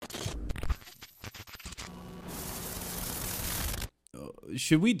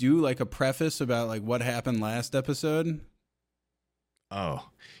should we do like a preface about like what happened last episode? Oh,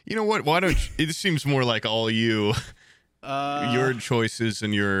 you know what? Why don't you, it seems more like all you, your choices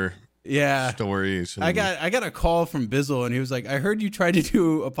and your stories. And... I got a call from Bizzle, and he was like, "I heard you tried to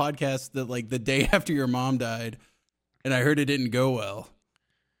do a podcast that like the day after your mom died, and I heard it didn't go well."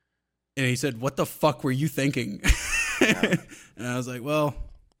 And he said, "What the fuck were you thinking?" Yeah. And I was like, "Well,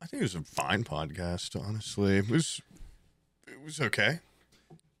 I think it was a fine podcast. Honestly, it was okay.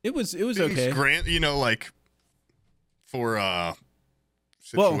 It was okay. Grant, you know, like for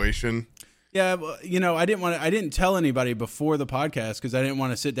situation." Well, yeah, I didn't tell anybody before the podcast because I didn't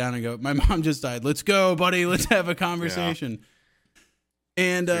want to sit down and go, "My mom just died. Let's go, buddy. Let's have a conversation." Yeah.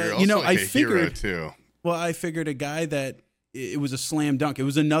 And I figured too. Well, I figured a guy that it was a slam dunk. It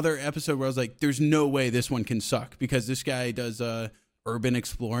was another episode where I was like, "There's no way this one can suck," because this guy does urban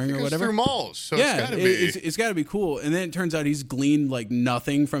exploring or whatever. Through malls, so it's got to be cool. And then it turns out he's gleaned like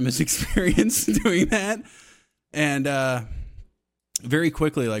nothing from his experience doing that, and very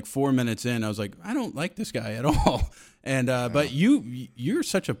quickly, like 4 minutes in, I was like, I don't like this guy at all. And but you're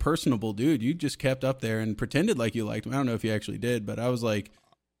such a personable dude. You just kept up there and pretended like you liked him. I don't know if you actually did, but I was like,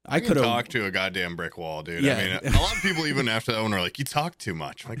 I could have talked to a goddamn brick wall, dude. Yeah. I mean, a lot of people even after that one are like, you talk too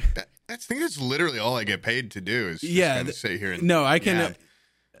much. I'm like, I think that's literally all I get paid to do is just sit here and no, I can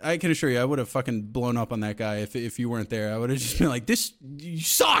assure you, I would have fucking blown up on that guy if you weren't there. I would have just been like, you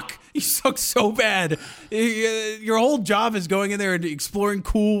suck. You suck so bad. Your whole job is going in there and exploring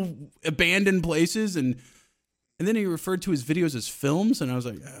cool abandoned places. And then he referred to his videos as films. And I was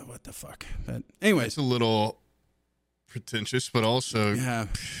like, oh, what the fuck? But anyway. It's a little pretentious, but also,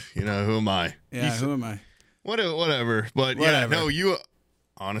 you know, who am I? Yeah, who am I? Whatever. But yeah, no, you,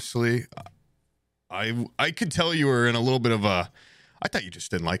 honestly, I could tell you were in a little bit of a, I thought you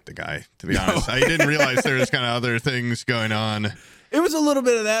just didn't like the guy, to be honest. I didn't realize there was kind of other things going on. It was a little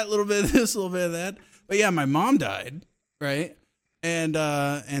bit of that, a little bit of this, a little bit of that. But yeah, my mom died, right? And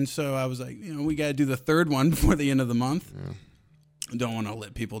so I was like, you know, we got to do the third one before the end of the month. Yeah. Don't want to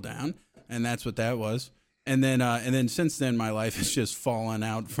let people down. And that's what that was. And then since then, my life has just fallen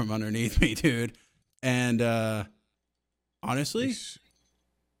out from underneath me, dude. And honestly,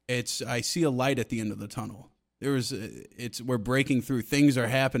 I see a light at the end of the tunnel. We're breaking through. Things are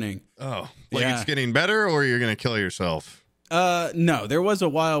happening. Oh, it's getting better, or you're gonna kill yourself? No. There was a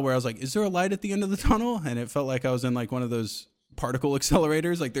while where I was like, "Is there a light at the end of the tunnel?" And it felt like I was in like one of those particle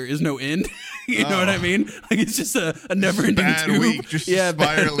accelerators. Like there is no end. You know what I mean? Like it's just a never-ending tube. Week, just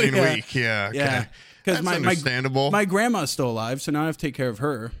spiraling week. Yeah. Okay. Yeah. Because understandable. My grandma's still alive, so now I have to take care of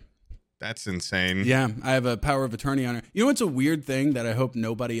her. That's insane. Yeah, I have a power of attorney on her. You know what's a weird thing that I hope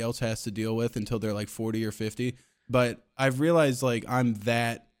nobody else has to deal with until they're like 40 or 50? But I've realized like I'm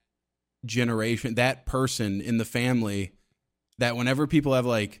that generation, that person in the family that whenever people have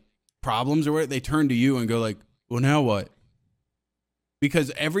like problems or whatever, they turn to you and go like, well, now what?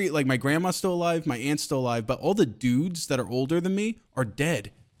 Because my grandma's still alive, my aunt's still alive, but all the dudes that are older than me are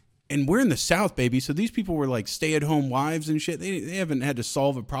dead. And we're in the South, baby. So these people were like stay-at-home wives and shit. They haven't had to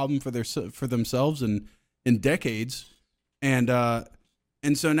solve a problem for themselves in decades. And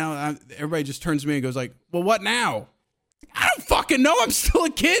so now everybody just turns to me and goes like, "Well, what now?" I don't fucking know. I'm still a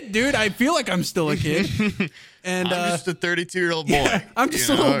kid, dude. I feel like I'm still a kid. And I'm just a 32-year-old boy. Yeah, I'm just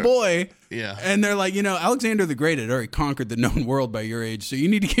a little boy. Yeah. And they're like, Alexander the Great had already conquered the known world by your age, so you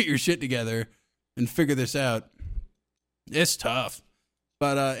need to get your shit together and figure this out. It's tough.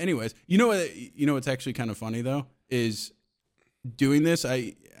 But anyways, you know what's actually kind of funny though is doing this.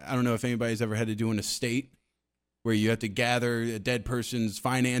 I don't know if anybody's ever had to do an estate where you have to gather a dead person's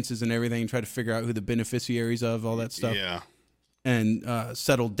finances and everything, and try to figure out who the beneficiaries of all that stuff. Yeah, and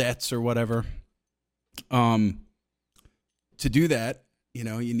settle debts or whatever. To do that,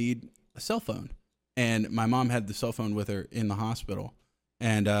 you need a cell phone, and my mom had the cell phone with her in the hospital,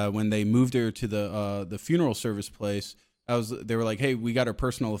 and when they moved her to the funeral service place. They were like, "Hey, we got our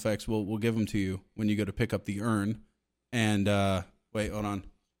personal effects. We'll give them to you when you go to pick up the urn." And wait, hold on.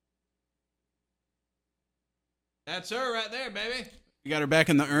 That's her right there, baby. We got her back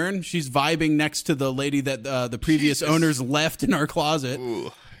in the urn. She's vibing next to the lady that the previous owners left in our closet.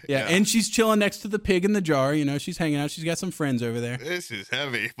 Ooh, yeah, and she's chilling next to the pig in the jar. She's hanging out. She's got some friends over there. This is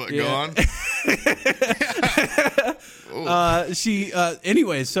heavy, but go on.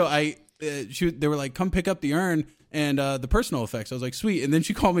 Anyways, so they were like, "Come pick up the urn." And the personal effects. I was like, sweet. And then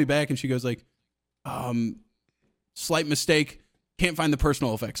she called me back and she goes like, slight mistake. Can't find the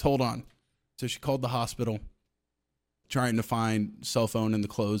personal effects. Hold on. So she called the hospital trying to find cell phone and the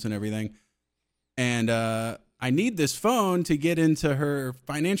clothes and everything. And I need this phone to get into her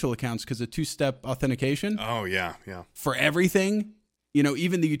financial accounts because of two-step authentication. Oh, yeah. For everything.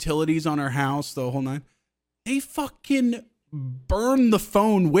 even the utilities on her house, the whole nine. They fucking burned the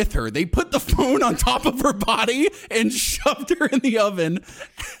phone with her. They put the phone on top of her body and shoved her in the oven.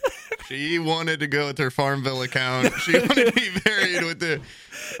 She wanted to go with her Farmville account. She wanted to be buried with the...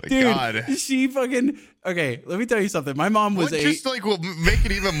 Dude, God. She fucking... Okay, let me tell you something. My mom was just like will make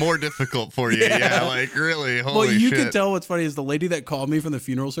it even more difficult for you. Yeah, like really. Holy well, you shit. can tell what's funny is the lady that called me from the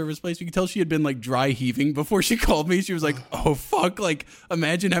funeral service place. You can tell she had been like dry heaving before she called me. She was like, "Oh fuck!" Like,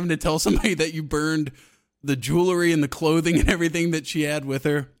 imagine having to tell somebody that you burned the jewelry and the clothing and everything that she had with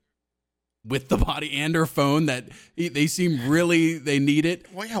her, with the body and her phone. That they seem really they need it.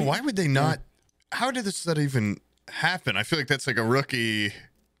 Well, yeah. Why would they not? How did that even happen? I feel like that's like a rookie.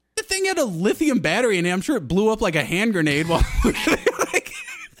 The thing had a lithium battery in it. I'm sure it blew up like a hand grenade. While like,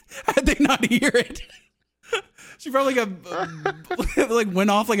 how'd they not hear it? She probably got like went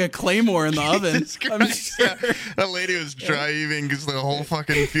off like a claymore in the oven. I'm sure. Yeah. That lady was dry heaving because the whole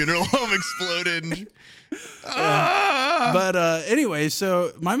fucking funeral home exploded. But anyway,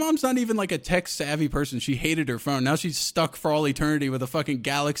 so my mom's not even like a tech savvy person. She hated her phone. Now she's stuck for all eternity with a fucking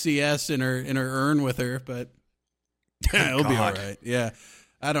Galaxy S in her urn with her. But it'll be all right. Yeah.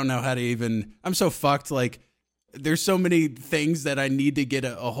 I don't know how to even, I'm so fucked. Like there's so many things that I need to get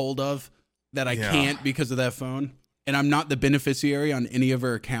a hold of that I can't because of that phone. And I'm not the beneficiary on any of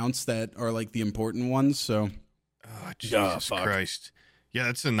her accounts that are like the important ones. So, Jesus Christ. Yeah,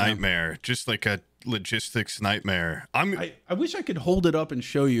 that's a nightmare. Just like a logistics nightmare. I wish I could hold it up and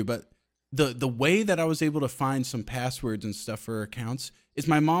show you, but the way that I was able to find some passwords and stuff for her accounts is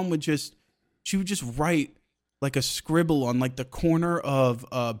my mom would just write like a scribble on like the corner of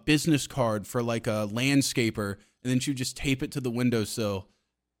a business card for like a landscaper, and then she would just tape it to the windowsill,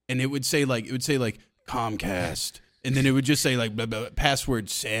 and it would say like Comcast, and then it would just say like blah, blah, password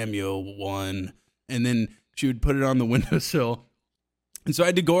Samuel1, and then she would put it on the windowsill, and so I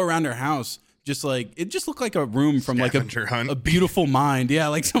had to go around her house. Just like it just looked like a room from Scavenger like a hunt. Beautiful Mind, yeah,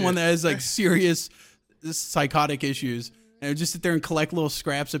 like someone that has like serious psychotic issues. And I would just sit there and collect little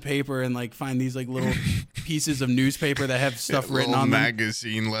scraps of paper and like find these like little pieces of newspaper that have stuff written on them.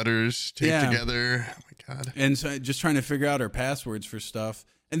 Magazine letters taped together. Oh my God. And so just trying to figure out her passwords for stuff.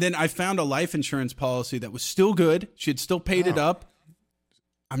 And then I found a life insurance policy that was still good. She had still paid it up.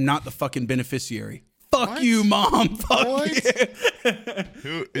 I'm not the fucking beneficiary. Fuck you, Mom. Fuck you.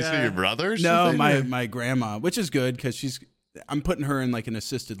 Who is it? Your brother? Or no, my grandma, which is good because I'm putting her in like an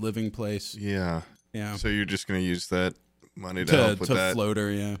assisted living place. Yeah. Yeah. So you're just gonna use that money to help with that. Float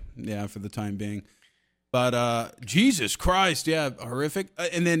her, yeah, for the time being. But Jesus Christ, yeah, horrific.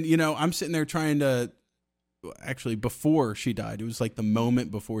 And then I'm sitting there trying to. Actually, before she died, it was like the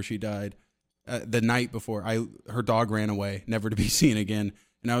moment before she died, the night before. Her dog ran away, never to be seen again.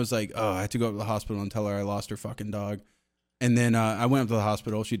 And I was like, oh, I had to go up to the hospital and tell her I lost her fucking dog. And then I went up to the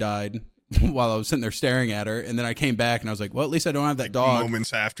hospital. She died while I was sitting there staring at her. And then I came back and I was like, well, at least I don't have that dog.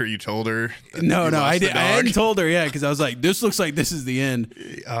 Moments after you told her. No, I hadn't told her yet because I was like, this looks like this is the end.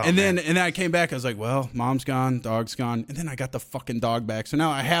 And then I came back. I was like, well, Mom's gone, dog's gone. And then I got the fucking dog back. So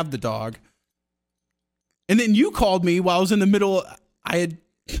now I have the dog. And then you called me while I was in the middle.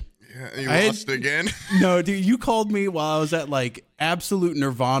 You lost again? No, dude, you called me while I was at like absolute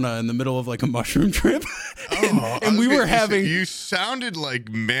nirvana in the middle of like a mushroom trip. and we were having. You sounded like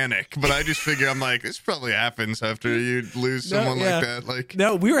manic, but I just figure I'm like, this probably happens after you lose someone like that. Like,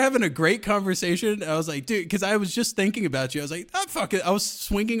 no, we were having a great conversation. I was like, dude, because I was just thinking about you. I was like, oh, fuck it. I was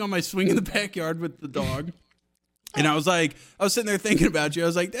swinging on my swing in the backyard with the dog. And I was sitting there thinking about you. I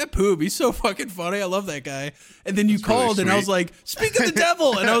was like, that Poob, he's so fucking funny. I love that guy. And then you called and I was like, speak of the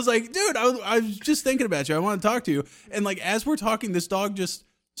devil. And I was like, dude, I was just thinking about you. I want to talk to you. And like, as we're talking, this dog just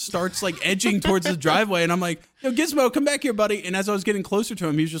starts like edging towards the driveway. And I'm like, yo, Gizmo, come back here, buddy. And as I was getting closer to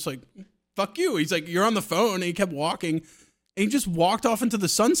him, he was just like, fuck you. He's like, you're on the phone. And he kept walking. And he just walked off into the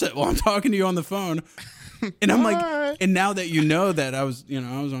sunset while I'm talking to you on the phone. And I'm like, and now that you know that I was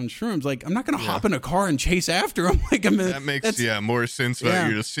on shrooms, like, I'm not going to hop in a car and chase after him. Like, that makes more sense about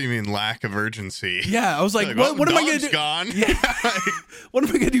your seeming lack of urgency. Yeah. I was like, what am I going to do? Gone. Yeah. What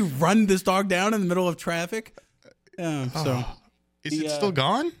am I going to do? Run this dog down in the middle of traffic? So is it still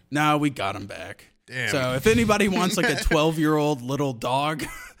gone? No, we got him back. Damn. So if anybody wants like a 12-year-old little dog,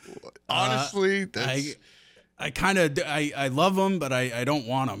 honestly, that's... I love them, but I don't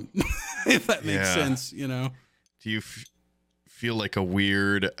want them. If that makes sense, Do you feel like a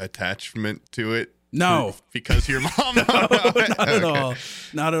weird attachment to it? No, because your mom. No, not at all.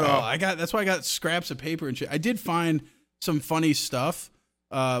 Not at all. That's why I got scraps of paper and shit. I did find some funny stuff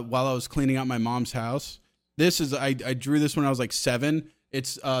while I was cleaning out my mom's house. I drew this when I was like 7.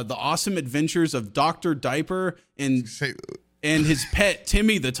 It's the Awesome Adventures of Dr. Diaper and and his pet,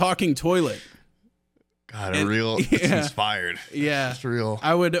 Timmy, the talking toilet. God, it's inspired. Yeah. It's real.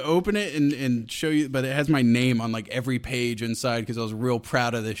 I would open it and show you, but it has my name on like every page inside because I was real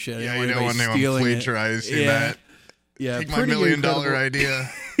proud of this shit. Yeah, you don't want anyone plagiarizing that. Yeah, take my $1 million idea.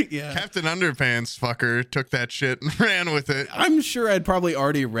 Yeah. Captain Underpants fucker took that shit and ran with it. I'm sure I'd probably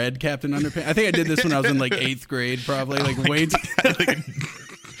already read Captain Underpants. I think I did this when I was in like 8th grade, probably. Like way too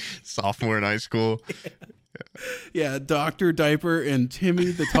sophomore in high school. Yeah, Dr. Diaper and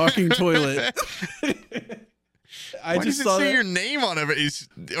Timmy the talking toilet. Why does it say your name on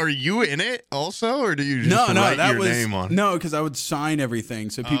it? Are you in it also, or do you just write your name on it? No, because I would sign everything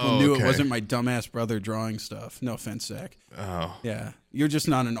so people knew it wasn't my dumbass brother drawing stuff. No offense, Zach. Oh. Yeah, you're just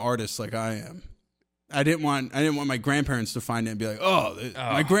not an artist like I am. I didn't want my grandparents to find it and be like,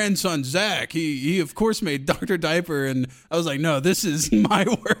 my grandson Zach, he of course made Dr. Diaper, and I was like, no, this is my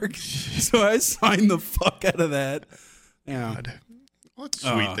work. So I signed the fuck out of that. Yeah. God. Well, it's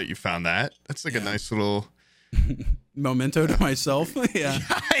sweet that you found that. That's like a nice little memento to myself. Yeah.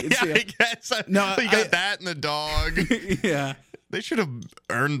 I guess. No, you got that and the dog. Yeah. They should have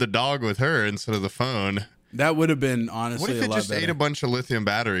earned the dog with her instead of the phone. That would have been honestly a lot better. What if it just ate a bunch of lithium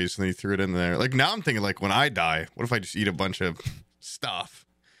batteries and they threw it in there? Like now I'm thinking like when I die, what if I just eat a bunch of stuff?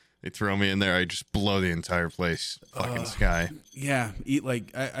 They throw me in there, I just blow the entire place. Fucking sky. Yeah. Eat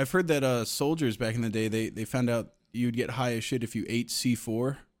like I've heard that soldiers back in the day, they found out you'd get high as shit if you ate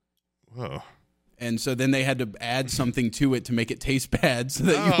C4. Whoa. And so then they had to add something to it to make it taste bad so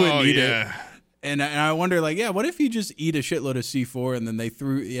that you wouldn't eat it. And I wonder like, what if you just eat a shitload of C4 and then they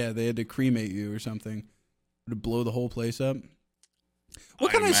had to cremate you or something? To blow the whole place up.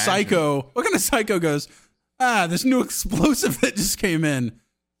 What kind of psycho goes, this new explosive that just came in,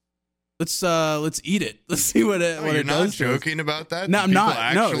 let's eat it, let's see what it you're not joking about that? No, I'm not.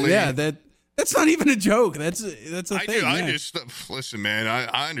 That's not even a joke. That's a thing. I just listen, man,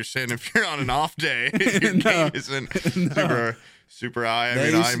 I understand if you're on an off day, your game isn't super high. I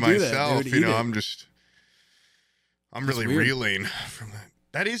mean, I myself, dude, I'm really reeling from that.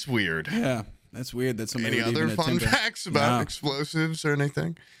 That is weird. Yeah. That's weird that somebody Any other fun facts about explosives or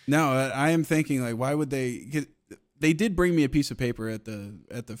anything? No, I am thinking like, why would they? They did bring me a piece of paper at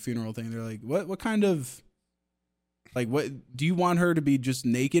the funeral thing. They're like, what kind of, like, what do you want her to be just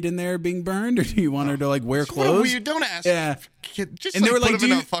naked in there being burned, or do you want her to like wear clothes? You don't ask. Yeah, just and they were like, put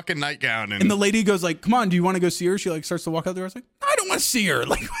him in a fucking nightgown. And the lady goes like, "Come on, do you want to go see her?" She like starts to walk out there. I was like, I don't want to see her.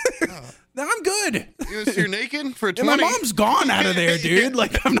 Like. I'm good. You want to see her naked for a 20? My mom's gone out of there, dude.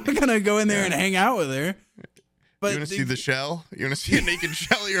 Like, I'm not going to go in there and hang out with her. But you want to see the shell? You want to see a naked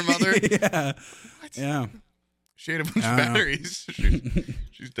shell of your mother? Yeah. What? Yeah. She ate a bunch of batteries.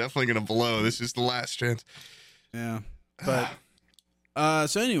 She's definitely going to blow. This is the last chance. Yeah. But,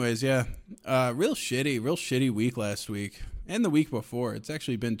 so anyways, yeah. Real shitty week last week. And the week before. It's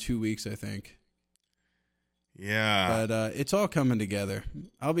actually been 2 weeks, I think. Yeah. But it's all coming together.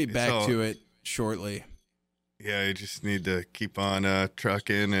 I'll be back to it shortly. Yeah, you just need to keep on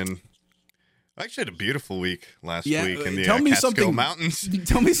trucking. And I actually had a beautiful week last week in the Catskill Mountains.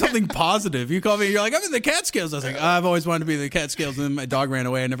 Tell me something positive. You called me, you're like, I'm in the Catskills. I was like, I've always wanted to be in the Catskills. And then my dog ran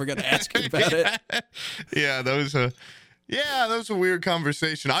away. I never got to ask you about it. Yeah, that was a weird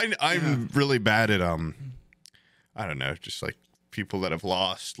conversation. I'm really bad at, I don't know, just like people that have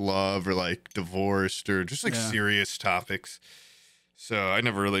lost love or like divorced or just like serious topics. So I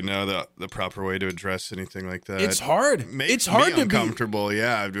never really know the proper way to address anything like that. It's hard. It's hard to uncomfortable.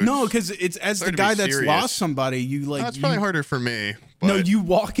 No, because it's as the guy that's lost somebody, you like. That's probably harder for me. But. No, you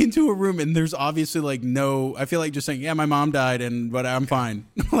walk into a room and there's obviously like no. I feel like just saying, my mom died, but I'm fine.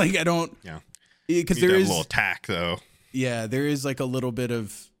 Like I don't. Yeah. Because there is a little tack though. Yeah, there is like a little bit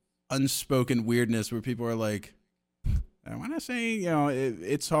of unspoken weirdness where people are like. I want to say,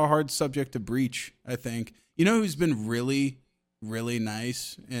 it's a hard subject to breach, I think. You know who's been really, really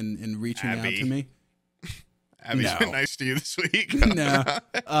nice in reaching out to me? Abby's been nice to you this week? No.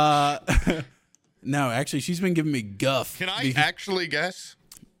 No, actually, she's been giving me guff. Can I actually guess?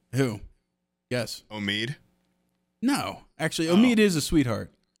 Who? Yes. Omid? No. Actually, Omid is a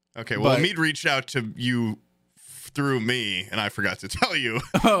sweetheart. Okay, well, Omid reached out to you through me, and I forgot to tell you.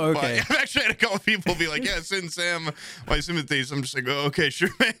 Oh, okay. But I've actually had a couple of people be like, send Sam my sympathies. I'm just like, okay, sure,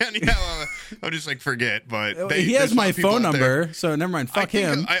 man. Yeah, I'll just like forget. But he has my phone number, so never mind. Fuck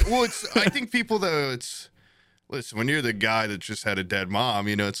him. I think people, though, listen, when you're the guy that just had a dead mom,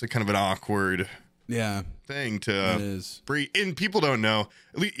 it's like kind of an awkward thing to breathe. And people don't know.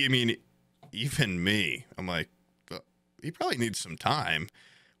 At least, I mean, even me, I'm like, he probably needs some time.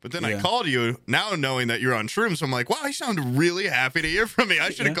 But then I called you now knowing that you're on shrooms. I'm like, wow, he sounded really happy to hear from me.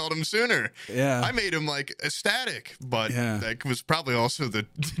 I should have called him sooner. Yeah. I made him like ecstatic, but that was probably also the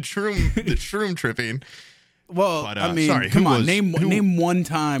shroom tripping. Well, but, I mean, sorry, come on, name one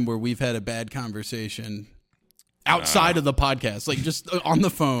time where we've had a bad conversation outside of the podcast, like just on the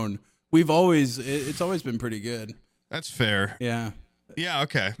phone. It's always been pretty good. That's fair. Yeah. Yeah.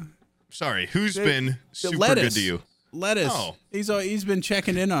 Okay. Sorry. Who's been super good to you? Lettuce. Oh. He's been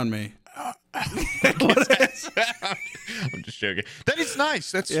checking in on me. I'm just joking. That is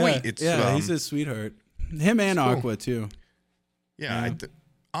nice. That's sweet. It's, he's a sweetheart. Him and Aqua too. Yeah.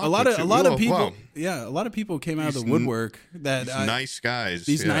 A lot of people. Wow. Yeah, a lot of people came out of the woodwork. Nice guys.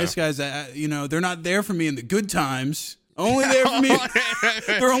 These nice guys that they're not there for me in the good times. Only there for me.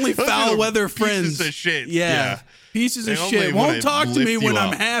 They're only foul weather friends. Pieces of shit. Yeah. Pieces of shit. Won't talk to me when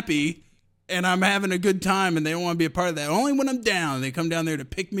I'm happy and I'm having a good time, and they don't want to be a part of that. Only when I'm down, they come down there to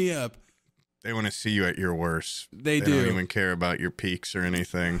pick me up. They want to see you at your worst. They do. They don't even care about your peaks or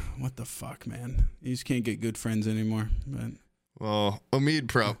anything. What the fuck, man? You just can't get good friends anymore. But well, Omid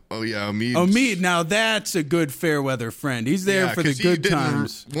Omid. Omid, now that's a good fair weather friend. He's there for the good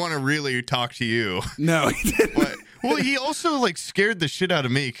times. Want to really talk to you? No, he didn't. But, well, he also like scared the shit out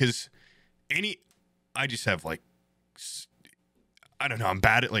of me because I just have like, I don't know, I'm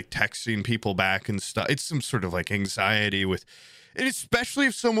bad at like texting people back and stuff. It's some sort of like anxiety with, and especially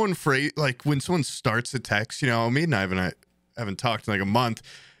if someone like when someone starts a text, me and I haven't talked in like a month.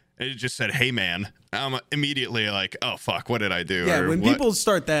 And it just said, "Hey man," I'm immediately like, "Oh fuck, what did I do?" Yeah, when people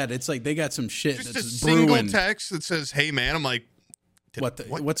start that, it's like they got some shit. Just that's a single brewing. text that says, "Hey man," I'm like,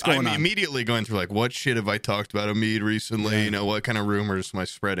 what's going on? I'm immediately going through like, what shit have I talked about Omid recently? Yeah. What kind of rumors am I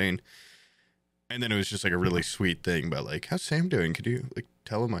spreading? And then it was just like a really sweet thing about like, how's Sam doing? Could you like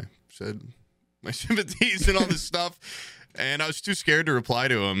tell him I said my sympathies and all this stuff? And I was too scared to reply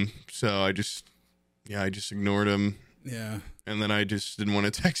to him, so I just ignored him. Yeah. And then I just didn't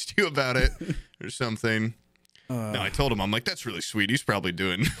want to text you about it or something. No, I told him, I'm like, that's really sweet. He's probably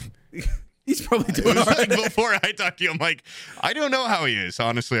doing all right. Like, before I talked to you, I'm like, I don't know how he is,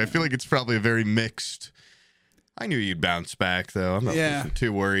 honestly. I feel like it's probably a very mixed. I knew you'd bounce back, though. I'm not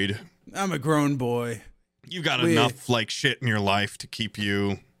too worried. I'm a grown boy. You got enough like shit in your life to keep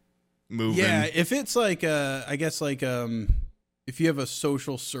you moving. Yeah, if it's like I guess like if you have a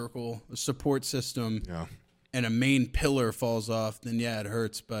social circle, a support system, and a main pillar falls off, then it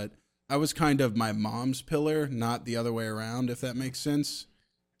hurts. But I was kind of my mom's pillar, not the other way around, if that makes sense.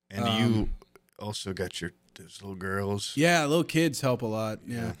 And you also got those little girls. Yeah, little kids help a lot.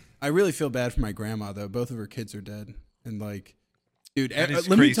 Yeah. I really feel bad for my grandma though. Both of her kids are dead, and like. Dude,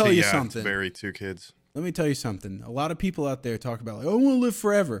 let me tell you something. Bury 2 kids. Let me tell you something. A lot of people out there talk about like, oh, I want to live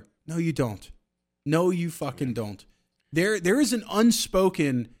forever. No, you don't. No, you fucking don't. There is an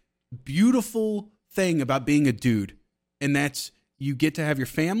unspoken, beautiful thing about being a dude, and that's you get to have your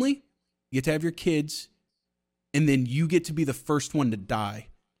family, you get to have your kids, and then you get to be the first one to die,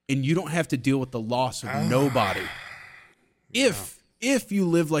 and you don't have to deal with the loss of nobody. If you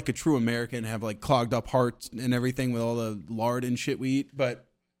live like a true American and have like clogged up hearts and everything with all the lard and shit we eat, but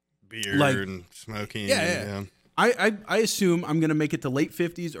beer and smoking. Yeah. I assume I'm gonna make it to late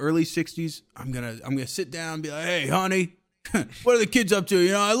 50s, early 60s. I'm gonna sit down and be like, hey, honey, what are the kids up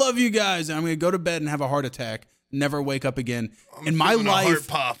to? I love you guys. And I'm gonna go to bed and have a heart attack, never wake up again. And my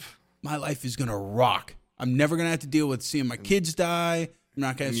life is gonna rock. I'm never gonna have to deal with seeing my kids die. I'm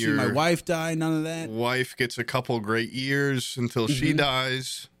not going to see my wife die, none of that. Wife gets a couple great years until she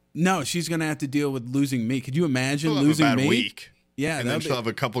dies. No, she's going to have to deal with losing me. Could you imagine losing me? A bad week. Yeah. And then she'll have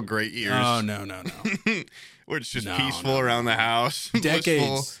a couple great years. Oh, no. Where it's just peaceful around the house.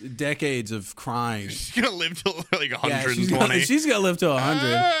 Decades of crying. She's going to live till like 120. Yeah, she's going to live till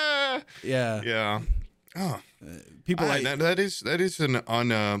 100. Yeah. Yeah. Oh. People that is an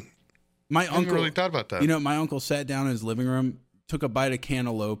my uncle. I never really thought about that. My uncle sat down in his living room, took a bite of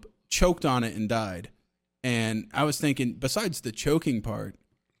cantaloupe, choked on it, and died. And I was thinking, besides the choking part,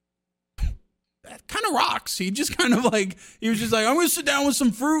 that kind of rocks. He just kind of like, he was just like, I'm going to sit down with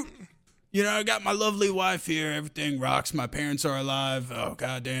some fruit. I got my lovely wife here. Everything rocks. My parents are alive. Oh,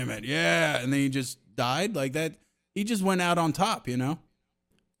 God damn it. Yeah. And then he just died like that. He just went out on top, And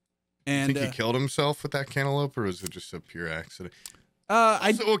you think he killed himself with that cantaloupe, or was it just a pure accident?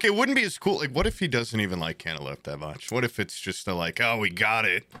 It wouldn't be as cool. Like, what if he doesn't even like cantaloupe that much? What if it's just we got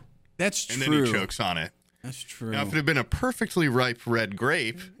it. That's true. And then he chokes on it. That's true. Now, if it had been a perfectly ripe red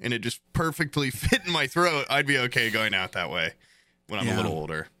grape and it just perfectly fit in my throat, I'd be okay going out that way when I'm a little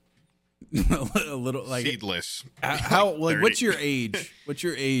older. A little like seedless. How like what's your age? What's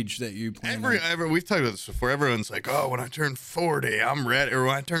your age that you plan on? We've talked about this before. Everyone's like, oh, when I turn 40, I'm ready, or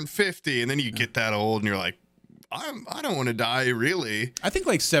when I turn 50, and then you get that old, and you're like, I don't want to die, really. I think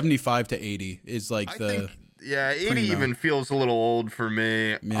like 75 to 80 is like 80 even feels a little old for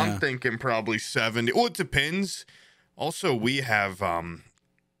me. Yeah. I'm thinking probably 70. Well, it depends. Also, we have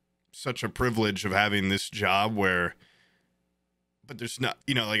such a privilege of having this job where. But there's not,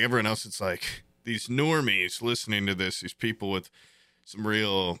 like everyone else, it's like these normies listening to this, these people with some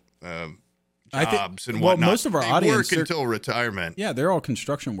real jobs and whatnot. Most of our audience work until retirement. Yeah, they're all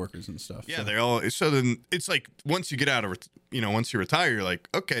construction workers and stuff. Yeah, they're all. So then it's like once you get out of, once you retire, you're like,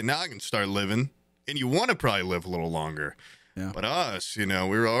 okay, now I can start living, and you want to probably live a little longer. Yeah. But us,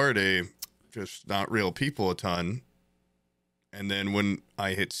 we're already just not real people a ton. And then when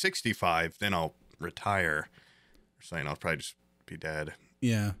I hit 65, then I'll retire. Or something. I'll probably just be dead.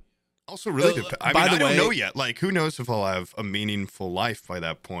 Yeah. Also, really, I don't know yet. Like, who knows if I'll have a meaningful life by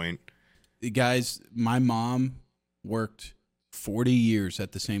that point? Guys, my mom worked 40 years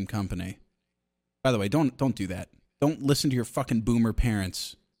at the same company. By the way, don't do that. Don't listen to your fucking boomer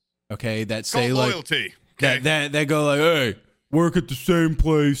parents. Okay, that say like loyalty. Okay? That go like, hey, work at the same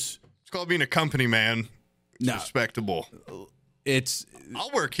place. It's called being a company man. It's respectable. I'll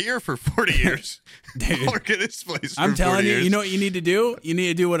work here for 40 years. Dude, I'll work at this place for 40 years. I'm telling you, you know what you need to do? You need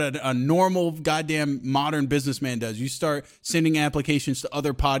to do what a normal goddamn modern businessman does. You start sending applications to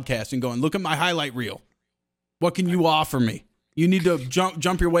other podcasts and going, look at my highlight reel. What can you offer me? You need to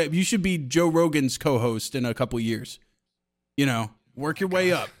jump your way up. You should be Joe Rogan's co-host in a couple years. Work your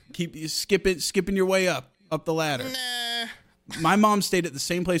way up. Keep skipping your way up the ladder. Nah. My mom stayed at the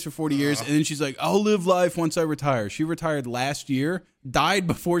same place for 40 years, and then she's like, I'll live life once I retire. She retired last year, died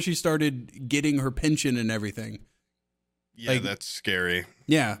before she started getting her pension and everything. Yeah, that's scary.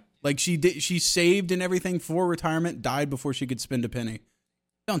 Yeah, like she saved and everything for retirement, died before she could spend a penny.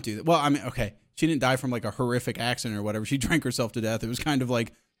 Don't do that. Well, I mean, okay, she didn't die from like a horrific accident or whatever. She drank herself to death. It was kind of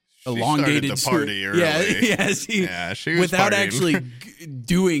like elongated. She started the party early. Yeah, she was without partying. actually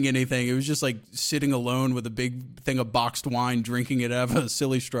doing anything. It was just like sitting alone with a big thing of boxed wine, drinking it out of a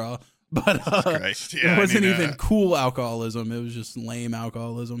silly straw. But it wasn't even cool alcoholism. It was just lame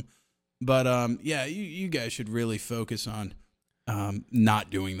alcoholism. But you guys should really focus on not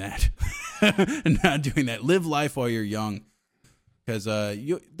doing that. Not doing that. Live life while you're young. Because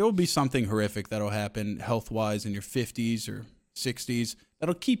there'll be something horrific that'll happen health-wise in your 50s or 60s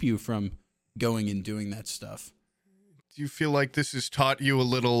that'll keep you from going and doing that stuff. Do you feel like this has taught you a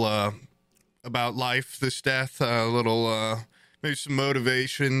little about life, this death, a little maybe some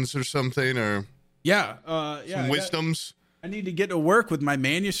motivations or something, or some wisdoms? I need to get to work with my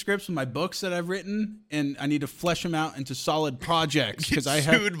manuscripts and my books that I've written, and I need to flesh them out into solid projects. Because I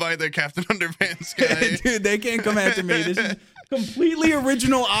have sued by the Captain Underpants guy. Dude, they can't come after me. This is completely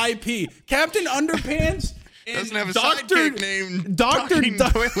original IP. Captain Underpants doesn't have a sidekick named Talking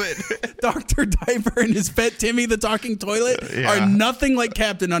Toilet. Dr. Diaper and his pet Timmy the Talking Toilet are nothing like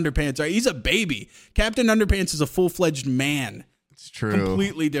Captain Underpants. Right? He's a baby. Captain Underpants is a full-fledged man. It's true.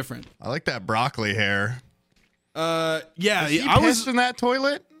 Completely different. I like that broccoli hair. Yeah. I was in that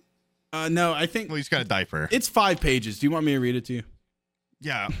toilet. No, I think. Well, he's got a diaper. It's 5 pages. Do you want me to read it to you?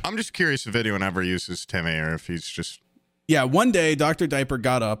 Yeah, I'm just curious if anyone ever uses Timmy or if he's just. Yeah, one day Dr. Diaper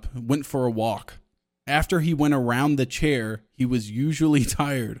got up, went for a walk. After he went around the chair, he was usually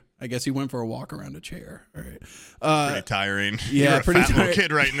tired. I guess he went for a walk around a chair. All right. Pretty tiring. Yeah, You're pretty a fat little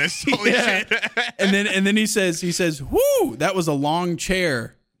kid writing this. Holy shit. and then he says, "Whoo, that was a long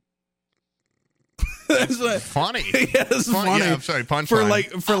chair." That's funny. Yeah, that's funny. Yeah, I'm sorry,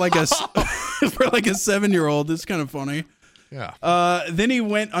 punchline. For like a 7-year-old, it's kind of funny. Yeah. Then he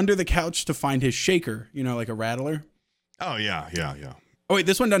went under the couch to find his shaker, like a rattler. Oh yeah. Oh wait,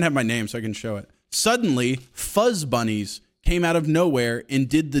 this one doesn't have my name, so I can show it. Suddenly, fuzz bunnies came out of nowhere and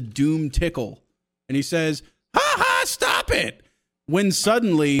did the doom tickle. And he says, "Ha ha, stop it!" When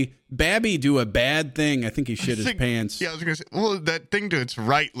suddenly, Babby do a bad thing. I think he shit his pants. Yeah, I was going to say, well, that thing to its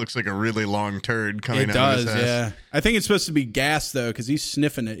right looks like a really long turd coming out of his ass. It does, yeah. I think it's supposed to be gas, though, because he's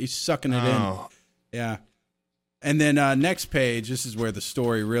sniffing it. He's sucking it in. Yeah. And then next page, this is where the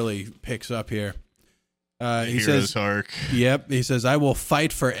story really picks up here. He says, arc. Yep. He says, "I will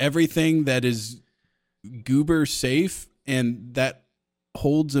fight for everything that is goober safe and that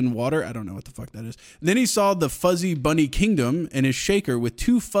holds in water." I don't know what the fuck that is. Then he saw the fuzzy bunny kingdom and his shaker with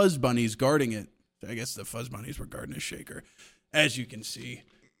 2 fuzz bunnies guarding it. I guess the fuzz bunnies were guarding his shaker, as you can see.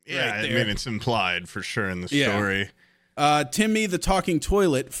 Yeah, right there. I mean, it's implied for sure in the story. Timmy the Talking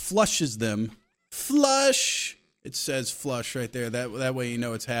Toilet flushes them. Flush. It says flush right there. That way you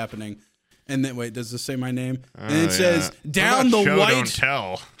know it's happening. And then wait, does this say my name? And it says down the show, white. Don't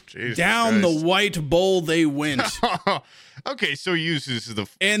tell. Jesus down Christ. the white bowl they went. Okay, so he uses the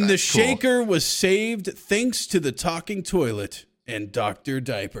and the shaker was saved thanks to the talking toilet and Dr.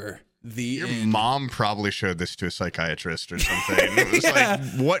 Diaper. Your mom probably showed this to a psychiatrist or something. It was like,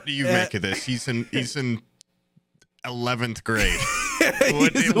 what do you make of this? He's in 11th grade.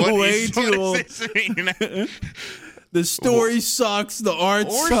 He's way too old. The story sucks. The art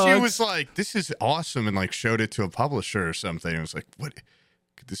sucks. Or she was like, this is awesome, and like showed it to a publisher or something. It was like, what?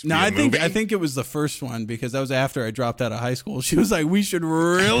 Could this be a movie? I think it was the first one because that was after I dropped out of high school. She was like, we should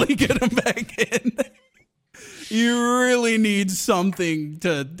really get him back in. You really need something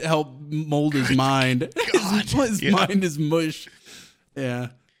to help mold his mind. His mind is mush. Yeah.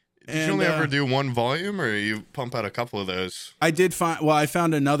 Did you only ever do one volume, or you pump out a couple of those? I did find. Well, I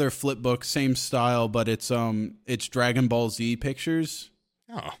found another flip book, same style, but it's Dragon Ball Z pictures.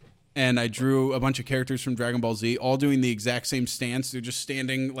 Oh. And I drew a bunch of characters from Dragon Ball Z, all doing the exact same stance. They're just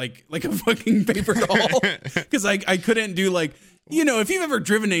standing like a fucking paper doll. Because I couldn't do like, you know, if you've ever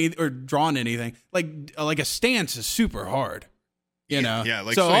driven or drawn anything, like a stance is super hard. You know? Yeah,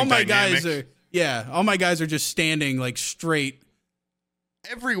 like so all my dynamic. all my guys are just standing like straight.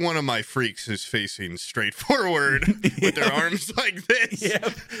 Every one of my freaks is facing straight forward with their arms like this,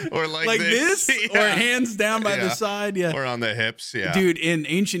 or like this, or hands down by the side, or on the hips. Yeah, dude. In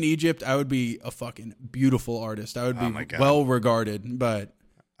ancient Egypt, I would be a fucking beautiful artist. I would be well regarded, but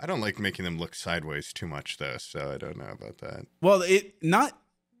I don't like making them look sideways too much, though. So I don't know about that. Well, it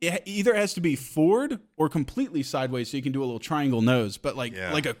either has to be forward or completely sideways, so you can do a little triangle nose. But like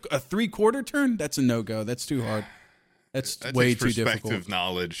a 3/4 turn, that's a no go. That's too hard. That's way too difficult. Perspective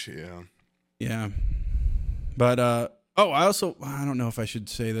knowledge, yeah. But I don't know if I should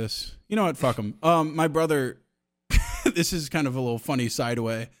say this. You know what? Fuck him. My brother. This is kind of a little funny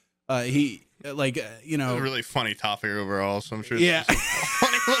sideway. He a really funny topic overall. So I'm sure. Yeah. It's a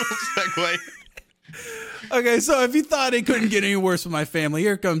funny little segue. Okay, so if you thought it couldn't get any worse with my family,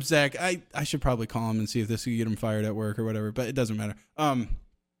 here comes Zach. I should probably call him and see if this will get him fired at work or whatever. But it doesn't matter.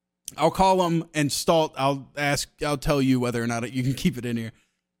 I'll call him and stall. I'll tell you whether or not you can keep it in here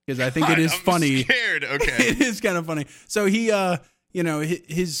because I think it is funny. Scared. Okay, it is kind of funny. So he,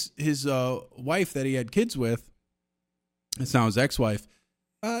 his wife that he had kids with, it's now his ex-wife.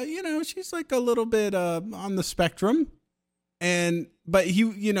 She's like a little bit on the spectrum, but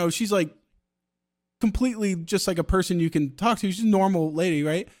she's like completely just like a person you can talk to. She's a normal lady,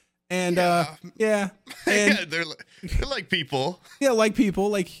 right? And and they're like people. Yeah, like people,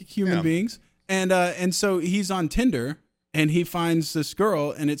 like human beings. And so he's on Tinder and he finds this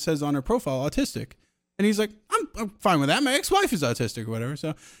girl and it says on her profile autistic. And he's like, I'm fine with that. My ex-wife is autistic or whatever.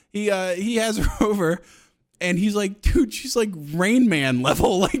 So he has her over and he's like, dude, she's like Rain Man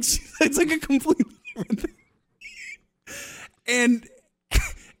level. Like it's like a completely different thing.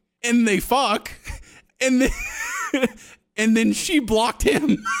 And they fuck and then she blocked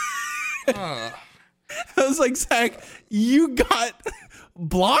him. I was like, Zach, you got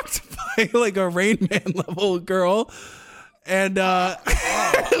blocked by like a Rain Man level girl. And I'm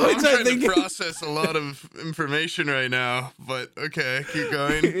trying to process a lot of information right now, but okay, keep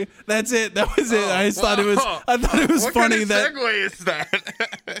going. That's it. That was it. I thought it was what funny kind of segue is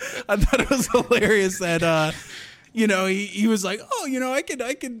that? I thought it was hilarious that he was like, oh, I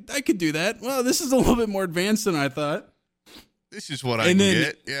could do that. Well, this is a little bit more advanced than I thought. This is what I can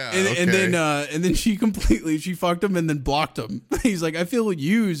get. Yeah. And then she fucked him and then blocked him. He's like, I feel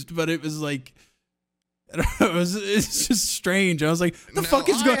used, but it was like, I don't know, it's just strange. I was like, the fuck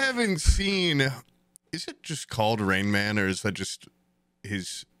is going on? I haven't seen, is it just called Rain Man or is that just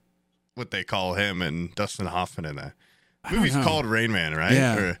what they call him and Dustin Hoffman in that? The movie's called Rain Man, right?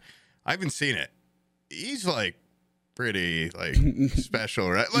 Yeah. I haven't seen it. He's like pretty like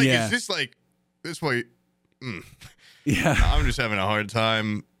special, right? Like, it's just like this way. Yeah, I'm just having a hard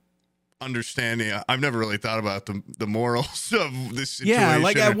time understanding. I've never really thought about the morals of this situation. Yeah,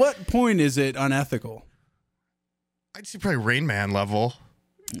 like at what point is it unethical? I'd say probably Rain Man level,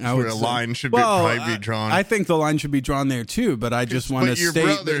 where a line should probably be drawn. I think the line should be drawn there too, but I just want to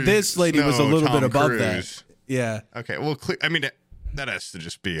state that this lady was a little bit above that. Yeah. Okay. Well, I mean, that has to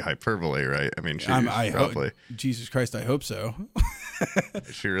just be hyperbole, right? I mean, probably. Jesus Christ, I hope so.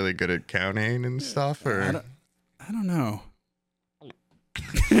 Is she really good at counting and stuff, or? I don't know.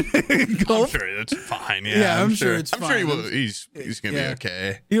 I'm sure that's fine. Yeah, I'm sure it's fine. I'm sure he will. He's gonna be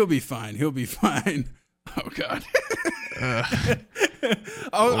okay. He'll be fine. Oh God.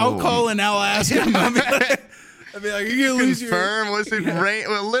 I'll call and I'll ask him. I'll be like, are you gonna lose confirm? Was it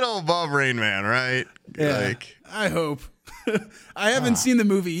a little above Rain Man, right? Yeah. I hope. I haven't seen the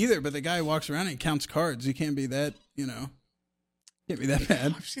movie either, but the guy walks around and counts cards. He can't be that, can't be that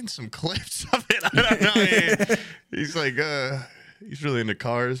bad. I've seen some clips of it. I don't know. He's like, he's really into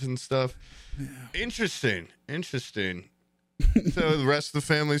cars and stuff. Yeah. Interesting. So the rest of the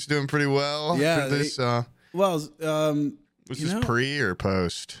family's doing pretty well. Yeah. For this, was this pre or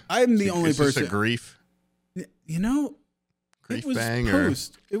post? I'm the only person. Is this a grief? Grief it was bang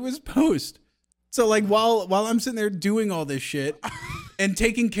post. It was post. So like while I'm sitting there doing all this shit and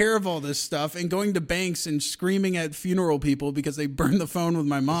taking care of all this stuff and going to banks and screaming at funeral people because they burned the phone with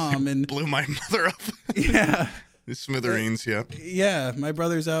my mom and blew my mother up. Yeah. The smithereens, yeah. Yeah, my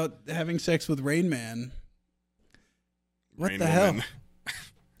brother's out having sex with Rain Man. What the hell?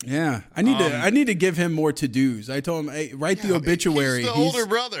 Yeah, I need to give him more to-dos. I told him, hey, write the obituary. He's the older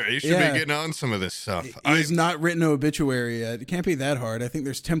brother. He should be getting on some of this stuff. He's not written an obituary yet. It can't be that hard. I think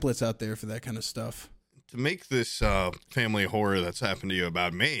there's templates out there for that kind of stuff. To make this family horror that's happened to you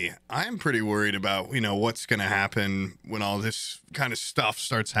about me, I'm pretty worried about, what's going to happen when all this kind of stuff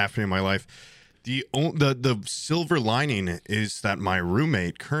starts happening in my life. The silver lining is that my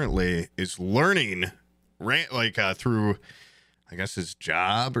roommate currently is learning, through, I guess, his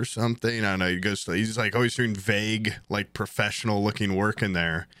job or something. I don't know. He's like always doing vague, like professional looking work in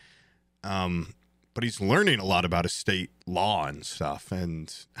there. But he's learning a lot about estate law and stuff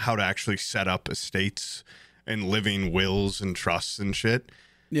and how to actually set up estates and living wills and trusts and shit.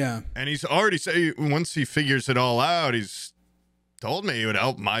 Yeah. And he's already said once he figures it all out, he's told me he would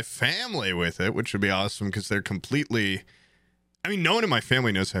help my family with it, which would be awesome because they're completely, no one in my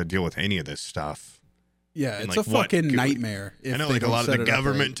family knows how to deal with any of this stuff. Yeah, and it's a fucking nightmare. I know, a lot of the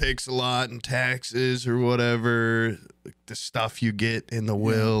government takes a lot in taxes or whatever, like the stuff you get in the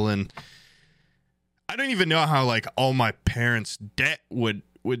will, and I don't even know how all my parents' debt would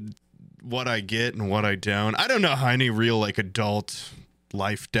what I get and what I don't. I don't know how any real adult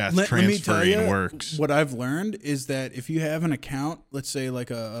life death transferring works. What I've learned is that if you have an account, let's say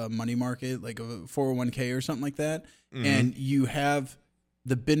a money market, like a 401k or something like that, and you have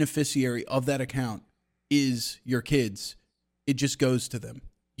the beneficiary of that account is your kids, it just goes to them.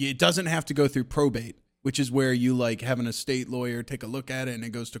 It doesn't have to go through probate, which is where you have an estate lawyer take a look at it and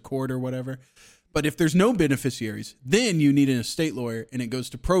it goes to court or whatever. But if there's no beneficiaries, then you need an estate lawyer and it goes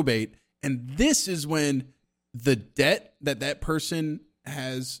to probate. And this is when the debt that person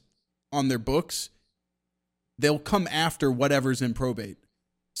has on their books, they'll come after whatever's in probate.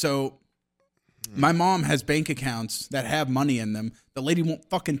 So my mom has bank accounts that have money in them. The lady won't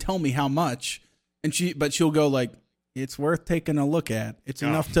fucking tell me how much. But she'll go it's worth taking a look at. It's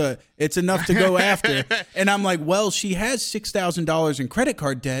enough to go after. And I'm like, well, she has $6,000 in credit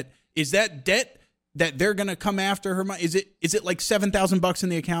card debt. Is that debt that they're gonna come after her money? Is it like $7,000 in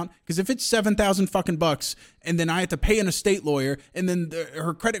the account? Because if it's $7,000 fucking bucks, and then I have to pay an estate lawyer, and then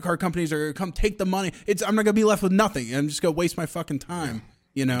her credit card companies are gonna come take the money, I'm not gonna be left with nothing. I'm just gonna waste my fucking time.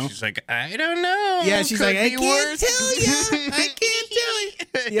 She's like, I don't know. Yeah, she's like, I can't tell you. I can't tell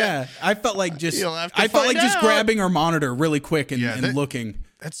you. Yeah, I felt like just grabbing her monitor really quick and looking.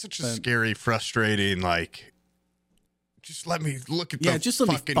 That's such a scary, frustrating, just let me look at the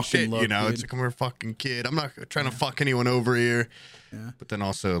fucking shit, look, dude. It's like I'm a fucking kid. I'm not trying to fuck anyone over here. Yeah. But then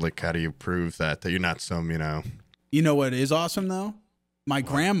also, how do you prove that you're not some, You know what is awesome, though? My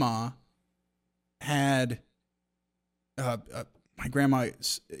grandma had... my grandma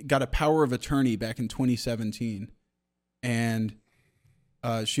got a power of attorney back in 2017, and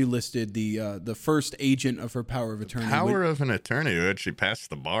she listed the first agent of her power of attorney. Power of an attorney? Did she pass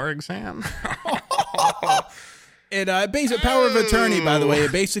the bar exam? And power of attorney, by the way,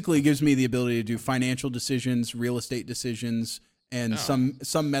 it basically gives me the ability to do financial decisions, real estate decisions, and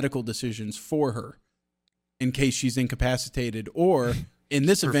some medical decisions for her in case she's incapacitated or. In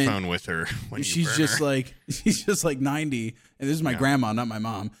this event, phone with her when she's just her. She's just 90, and this is my grandma, not my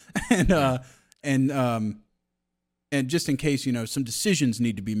mom, and just in case some decisions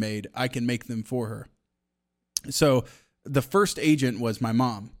need to be made, I can make them for her. So the first agent was my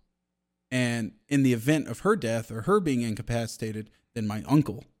mom, and in the event of her death or her being incapacitated, then my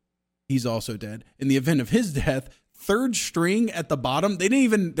uncle, he's also dead. In the event of his death, third string at the bottom,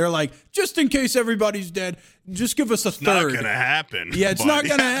 they're like, just in case everybody's dead, just give us a third. It's not gonna happen. Yeah, it's not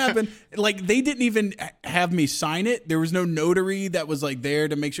gonna happen. They didn't even have me sign it. There was no notary that was there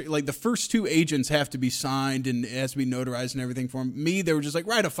to make sure. The first two agents have to be signed and it has to be notarized and everything for them. Me, they were just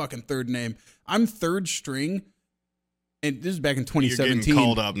write a fucking third name. I'm third string. And this is back in 2017. You're getting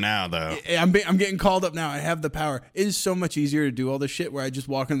called up now, though. I'm getting called up now. I have the power. It is so much easier to do all this shit where I just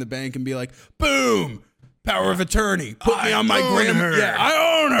walk in the bank and be like, boom, power of attorney. Put me on my grandma. Yeah,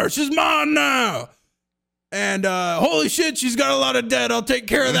 I own her. She's mine now. And holy shit, she's got a lot of debt. I'll take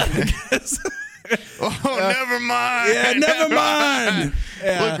care of that, I guess. Never mind. Yeah, never mind.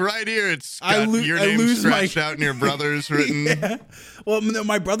 Yeah. Look right here. It's got your name scratched out and your brother's written. Yeah. Well, no,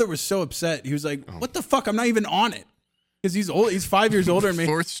 my brother was so upset. He was like, "What the fuck? I'm not even on it." Because he's old. He's 5 years older than me.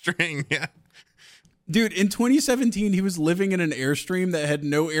 Fourth string, yeah. Dude, in 2017, he was living in an Airstream that had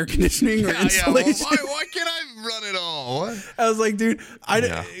no air conditioning or insulation. Well, why can't I run it all? What? I was like, dude,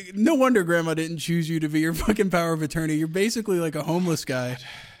 no wonder Grandma didn't choose you to be your fucking power of attorney. You're basically like a homeless guy.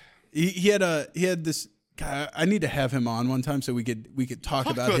 He had this guy. I need to have him on one time so we could talk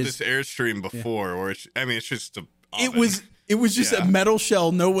about this Airstream before, or it's just a. Oven. It was just a metal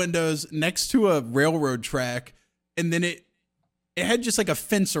shell, no windows, next to a railroad track, and then it had just like a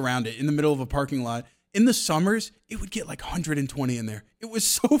fence around it in the middle of a parking lot. In the summers, it would get like 120 in there. It was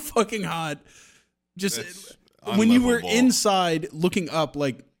so fucking hot. Just when you were inside looking up,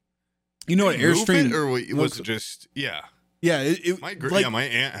 like, you know what Airstream or was it just Yeah, my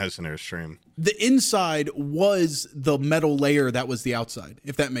aunt has an Airstream. The inside was the metal layer that was the outside,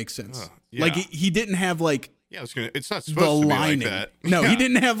 if that makes sense. Like he didn't have like it's not supposed to be like that. No, he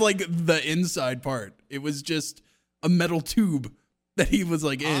didn't have like the inside part. It was just a metal tube that he was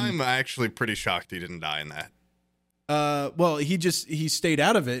like in. I'm actually pretty shocked he didn't die in that. Well, he stayed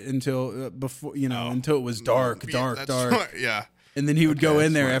out of it until before until it was dark. Yeah, and then he would go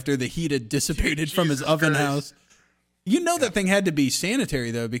in there after the heat had dissipated from his oven house. That thing had to be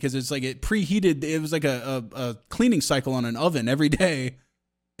sanitary though, because it's like it preheated. It was like a cleaning cycle on an oven every day,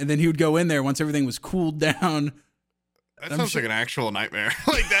 and then he would go in there once everything was cooled down. That sounds like an actual nightmare.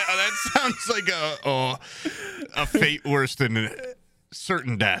 Like that sounds like a fate worse than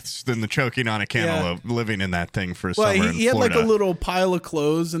certain deaths than the choking on a cantaloupe living in that thing for a summer in Florida. He had like a little pile of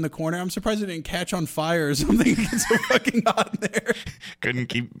clothes in the corner. I'm surprised it didn't catch on fire or something. It's so fucking hot in there. Couldn't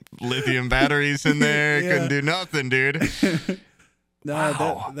keep lithium batteries in there. Couldn't do nothing, dude.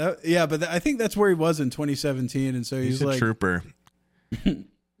 Wow. But I think that's where he was in 2017, and so he's like a trooper.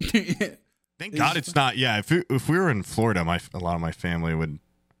 Thank God it's not. Yeah, if we were in Florida, a lot of my family would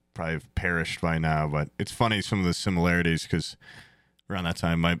probably have perished by now. But it's funny, some of the similarities, because around that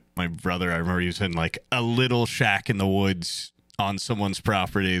time, my brother, I remember he was in like a little shack in the woods on someone's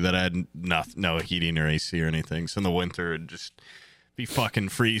property that had no heating or AC or anything. So in the winter, it'd just be fucking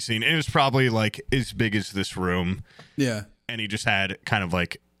freezing. It was probably like as big as this room. Yeah. And he just had kind of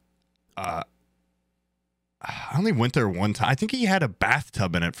like, I only went there one time. I think he had a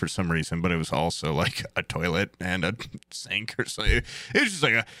bathtub in it for some reason, but it was also like a toilet and a sink or something. It was just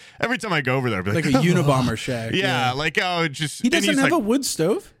like every time I go over there, I'd be like a Unabomber shack. Yeah, like just. He doesn't have a wood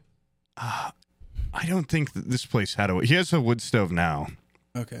stove. I don't think that this place had he has a wood stove now.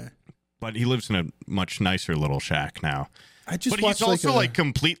 Okay, but he lives in a much nicer little shack now. But he's also like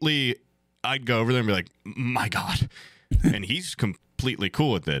completely. I'd go over there and be like, my God, and he's completely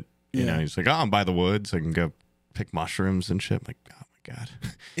cool with it. You know, he's like, I'm by the woods. I can go pick mushrooms and shit. I'm like, oh my God.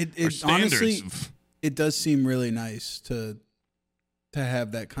 It honestly, it does seem really nice to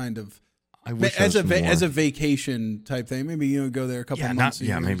have that kind of as a vacation type thing. Maybe go there a couple months.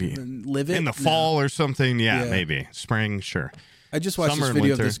 Maybe and live it in the fall or something. Yeah, maybe spring. Sure. I just watched this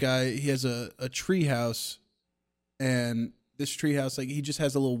video of this guy. He has a tree house, and this tree house, like, he just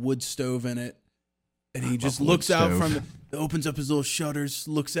has a little wood stove in it. And he just looks out from opens up his little shutters,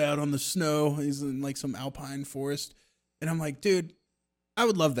 looks out on the snow. He's in like some alpine forest. And I'm like, dude, I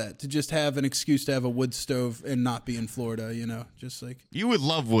would love that, to just have an excuse to have a wood stove and not be in Florida, just like. You would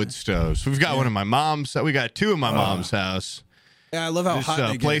love wood stoves. We've got one in my mom's. We got two in my mom's house. Yeah, I love how hot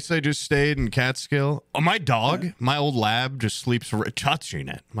they get. Place I just stayed in Catskill. Oh, my dog, my old lab, just sleeps touching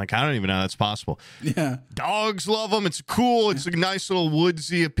it. I'm like, I don't even know that's possible. Yeah. Dogs love them. It's cool. It's a nice little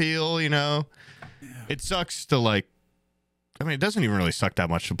woodsy appeal, It sucks to it doesn't even really suck that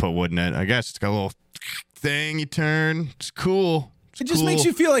much to put wood in it. I guess it's got a little thing you turn. It's cool. It just makes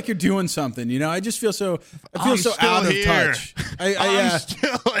you feel like you're doing something, I just feel so out of touch. I'm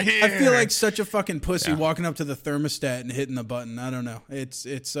still here. I feel like such a fucking pussy walking up to the thermostat and hitting the button. I don't know. It's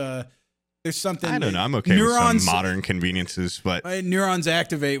there's something. I don't know. I'm okay with some modern conveniences, but neurons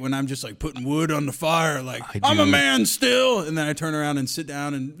activate when I'm just like putting wood on the fire. Like, I'm a man still, and then I turn around and sit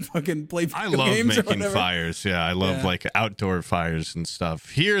down and fucking play video games. I love making fires. Yeah, I love like outdoor fires and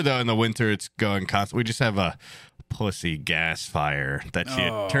stuff. Here though, in the winter, it's going constant. We just have a pussy gas fire that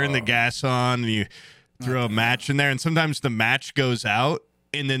you turn the gas on and you throw a match in there, and sometimes the match goes out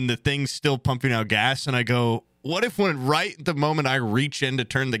and then the thing's still pumping out gas, and I go, what if when right at the moment I reach in to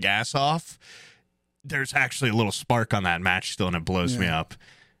turn the gas off, there's actually a little spark on that match still and it blows me up?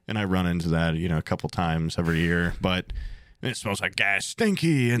 And I run into that, a couple times every year. But And it smells like gas,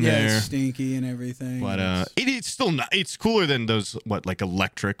 stinky in there. Yeah, stinky and everything. But it's still not. It's cooler than those like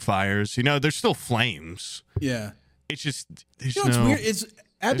electric fires. You know, there's still flames. Yeah. It's just there's it's weird. It's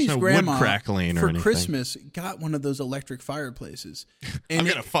Abby's grandma wood crackling for anything. Christmas got one of those electric fireplaces. And I've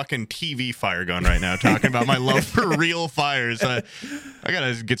got a fucking TV fire going right now talking about my love for real fires. I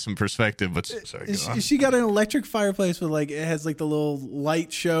gotta get some perspective. But sorry, she got an electric fireplace with it has the little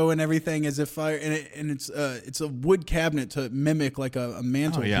light show and everything as if fire, and it's a wood cabinet to mimic a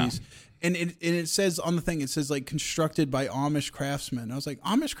mantelpiece. Oh, yeah. And it says on the thing, it says constructed by Amish craftsmen. I was like,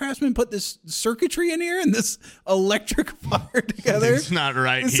 Amish craftsmen put this circuitry in here and this electric fire together. It's not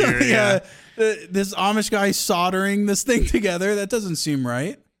right here. Yeah. This Amish guy soldering this thing together. That doesn't seem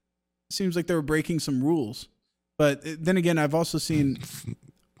right. It seems like they were breaking some rules. But then again, I've also seen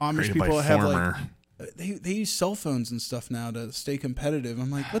Amish people have they use cell phones and stuff now to stay competitive. I'm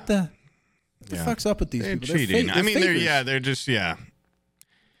like, what the fuck's up with these people? Cheating. They're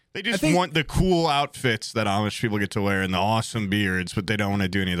They just want the cool outfits that Amish people get to wear and the awesome beards, but they don't want to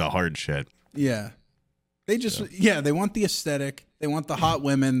do any of the hard shit. Yeah. They just they want the aesthetic. They want the hot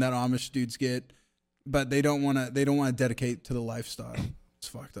women that Amish dudes get, but they don't want to dedicate to the lifestyle. It's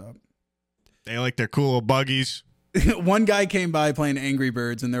fucked up. They like their cool little buggies. One guy came by playing Angry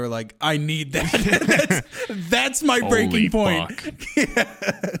Birds and they were like, I need that. that's my breaking point.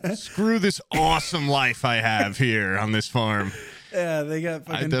 Yeah. Screw this awesome life I have here on this farm. Yeah, they got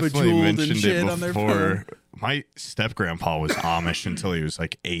fucking definitely bejeweled and shit on their phone. My step-grandpa was Amish until he was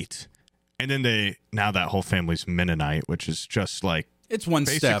 8. And then now that whole family's Mennonite, which is just it's one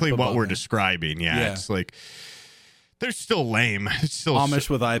step basically what we're that. describing. Yeah, it's they're still lame. It's still Amish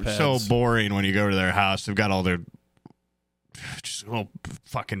with iPads. So boring when you go to their house. They've got all their just little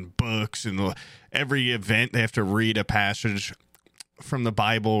fucking books, and every event they have to read a passage from the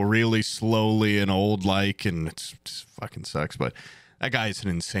Bible really slowly and and it just fucking sucks. But that guy's an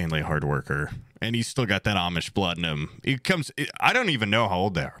insanely hard worker, and he's still got that Amish blood in him. I don't even know how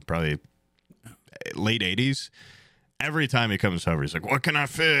old they are, probably late 80s. Every time he comes over, he's like, what can I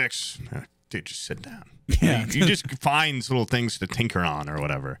fix? Dude, just sit down. Yeah. He just finds little things to tinker on or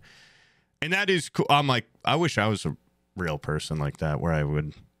whatever. And that is cool. I'm like, I wish I was a real person like that, where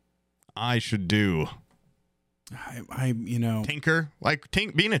I should do tinker.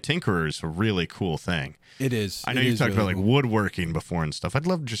 Being a tinkerer is a really cool thing. It is. I know you've talked about woodworking before and stuff. I'd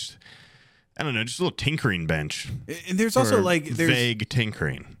love just a little tinkering bench. And there's also vague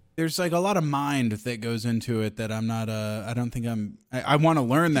tinkering. There's a lot of mind that goes into it that I'm not. I don't think I want to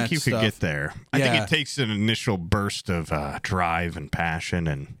learn that. You could get there. I think it takes an initial burst of drive and passion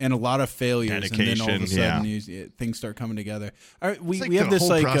and a lot of failures, dedication, and then all of a sudden things start coming together. All right, we have the this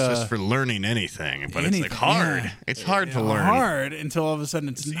whole process for learning anything, but it's hard. Yeah. It's hard to learn. Hard until all of a sudden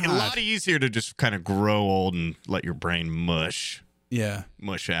it's not. A lot easier to just kind of grow old and let your brain mush. Yeah,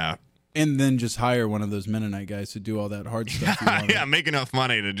 mush out. And then just hire one of those Mennonite guys to do all that hard stuff. Yeah, make enough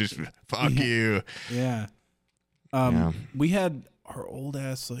money to just fuck you. Yeah. We had our old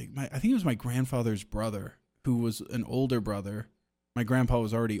ass, I think it was my grandfather's brother, who was an older brother. My grandpa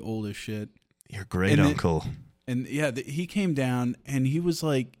was already old as shit. Your great uncle. He came down and he was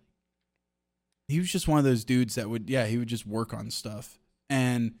just one of those dudes that he would just work on stuff.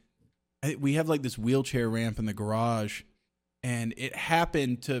 And we have this wheelchair ramp in the garage. And it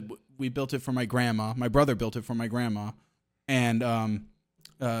happened we built it for my grandma. My brother built it for my grandma. And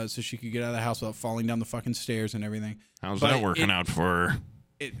so she could get out of the house without falling down the fucking stairs and everything. How's that working out for her?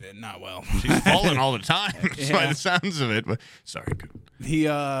 Not well. She's falling all the time, by the sounds of it. But sorry.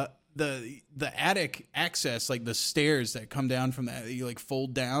 The attic access, the stairs that come down from that, you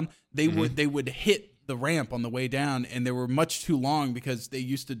fold down, they would hit the ramp on the way down, and they were much too long because they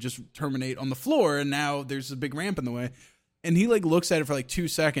used to just terminate on the floor, and now there's a big ramp in the way. And he looks at it for 2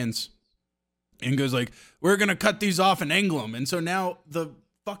 seconds and goes we're going to cut these off and angle them. And so now the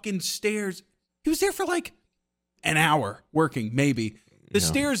fucking stairs, he was there for an hour working, maybe. The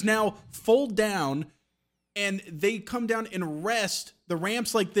stairs now fold down and they come down and rest. The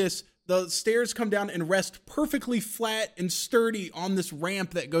ramp's like this. The stairs come down and rest perfectly flat and sturdy on this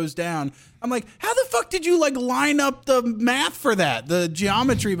ramp that goes down. I'm like, how the fuck did you line up the math for that? The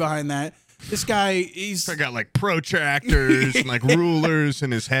geometry behind that? This guy, he's got protractors and rulers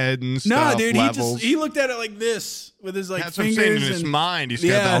in his head and stuff. No, dude, levels. he looked at it like this with his That's fingers. What I'm saying. In his mind, he's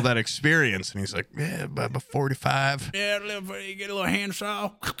got all that experience, and he's like, yeah, about 45. Yeah, you get a little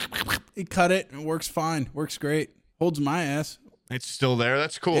handsaw. He cut it, and it works fine. Works great. Holds my ass. It's still there.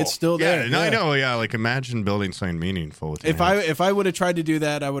 That's cool. It's still there. Yeah, I know. Yeah, imagine building something meaningful with your hands. If I would have tried to do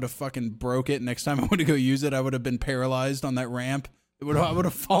that, I would have fucking broke it. Next time I would have go use it, I would have been paralyzed on that ramp. I would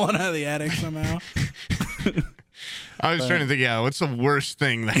have fallen out of the attic somehow. I was trying to think, what's the worst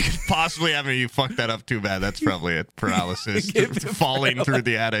thing that could possibly happen if you fuck that up too bad? That's probably a paralysis, falling through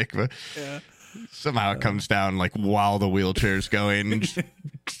the attic. But somehow it comes down like while the wheelchair's going, and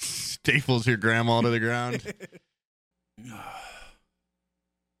staples your grandma to the ground. How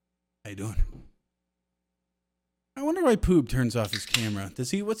you doing? I wonder why Poob turns off his camera.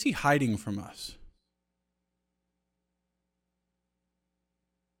 What's he hiding from us?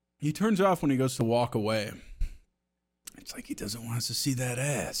 He turns off when he goes to walk away. It's like he doesn't want us to see that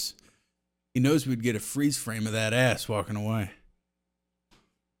ass. He knows we'd get a freeze frame of that ass walking away.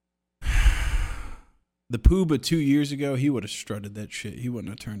 The Pooba 2 years ago, he would have strutted that shit. He wouldn't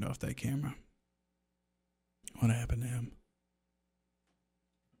have turned off that camera. What happened to him?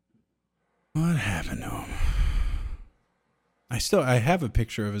 What happened to him? I have a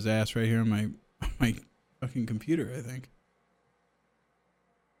picture of his ass right here on my fucking computer, I think.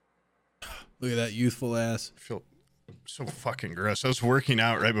 Look at that youthful ass. I feel so fucking gross. I was working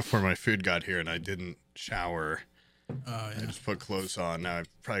out right before my food got here, and I didn't shower. Oh, yeah. I just put clothes on. Now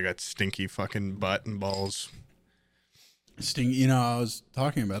I've probably got stinky fucking butt and balls. I was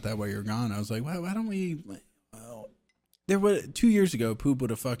talking about that while you were gone. I was like, why don't we... Well, 2 years ago, Poop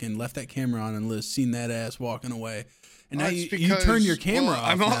would have fucking left that camera on and seen that ass walking away. And now you turn your camera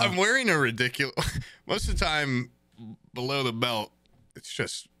off. I'm wearing a ridiculous... Most of the time, below the belt, it's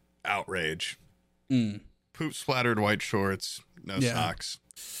just outrage. Poop splattered white shorts, no socks.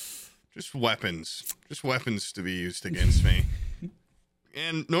 Just weapons to be used against me.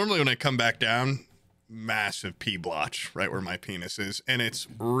 And normally when I come back down, massive pee blotch right where my penis is, and it's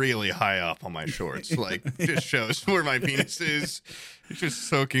really high up on my shorts. Like, just shows where my penis is. It's just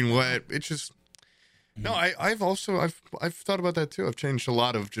soaking wet. It's just no. I've thought about that too. I've changed a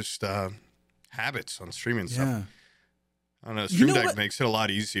lot of just habits on streaming stuff. I don't know. Stream Deck makes it a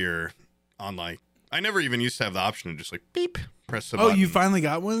lot easier on like. I never even used to have the option to just like beep, press the button. Oh, you finally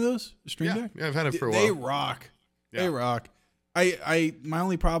got one of those Stream Deck? Yeah, I've had it for a while. They rock. Yeah. They rock. My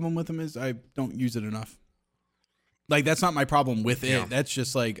only problem with them is I don't use it enough. Like, that's not my problem with it. That's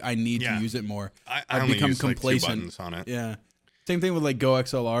just like I need to use it more. I become complacent. Like 2 buttons on it. Yeah. Same thing with like Go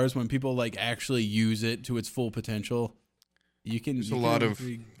XLRs. When people like actually use it to its full potential, there's a lot of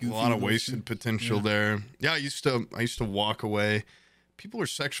wasted potential there. Yeah, I used to walk away. People are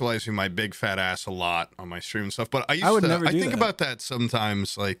sexualizing my big fat ass a lot on my stream and stuff, but I think about that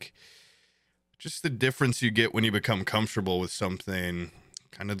sometimes, like just the difference you get when you become comfortable with something,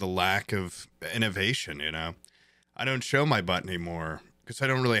 kind of the lack of innovation, you know? I don't show my butt anymore because I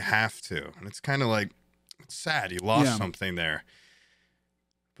don't really have to. And it's kind of like, it's sad. You lost something there.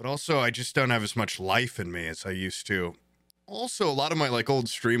 But also, I just don't have as much life in me as I used to. Also, a lot of my like old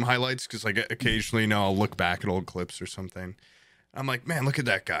stream highlights, because like occasionally, I'll look back at old clips or something. I'm like, man, look at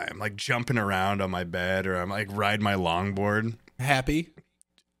that guy. I'm like jumping around on my bed, or I'm like riding my longboard. Happy.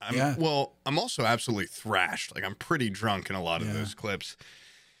 Well, I'm also absolutely thrashed. Like, I'm pretty drunk in a lot of those clips.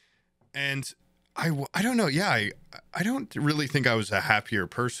 And I don't know. Yeah, I don't really think I was a happier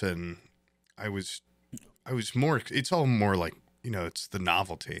person. I was more, it's all more like, it's the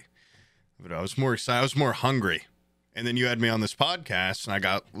novelty. But I was more excited. I was more hungry. And then you had me on this podcast, and I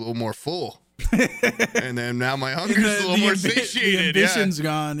got a little more full. And then now my hunger's a little more satiated. The ambition's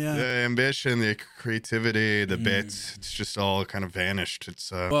gone, The ambition, the creativity, the bits, it's just all kind of vanished.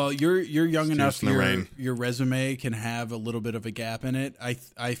 It's well, you're young enough. Your resume can have a little bit of a gap in it.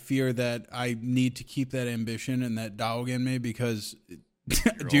 I fear that I need to keep that ambition and that dog in me because,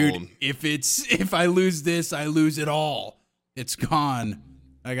 dude, old. If I lose this, I lose it all. It's gone.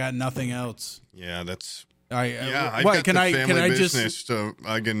 I got nothing else. Yeah, that's. I've got the family business, so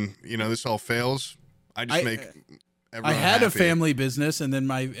I can, this all fails. I just make everyone I had happy. A family business, and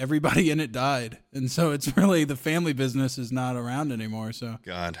then everybody in it died, and so it's really the family business is not around anymore. So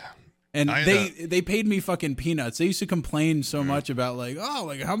God, and they paid me fucking peanuts. They used to complain so much about like, oh,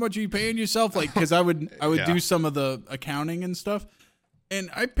 like how much are you paying yourself? Like, because I would do some of the accounting and stuff, and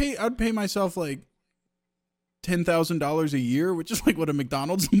I'd pay myself like $10,000 a year, which is like what a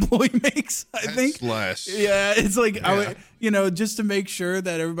McDonald's employee makes. I think less. Yeah, it's like just to make sure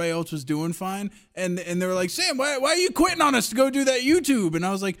that everybody else was doing fine. And they were like, Sam, why are you quitting on us to go do that YouTube? And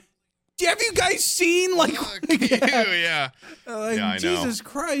I was like, have you guys seen like I Jesus know.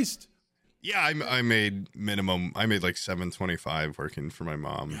 Christ. Yeah, I made minimum. I made like $725 working for my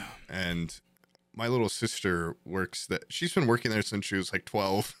mom, and my little sister she's been working there since she was like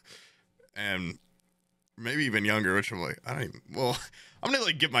 12, and maybe even younger, which I'm like, I'm going to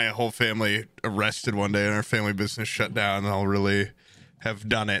like get my whole family arrested one day and our family business shut down, and I'll really have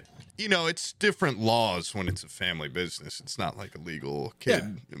done it. it's different laws when it's a family business. It's not like a legal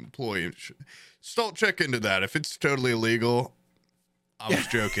kid employee. Still check into that. If it's totally illegal, I was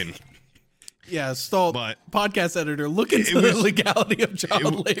joking. Yeah, Stolt, but podcast editor, look into the legality of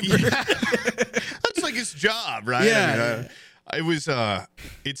child labor. Yeah. That's like his job, right? Yeah. It was,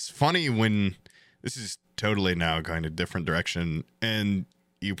 it's funny when this is totally now going a different direction, and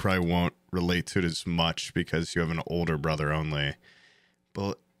you probably won't relate to it as much because you have an older brother only.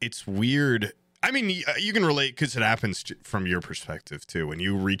 But it's weird. I mean, you can relate because it happens from your perspective too. When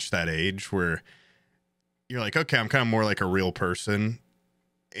you reach that age where you're like, okay, I'm kind of more like a real person,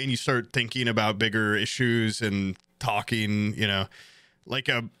 and you start thinking about bigger issues and talking, like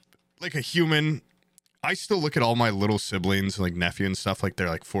a human. I still look at all my little siblings, like nephew and stuff, like they're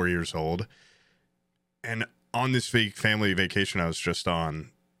like 4 years old. And on this family vacation I was just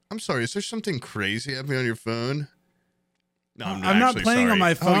on, I'm sorry, is there something crazy happening on your phone? No, I'm not playing on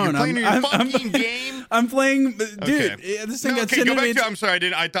my phone. You're playing your fucking game? I'm playing, dude. Okay. This thing got go sent to back me. to. I'm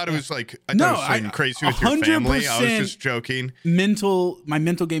sorry. I thought it was like I thought it was something crazy with your family. I was just joking. My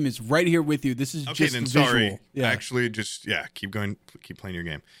mental game is right here with you. This is okay. Just Then visual. Sorry. Yeah. Actually, just keep going. Keep playing your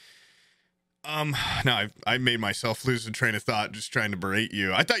game. No, I made myself lose the train of thought just trying to berate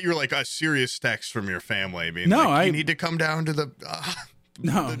you. I thought you were like a serious text from your family, being you need to come down to the.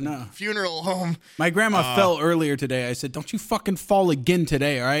 No. Funeral home. My grandma fell earlier today. I said, don't you fucking fall again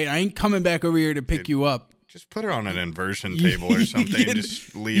today, all right? I ain't coming back over here to pick you up. Just put her on an inversion table or something.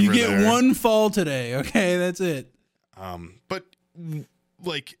 Just leave her there. You get one fall today, okay? That's it. But,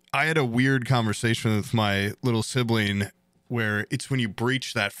 like, I had a weird conversation with my little sibling where it's when you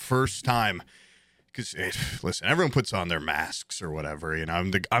breach that first time. Because, listen, everyone puts on their masks or whatever.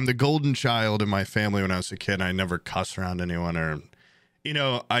 I'm the golden child in my family when I was a kid. I never cuss around anyone or...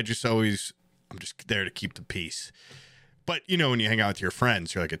 I'm just there to keep the peace. But, when you hang out with your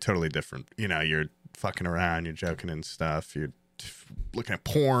friends, you're like a totally different, you're fucking around, you're joking and stuff, you're looking at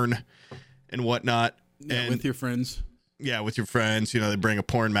porn and whatnot. Yeah, with your friends. Yeah, with your friends. They bring a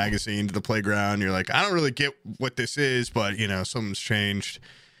porn magazine to the playground. You're like, I don't really get what this is, but, something's changed.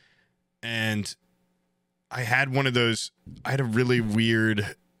 And I had a really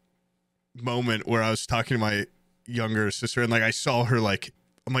weird moment where I was talking to my younger sister, and like I saw her, like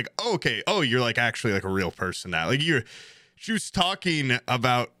I'm like, oh, okay, you're like actually like a real person now. Like she was talking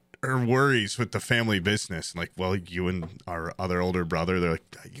about her worries with the family business, and like, well, you and our other older brother, they're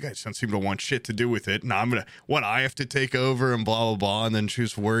like, you guys don't seem to want shit to do with it, and I have to take over and blah blah blah. And then she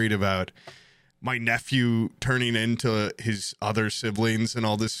was worried about my nephew turning into his other siblings and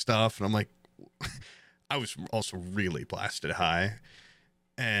all this stuff, and I'm like, I was also really blasted high.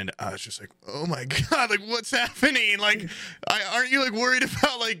 And I was just like, oh my God, like what's happening? Like, aren't you like worried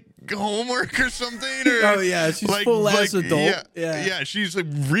about like homework or something? Or, oh yeah, she's like, full ass adult. Yeah. She's like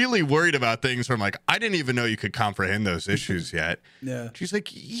really worried about things where I'm like, I didn't even know you could comprehend those issues yet. Yeah. She's like,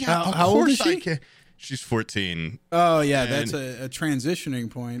 yeah, of how old course is she? I can. She's 14. Oh yeah, that's a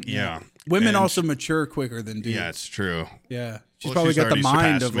transitioning point. Yeah. Women also mature quicker than dudes. Yeah, it's true. Yeah. She's probably got the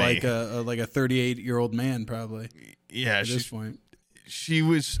mind of like a 38-year-old man probably. Yeah. At this point. She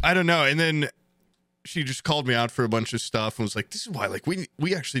was, I don't know. And then she just called me out for a bunch of stuff and was like, this is why, like,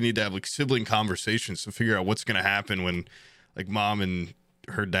 we actually need to have like sibling conversations to figure out what's going to happen when like mom and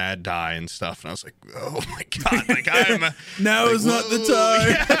her dad die and stuff. And I was like, oh my God, like now like, is not the time.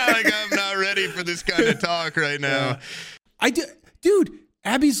 Yeah, like I'm not ready for this kind of talk right now. Dude,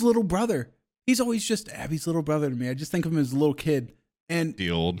 Abby's little brother. He's always just Abby's little brother to me. I just think of him as a little kid. And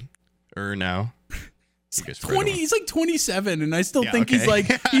the old now. He's like 27, and I still think he's like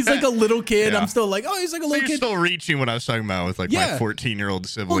a little kid. Yeah. I'm still like, he's like a little kid. You're still reaching what I was talking about with like my 14-year-old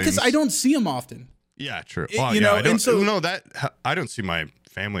siblings. Well, because I don't see him often. Yeah, true. Well, I don't see my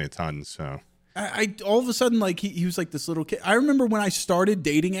family a ton. So I all of a sudden like he was like this little kid. I remember when I started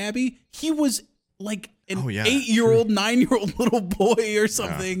dating Abby, he was like an 8-year-old, 9-year-old little boy or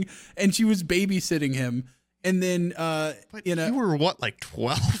something, and she was babysitting him. And then, but you were what, like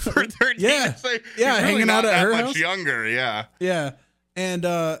 12 or 13? Yeah, like, hanging out at her house. Much younger, yeah. Yeah, and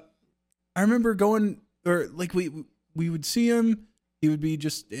I remember going, or like we would see him. He would be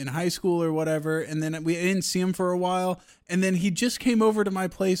just in high school or whatever, and then we didn't see him for a while. And then he just came over to my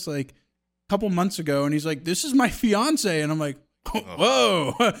place like a couple months ago, and he's like, "This is my fiance," and I'm like,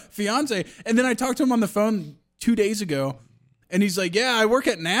 "Whoa, fiance!" And then I talked to him on the phone 2 days ago, and he's like, "Yeah, I work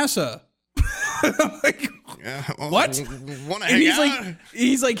at NASA." I'm like, what? Want to hang out?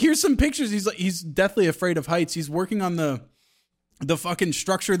 He's like, here's some pictures. He's deathly afraid of heights. He's working on the fucking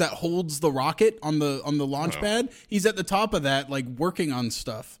structure that holds the rocket on the launch pad. He's at the top of that, like working on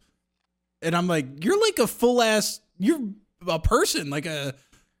stuff. And I'm like, you're like a full ass. You're a person, like a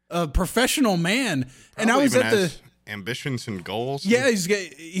a professional man. Probably and I was even at the has ambitions and goals. Yeah,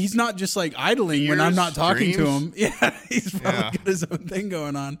 he's not just like idling when I'm not talking to him. Yeah, he's probably got his own thing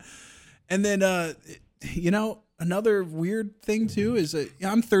going on. And then, another weird thing too is that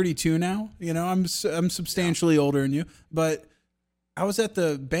I'm 32 now. I'm substantially older than you, but I was at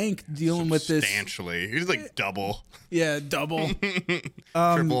the bank dealing with this. Substantially, he's like double. Yeah, double.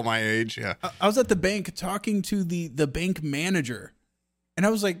 Triple my age. Yeah, I was at the bank talking to the bank manager, and I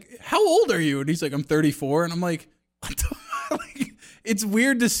was like, "How old are you?" And he's like, "I'm 34," and I'm like, "What the?" Like, it's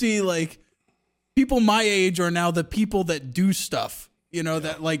weird to see like people my age are now the people that do stuff,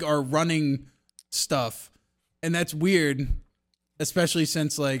 that like are running stuff. And that's weird, especially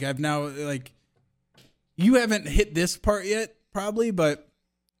since like I've now like you haven't hit this part yet probably, but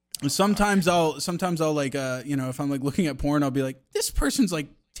sometimes I'll like if I'm like looking at porn, I'll be like, this person's like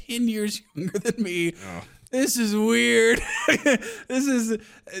 10 years younger than me. Oh. This is weird. This is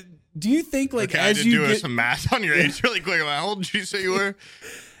do you think like as you do some math on your age really quick? How old did you say you were?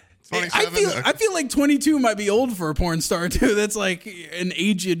 27? I feel like 22 might be old for a porn star too. That's like an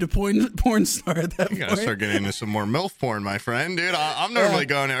aged porn star at that point. You gotta start getting into some more MILF porn, my friend, dude. I'm normally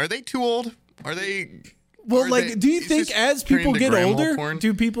going. Are they too old? Are they? Well, do you think as people get older,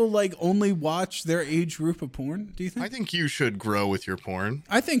 do people like only watch their age group of porn? Do you think? I think you should grow with your porn.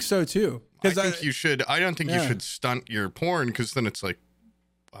 I think so too. I think you should. I don't think you should stunt your porn because then it's like,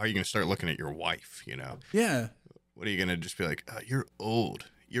 how are you going to start looking at your wife? Yeah. What are you going to just be like? Oh, you're old.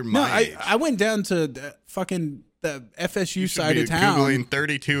 You're my age. I went down to the FSU side of town. Googling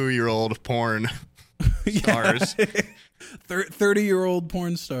 32-year-old porn stars. 30-year-old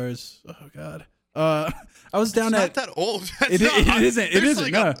porn stars. Oh God. I was down not that old. It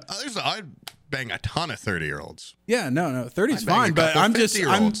isn't. No. I'd bang a ton of 30-year-olds. Yeah, no, 30's fine, but I'm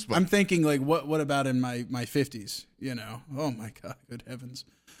thinking like, what about in my 50s? Oh my God, good heavens.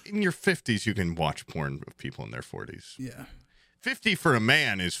 In your 50s, you can watch porn of people in their 40s. Yeah. 50 for a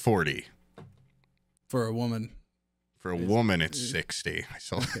man is 40. For a woman. For a woman, it's 60. I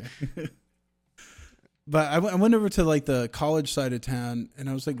saw. Okay. But I went over to like the college side of town, and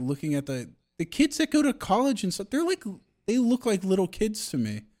I was like looking at the kids that go to college and stuff. They look like little kids to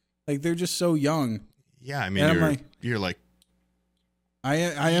me. Like they're just so young. Yeah, I mean, you're like I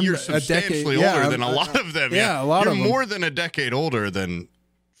am you're substantially older than a lot of them. Yeah, a lot of them. You're more than a decade older than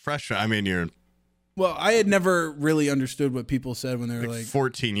freshmen. I mean, you're. Well, I had never really understood what people said when they were like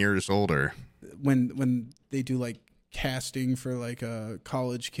 14 years older. When they do like casting for like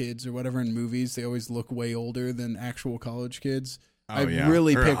college kids or whatever in movies, they always look way older than actual college kids.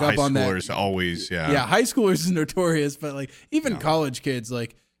 Really pick up on that. High schoolers always, Yeah, high schoolers is notorious, but like even college kids,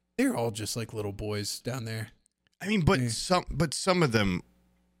 like they're all just like little boys down there. I mean, but some of them,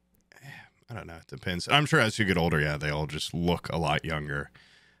 I don't know. It depends. I'm sure as you get older, they all just look a lot younger.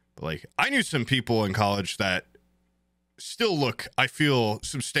 But like, I knew some people in college that still look, I feel,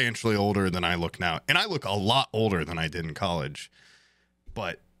 substantially older than I look now, and I look a lot older than I did in college.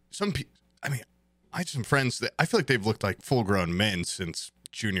 But some people, I mean, I had some friends that I feel like they've looked like full-grown men since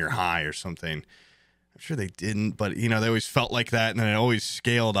junior high or something. I'm sure they didn't, but they always felt like that, and then it always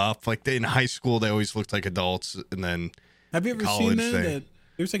scaled up. Like in high school, they always looked like adults, and then have you ever seen that?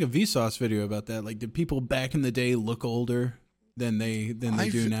 There's like a Vsauce video about that. Like, did people back in the day look older than they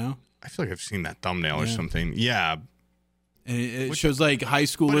do now? I feel like I've seen that thumbnail or something. Yeah, and it shows like high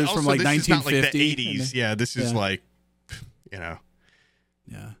schoolers from like 1950, not like the 80s. Yeah, this is like, Yeah.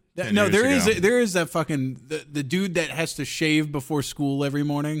 No, there is that fucking the dude that has to shave before school every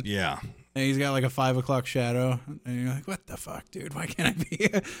morning. Yeah. And he's got like a 5 o'clock shadow, and you're like, "What the fuck, dude? Why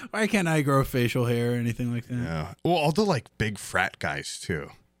can't I grow facial hair or anything like that?" Yeah. Well, all the like big frat guys too.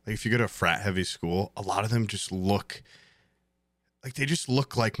 Like if you go to a frat heavy school, a lot of them just look like they just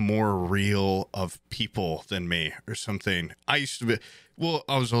look like more real of people than me or something. I used to be. Well,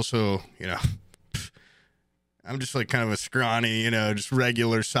 I was also, I'm just like kind of a scrawny, just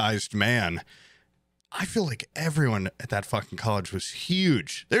regular sized man. I feel like everyone at that fucking college was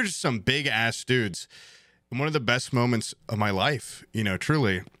huge. They're just some big ass dudes. And one of the best moments of my life,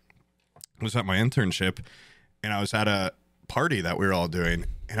 truly, was at my internship. And I was at a party that we were all doing.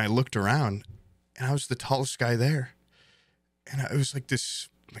 And I looked around and I was the tallest guy there. And it was like this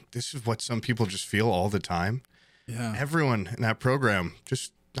is what some people just feel all the time. Yeah. Everyone in that program,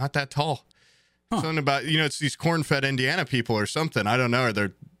 just not that tall. Huh. Something about, it's these corn-fed Indiana people or something. I don't know. Or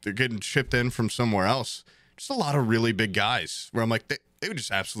they're getting shipped in from somewhere else. Just a lot of really big guys where I'm like, they would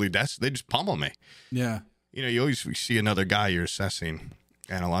just absolutely, they just pummel me. Yeah. You always see another guy you're assessing.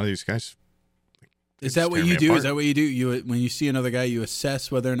 And a lot of these guys, Is that what you do? Is that what you do? You when you see another guy, you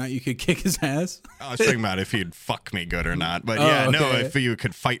assess whether or not you could kick his ass? I was thinking about if he'd fuck me good or not. But no, if you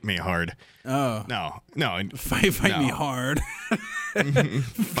could fight me hard. Oh. No. Fight me hard.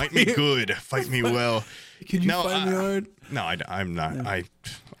 Fight me good. Fight me well. Could you fight me hard? No, I'm not. No.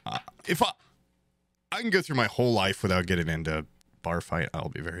 If I can go through my whole life without getting into a bar fight, I'll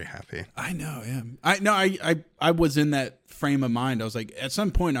be very happy. I know, yeah. I was in that frame of mind. I was like, at some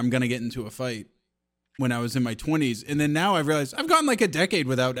point, I'm going to get into a fight when I was in my 20s. And then now I've realized I've gone like a decade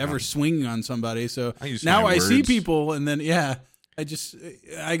without ever swinging on somebody. So now I see people and then, I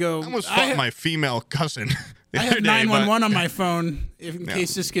go. I almost fought my female cousin. I have 911 on my phone in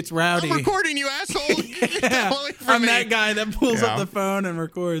case this gets rowdy. I'm recording, you asshole. I'm that guy that pulls up the phone and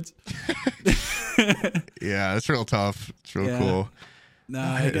records. Yeah, it's real tough. It's real cool.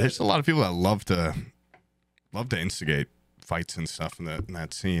 There's a lot of people that love to instigate fights and stuff in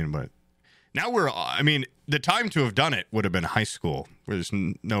that scene, but now the time to have done it would have been high school, where there's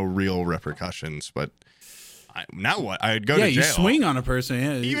no real repercussions. But now what? I'd go to jail. Yeah, you swing on a person.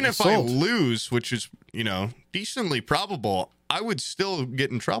 Yeah, even if I lose, which is decently probable, I would still get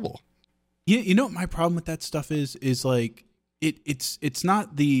in trouble. You know what my problem with that stuff is like it's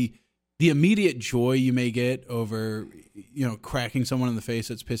not the immediate joy you may get over cracking someone in the face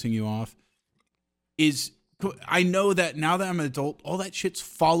that's pissing you off. I know that now that I'm an adult, all that shit's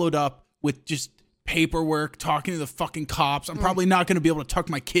followed up with just paperwork, talking to the fucking cops. I'm probably not going to be able to tuck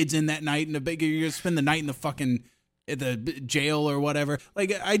my kids in that night, and you're going to spend the night in the jail or whatever.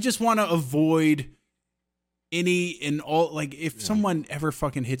 Like, I just want to avoid any and all. Like, if someone ever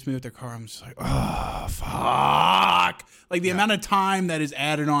fucking hits me with their car, I'm just like, oh fuck. Like, the amount of time that is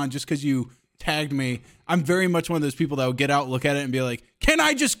added on just because you tagged me. I'm very much one of those people that will get out, look at it, and be like, "Can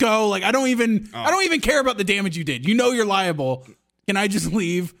I just go? Like, I don't even care about the damage you did. You're liable. Can I just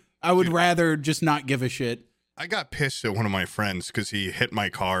leave?" I would rather just not give a shit. I got pissed at one of my friends because he hit my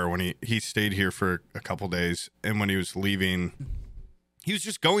car when he stayed here for a couple days, and when he was leaving, he was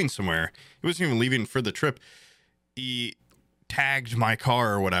just going somewhere. He wasn't even leaving for the trip. He tagged my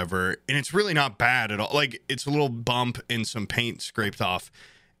car or whatever, and it's really not bad at all. Like, it's a little bump and some paint scraped off,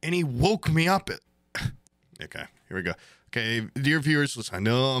 and he woke me up. Okay, here we go. Okay, dear viewers, listen, I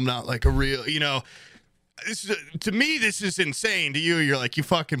know I'm not like a real, to me, this is insane. To you, you're like, you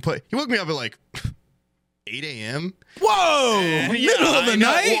fucking play. He woke me up at like 8 a.m. Whoa! Middle of the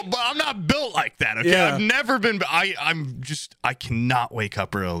night? Well, but I'm not built like that, okay? Yeah. I've never been. I cannot wake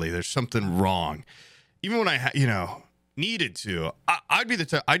up early. There's something wrong. Even when I, needed to, I'd be the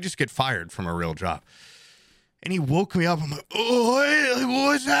type, I'd just get fired from a real job. And he woke me up. I'm like, oh, hey, like,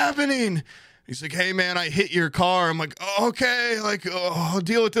 what's happening? He's like, hey, man, I hit your car. I'm like, oh, okay, like, I'll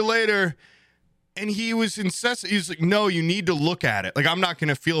deal with it later. And he was incessant. He was like, no, you need to look at it. Like, I'm not going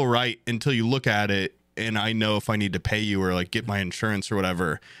to feel right until you look at it, and I know if I need to pay you or, like, get my insurance or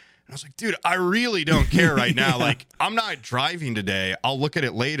whatever. And I was like, dude, I really don't care right now. Like, I'm not driving today. I'll look at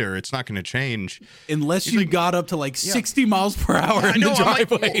it later. It's not going to change. Unless you got up to, like, 60 miles per hour in the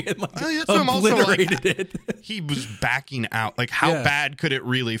driveway and, like, obliterated it. He was backing out. Like, how bad could it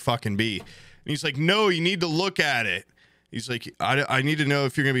really fucking be? And he's like, no, you need to look at it. He's like, I need to know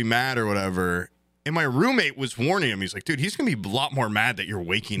if you're going to be mad or whatever. And my roommate was warning him. He's like, dude, he's going to be a lot more mad that you're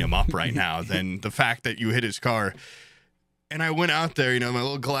waking him up right now than the fact that you hit his car. And I went out there, my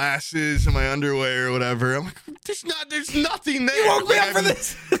little glasses and my underwear or whatever. I'm like, there's nothing there. You woke me up for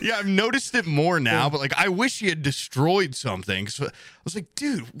this. Yeah, I've noticed it more now, but like, I wish he had destroyed something. So I was like,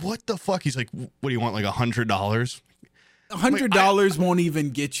 dude, what the fuck? He's like, what do you want, like $100? $100 won't even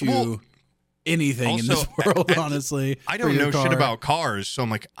get you anything also, in this world, honestly. I don't know shit about cars, so I'm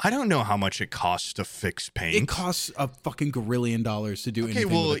like, I don't know how much it costs to fix paint. It costs a fucking $1 billion to do anything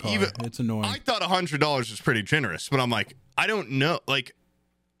with a car. It's annoying. I thought $100 was pretty generous, but I'm like, I don't know. Like,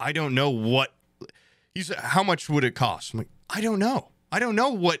 I don't know what. He's how much would it cost? I'm like, I don't know. I don't know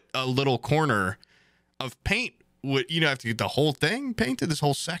what a little corner of paint would. Have to get the whole thing painted, this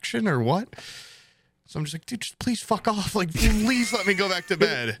whole section, or what? So I'm just like, dude, just please fuck off. Like, please let me go back to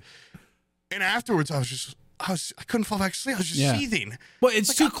bed. And afterwards, I couldn't fall back to sleep. I was just seething. Well, it's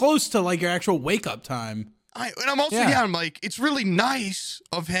like, too close to like your actual wake up time. And I'm also, I'm like, it's really nice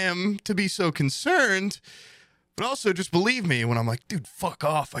of him to be so concerned, but also just believe me when I'm like, dude, fuck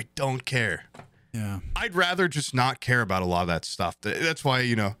off. I don't care. Yeah. I'd rather just not care about a lot of that stuff. That's why,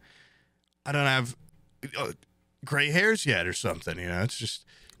 I don't have gray hairs yet or something. It's just,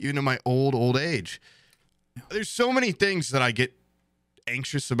 even in my old age, there's so many things that I get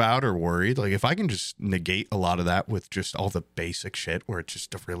anxious about or worried. Like, if I can just negate a lot of that with just all the basic shit where it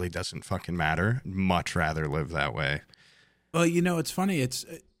just really doesn't fucking matter, I'd much rather live that way. Well, it's funny.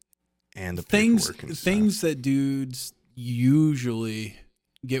 and the things paperwork and things that dudes usually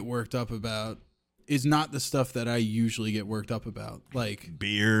get worked up about is not the stuff that I usually get worked up about, like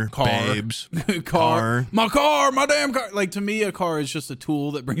beer, car, babes, car, my damn car. Like, to me, a car is just a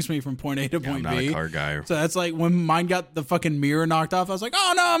tool that brings me from point A to point I'm B. not a car guy. So that's like when mine got the fucking mirror knocked off. I was like,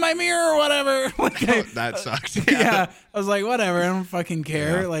 oh no, my mirror or whatever. Like, that sucks. Yeah, I was like, whatever. I don't fucking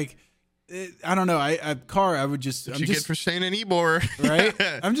care. Yeah. Like, I don't know. I would just. What you get for saying an Ebor, right?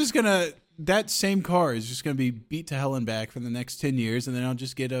 I'm just gonna. That same car is just going to be beat to hell and back for the next 10 years, and then I'll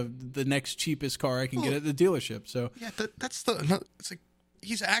just get the next cheapest car I can get at the dealership. So yeah, it's like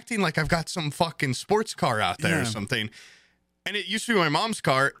he's acting like I've got some fucking sports car out there or something. And it used to be my mom's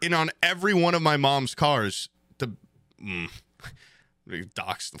car, and on every one of my mom's cars,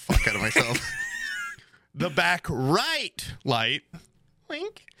 dox the fuck out of myself. The back right light,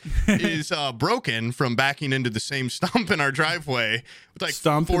 wink, is broken from backing into the same stump in our driveway with like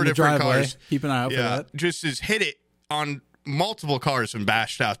stump 4 different cars. Keep an eye out for that. Just as hit it on multiple cars and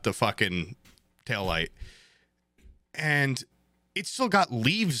bashed out the fucking taillight. And it's still got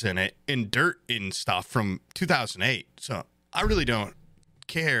leaves in it and dirt and stuff from 2008. So I really don't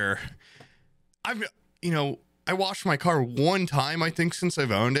care. I washed my car one time, I think, since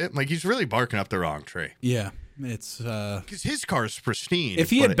I've owned it. Like, he's really barking up the wrong tree. Yeah. It's because his car is pristine.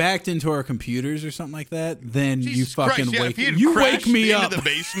 If he had backed into our computers or something like that, then Jesus you fucking Christ, wake if you wake me into up the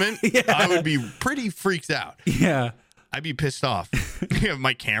basement. Yeah. I would be pretty freaked out. Yeah, I'd be pissed off.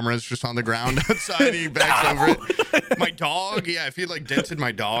 My camera's just on the ground outside. He backs over it. My dog, if he had like dented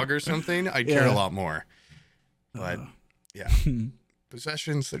my dog or something, I'd care a lot more. But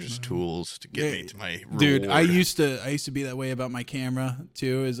possessions, they're just tools to get me to my reward. Dude, I used to be that way about my camera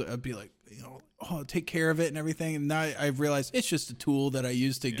too. Is I'd be like, take care of it and everything. And now I've realized it's just a tool that I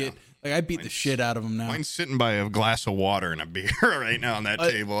use to get. Like, I beat the shit out of them now. Mine's sitting by a glass of water and a beer right now on that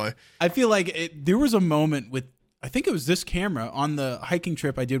table. I feel like there was a moment with, I think it was this camera on the hiking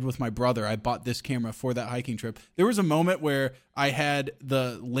trip I did with my brother. I bought this camera for that hiking trip. There was a moment where I had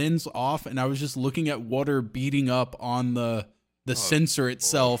the lens off and I was just looking at water beating up on the sensor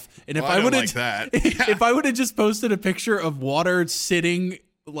itself. And if I would have if I would have just posted a picture of water sitting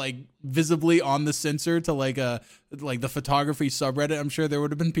like visibly on the sensor to like the photography subreddit, I'm sure there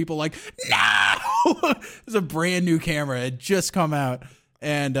would have been people like, no, it's a brand new camera. It had just come out.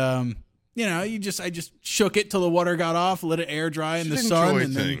 And, I just shook it till the water got off, let it air dry in the sun.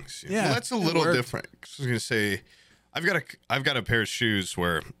 And things. Then, well, that's a little different. I was going to say, I've got a pair of shoes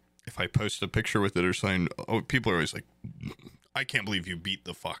where if I post a picture with it or something, people are always like, I can't believe you beat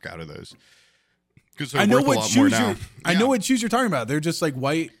the fuck out of those. I know what shoes I know what shoes you're talking about. They're just like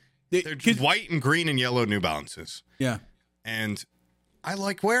white. They're just white and green and yellow New Balances. Yeah. And I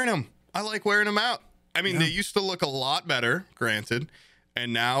like wearing them. I like wearing them out. I mean, they used to look a lot better, granted.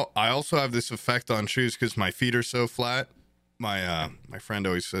 And now I also have this effect on shoes because my feet are so flat. My friend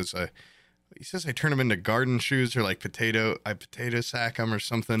always says I turn them into garden shoes or like potato sack them or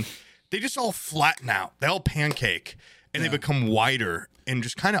something. They just all flatten out. They all pancake. And they become wider and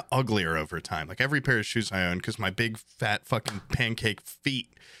just kind of uglier over time. Like every pair of shoes I own, because my big, fat, fucking pancake feet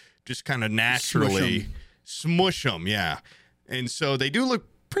just kind of naturally smush them. Yeah. And so they do look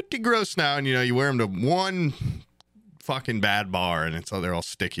pretty gross now. And, you wear them to one fucking bad bar and they're all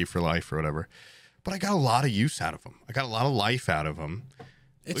sticky for life or whatever. But I got a lot of use out of them. I got a lot of life out of them.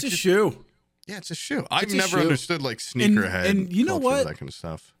 It's a shoe. Yeah, it's a shoe. I've never understood like sneakerhead and you know what? That kind of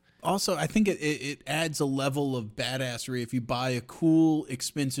stuff. Also, I think it adds a level of badassery if you buy a cool,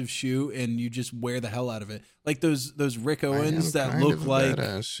 expensive shoe and you just wear the hell out of it. Like those Rick Owens that look like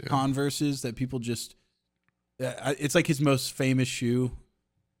Converses that people just... it's like his most famous shoe.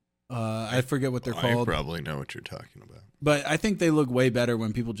 I forget what they're called. I probably know what you're talking about. But I think they look way better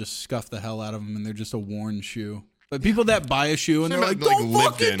when people just scuff the hell out of them and they're just a worn shoe. But people that buy a shoe and they're like, don't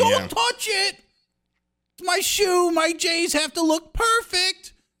touch it! It's my shoe! My J's have to look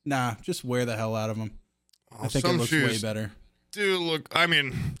perfect! Nah, just wear the hell out of them. I think it looks way better. Dude, look, I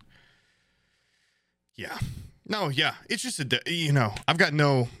mean, yeah. No, yeah. It's just I've got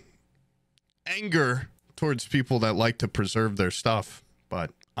no anger towards people that like to preserve their stuff.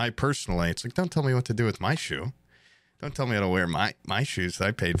 But I personally, it's like, don't tell me what to do with my shoe. Don't tell me how to wear my shoes that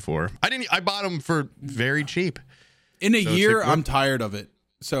I paid for. I bought them for very cheap. In a year, I'm tired of it.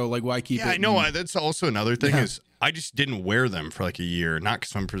 So, like, why keep it? Yeah, I know. That's also another thing is I just didn't wear them for like a year. Not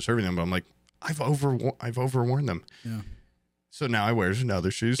because I'm preserving them, but I'm like, I've overworn them. Yeah. So now I wear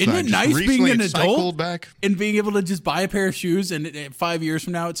other shoes. Isn't it nice being an adult and being able to just buy a pair of shoes and 5 years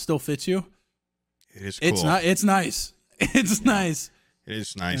from now it still fits you? It is cool. It's nice. It's nice. It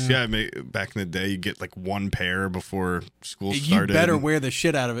is nice. Yeah, back in the day, you get like one pair before school started. You better wear the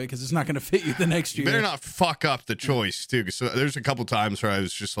shit out of it because it's not going to fit you the next year. You better not fuck up the choice, too. So there's a couple times where I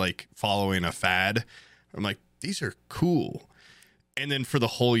was just like following a fad. I'm like, these are cool. And then for the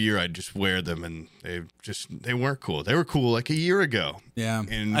whole year, I'd just wear them, and they weren't cool. They were cool like a year ago. Yeah.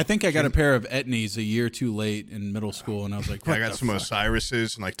 And I think I got a pair of Etnies a year too late in middle school, and I was like, what I got some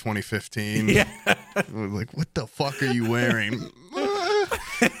Osiris's in like 2015. Yeah. Like, what the fuck are you wearing?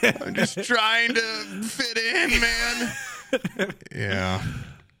 I'm just trying to fit in, man. Yeah.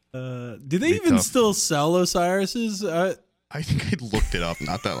 Do they even still sell Osiris's? I think I looked it up.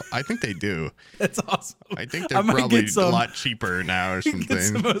 I think they do. That's awesome. I think they're probably a lot cheaper now or something. Get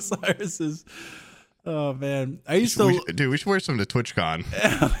some Osiris's. Oh man, we should wear some to TwitchCon.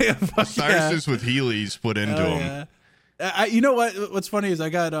 Osiris's with Heelys put into them. Yeah. You know what? What's funny is I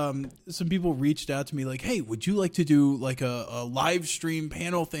got some people reached out to me like, "Hey, would you like to do like a live stream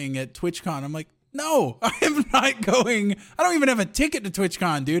panel thing at TwitchCon?" I'm like, no, I am not going. I don't even have a ticket to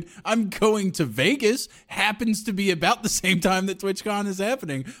TwitchCon, dude. I'm going to Vegas. Happens to be about the same time that TwitchCon is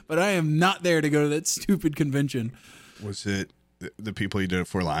happening, but I am not there to go to that stupid convention. Was it the people you did it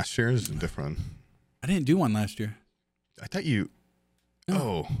for last year? Is it different? I didn't do one last year. I thought you.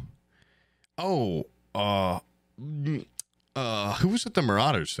 No. Who was at the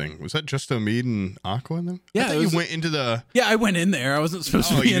Marauders thing? Was that just Omid and Aqua in them? Yeah, you went into the. Yeah, I went in there. I wasn't supposed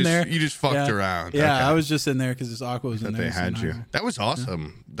to be in there. You just fucked around. Yeah, okay. I was just in there because this Aqua was in there. They had you. That was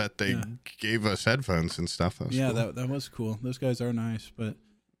awesome. That they gave us headphones and stuff. That was cool. that was cool. Those guys are nice, but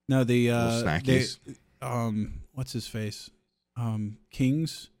no, the snackies. What's his face?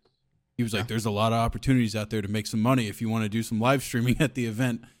 Kings. He was like, "There's a lot of opportunities out there to make some money if you want to do some live streaming at the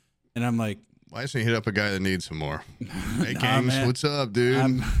event," and I'm like. Why doesn't he hit up a guy that needs some more? Hey, Kings, what's up,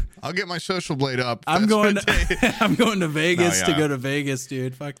 dude? I'll get my social blade up. I'm going to Vegas to go to Vegas,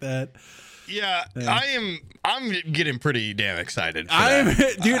 dude. Fuck that. Yeah, I'm getting pretty damn excited.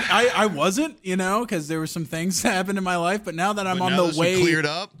 Dude, I wasn't, because there were some things that happened in my life, but now that I'm on the way cleared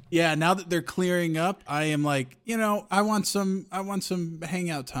up. Yeah, now that they're clearing up, I am like, I want some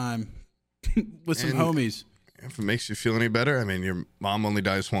hangout time with some homies. If it makes you feel any better, I mean, your mom only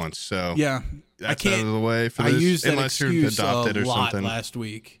dies once, so yeah, that's out of the way for this. I used that unless you're adopted a or lot something. Last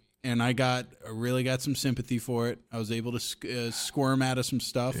week, and I really got some sympathy for it. I was able to squirm out of some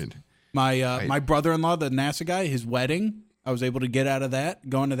stuff. Dude. My brother-in-law, the NASA guy, his wedding, I was able to get out of that,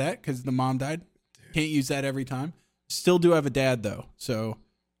 going to that because the mom died. Dude. Can't use that every time. Still do have a dad though, so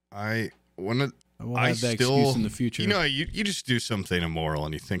I will have that excuse in the future. You just do something immoral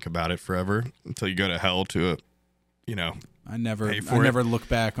and you think about it forever until you go to hell to I never look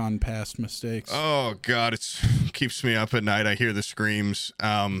back on past mistakes. Oh God, it keeps me up at night. I hear the screams.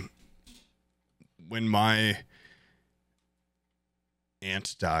 When my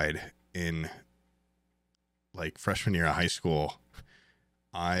aunt died in like freshman year of high school,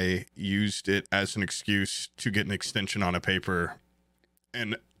 I used it as an excuse to get an extension on a paper,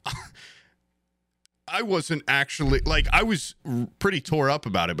 and I wasn't actually I was pretty tore up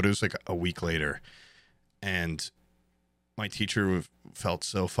about it, but it was like a week later, and my teacher felt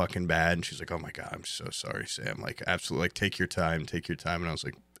so fucking bad, and she's like, "Oh my God, I'm so sorry, Sam. Like, absolutely, take your time." And I was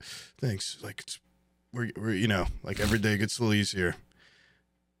like, "Thanks." Like, we're every day gets a little easier.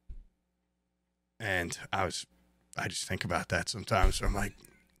 And I just think about that sometimes. So I'm like,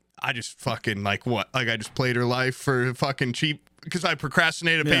 I just fucking what? Like, I just played her life for fucking cheap because I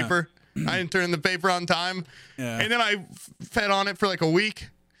procrastinated a paper. I didn't turn the paper on time, and then I fed on it for like a week.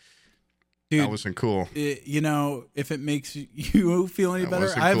 Dude, that wasn't cool. If it makes you feel any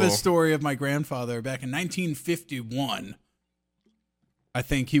better, I have a story of my grandfather back in 1951. I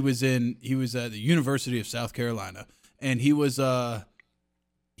think he was at the University of South Carolina, and he was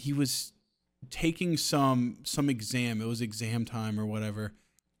taking some exam. It was exam time or whatever,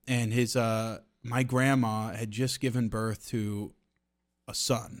 and his my grandma had just given birth to a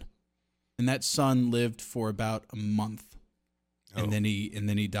son, and that son lived for about a month, and then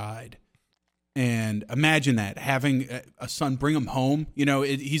he died. And imagine that, having a son, bring him home.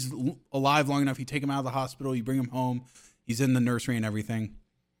 He's alive long enough. You take him out of the hospital, you bring him home. He's in the nursery and everything.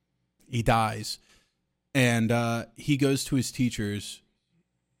 He dies. And he goes to his teachers,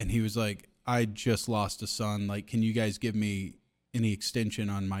 and he was like, I just lost a son. Like, can you guys give me any extension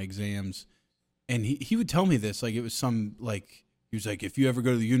on my exams? And he would tell me this. Like, it was he was like, if you ever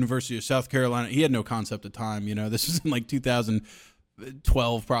go to the University of South Carolina, he had no concept of time. This was in like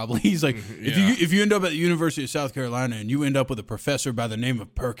 2012 probably. He's like, if you end up at the University of South Carolina and you end up with a professor by the name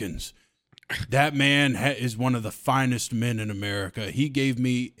of Perkins, that man is one of the finest men in America. He gave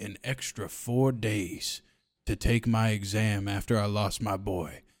me an extra 4 days to take my exam after I lost my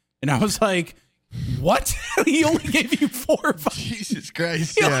boy. And I was like, what? He only gave you 4 or 5. Jesus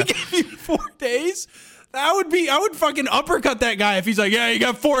Christ. He only gave you 4 days? I would fucking uppercut that guy if he's like, yeah, you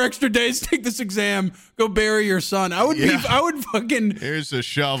got 4 extra days to take this exam. Go bury your son. I would fucking. Here's a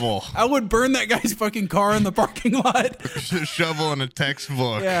shovel. I would burn that guy's fucking car in the parking lot. There's a shovel and a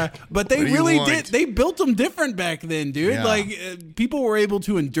textbook. Yeah, but they really did. They built them different back then, dude. Yeah. Like people were able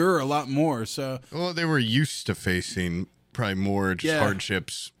to endure a lot more. So, well, they were used to facing probably more just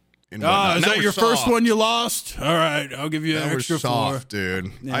hardships. Is that your first one you lost? All right, I'll give you an extra 4. Soft,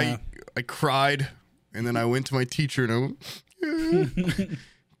 dude. Yeah. I cried. And then I went to my teacher and I went,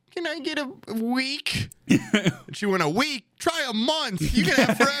 can I get a week? And she went, a week? Try a month. You can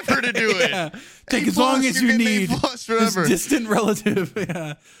have forever to do it. Take as long as you need. Forever. This distant relative.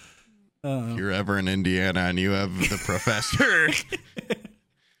 Yeah. If you're ever in Indiana and you have the professor,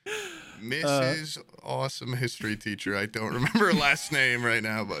 Mrs. Awesome history teacher. I don't remember her last name right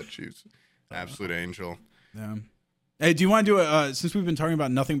now, but she's absolute angel. Yeah. Hey, do you want to do since we've been talking about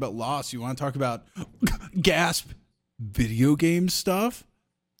nothing but loss, you want to talk about gasp video game stuff?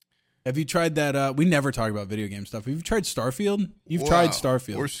 Have you tried that? We never talk about video game stuff. Have you tried Starfield? You've tried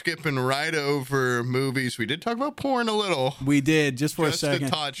Starfield. We're skipping right over movies. We did talk about porn a little. We did, just for a second.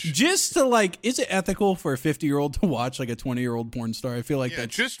 Just a touch. Just to is it ethical for a 50-year-old to watch like a 20-year-old porn star? I feel like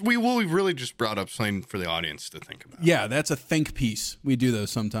that's we really just brought up something for the audience to think about. Yeah, that's a think piece. We do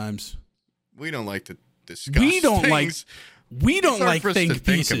those sometimes. We don't like to discuss We don't things. like think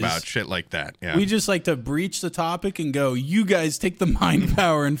pieces. Think about shit like that. Yeah. We just like to breach the topic and go, you guys take the mind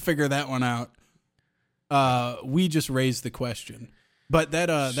power and figure that one out. We just raised the question. But that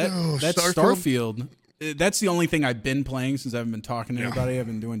Starfield, that's the only thing I've been playing since I haven't been talking to anybody. I've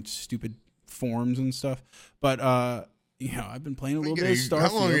been doing stupid forums and stuff. But I've been playing a little bit of Starfield.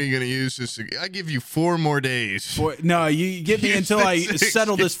 How long are you going to use this? I give you 4 more days. No, you get me until I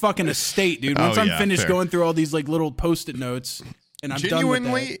settle this fucking estate, dude. Once I'm finished going through all these like little Post-it notes, and I'm done with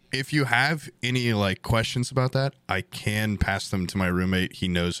that. If you have any like questions about that, I can pass them to my roommate. He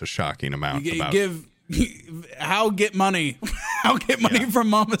knows a shocking amount about how get money, from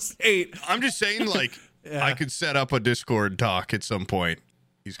Mama State. I'm just saying, like, I could set up a Discord talk at some point.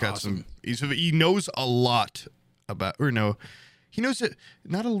 He's got he knows a lot about, he knows it,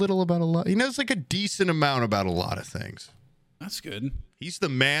 not a little about a lot. He knows like a decent amount about a lot of things. That's good. He's the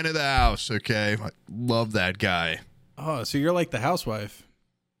man of the house. Okay. I love that guy. Oh, so you're like the housewife.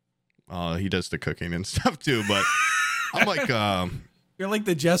 He does the cooking and stuff too, but I'm like, you're like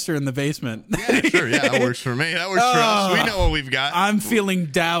the jester in the basement. Yeah, sure. Yeah, that works for me. That works for us. We know what we've got. I'm feeling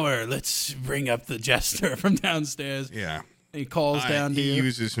dour. Let's bring up the jester from downstairs. Yeah. He calls down to you. He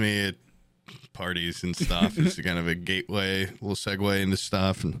uses me at parties and stuff. It's kind of a gateway, a little segue into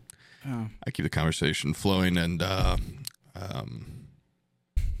stuff, and I keep the conversation flowing. And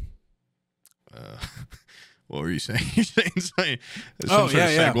what were you saying? You're saying some sort of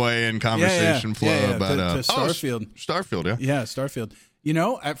segue and conversation flow about to Starfield. Starfield, yeah, Starfield.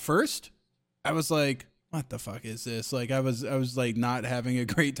 At first, I was like, "What the fuck is this?" Like, I was like not having a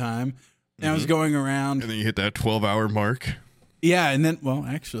great time. And I was going around, and then you hit that 12-hour mark. Yeah, and then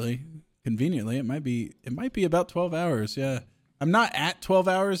actually. Conveniently, it might be about 12 hours. Yeah. I'm not at 12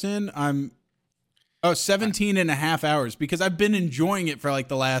 hours in. I'm 17 and a half hours because I've been enjoying it for like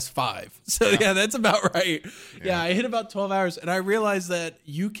the last 5. So yeah, that's about right. Yeah, I hit about 12 hours and I realized that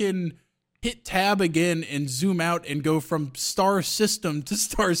you can hit tab again and zoom out and go from star system to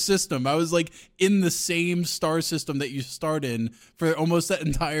star system. I was like in the same star system that you start in for almost that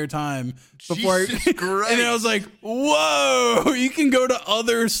entire time before and then I was like, whoa, you can go to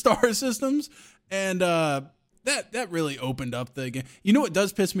other star systems. And that really opened up the game. You know what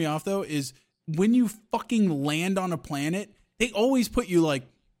does piss me off though is when you fucking land on a planet, they always put you like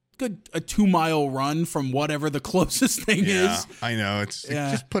a 2-mile run from whatever the closest thing is. I know.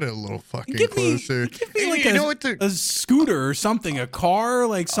 Just put it a little fucking closer. Give me like a scooter or something, a car,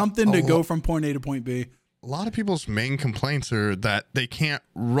 like something to go from point A to point B. A lot of people's main complaints are that they can't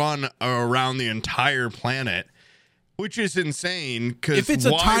run around the entire planet, which is insane. Because if it's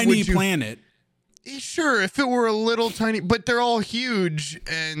a tiny planet. Sure, if it were a little tiny, but they're all huge.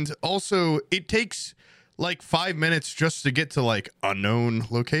 And also, it takes like 5 minutes just to get to like a known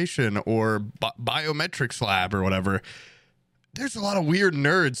location or biometrics lab or whatever. There's a lot of weird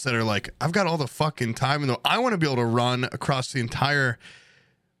nerds that are like, I've got all the fucking time and I want to be able to run across the entire,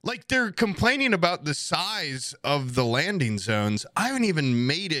 like they're complaining about the size of the landing zones. I haven't even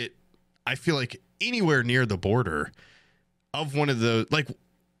made it, I feel like, anywhere near the border of one of the, like,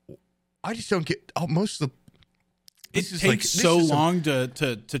 I just don't get most of the, it takes so long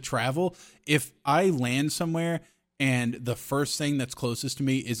to travel. if I land somewhere and the first thing that's closest to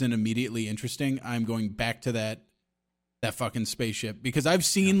me isn't immediately interesting, I'm going back to that fucking spaceship, because I've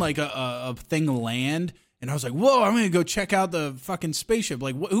seen like a thing land and I was like, whoa, I'm going to go check out the fucking spaceship.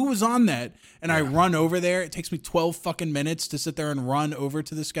 Like, who was on that? And I run over there. It takes me 12 fucking minutes to sit there and run over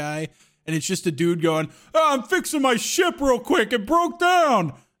to this guy. And it's just a dude going, I'm fixing my ship real quick. It broke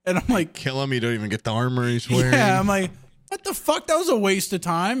down. And I'm like, kill him. You don't even get the armor he's wearing. Yeah, I'm like, what the fuck? That was a waste of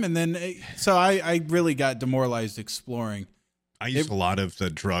time. And then, so I really got demoralized exploring. I used a lot of the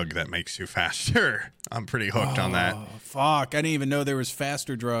drug that makes you faster. I'm pretty hooked on that. Fuck. I didn't even know there was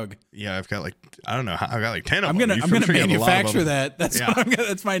faster drug. Yeah, I've got like, I don't know. I've got like 10 of I'm them. I'm gonna manufacture that. That's what I'm gonna,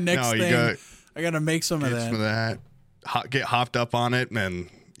 that's my next thing. I gotta make some of that. Some of that. Get hopped up on it, and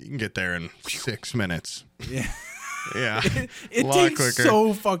you can get there in 6 minutes. Yeah. Yeah. It takes quicker.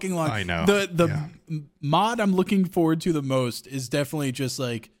 So fucking long. I know. The mod I'm looking forward to the most is definitely just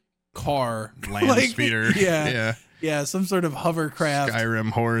like car. Land speeder. Yeah. Yeah, some sort of hovercraft.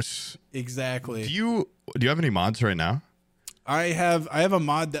 Skyrim horse. Exactly. Do you have any mods right now? I have a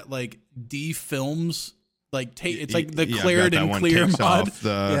mod that like defilms, like it's like the Clarendon Clear mod.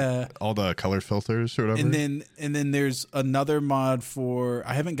 All the color filters or whatever. And then there's another mod for,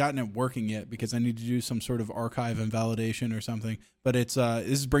 I haven't gotten it working yet because I need to do some sort of archive invalidation or something. But it's this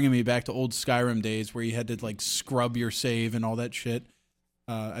is bringing me back to old Skyrim days where you had to like scrub your save and all that shit.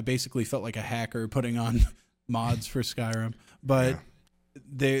 I basically felt like a hacker putting on mods for Skyrim, but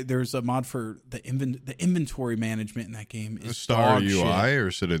there's a mod for the inventory management in that game. Is Star UI or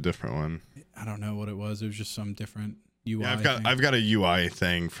is it a different one? I don't know what it was. It was just some different UI. Yeah, I've got a UI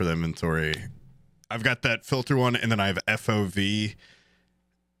thing for the inventory. I've got that filter one, and then I have FOV,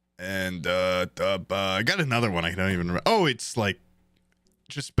 and I got another one. I don't even remember. Oh, it's like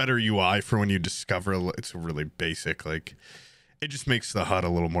just better UI for when you discover. It's really basic, like. It just makes the HUD a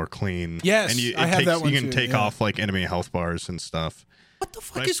little more clean. Yes, I have that one. You can take off like enemy health bars and stuff. What the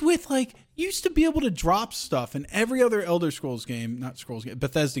fuck is with like? You used to be able to drop stuff in every other Elder Scrolls game, not Scrolls game,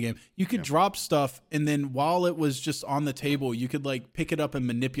 Bethesda game. You could drop stuff, and then while it was just on the table, you could like pick it up and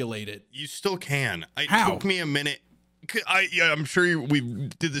manipulate it. You still can. It How? took me a minute. I'm sure we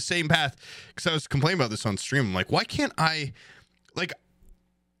did the same path because I was complaining about this on stream. I'm like, why can't I? Like,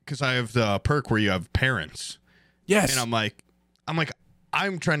 because I have the perk where you have parents. Yes, and I'm like,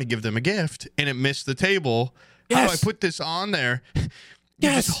 I'm trying to give them a gift, and it missed the table. Yes. How do I put this on there? You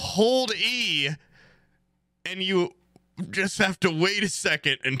just hold E, and you just have to wait a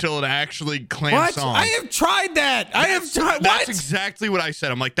second until it actually clamps on. I have tried that. That's exactly what I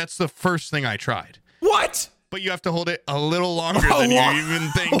said. I'm like, that's the first thing I tried. What? But you have to hold it a little longer than you even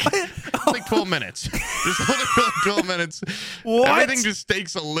think. It's like 12 minutes. Just hold it for 12 minutes. What? Everything just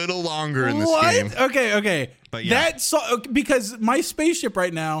takes a little longer in this game. Okay. But yeah. Because my spaceship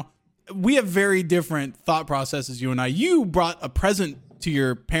right now, we have very different thought processes, you and I. You brought a present to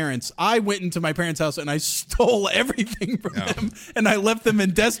your parents. I went into my parents' house and I stole everything from them, and I left them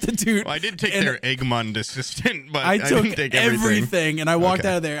in destitute. Well, I did take their Eggmund assistant, but I took didn't take everything, and I walked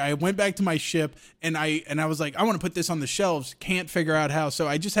out of there. I went back to my ship, and I was like, I want to put this on the shelves. Can't figure out how, so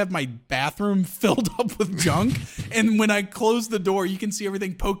I just have my bathroom filled up with junk. And when I close the door, you can see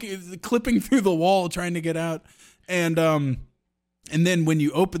everything clipping through the wall, trying to get out. And then when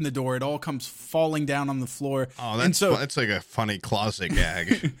you open the door, it all comes falling down on the floor. Oh, that's like a funny closet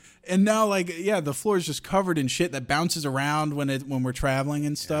gag. And now, the floor is just covered in shit that bounces around when we're traveling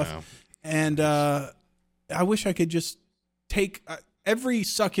and stuff. Yeah. And I wish I could just take every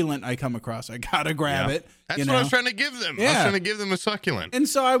succulent I come across. I gotta grab it. That's what I was trying to give them. I was trying to give them a succulent. And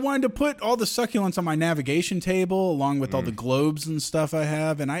so I wanted to put all the succulents on my navigation table along with all the globes and stuff I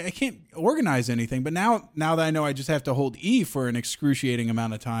have. And I can't organize anything. But now that I know I just have to hold E for an excruciating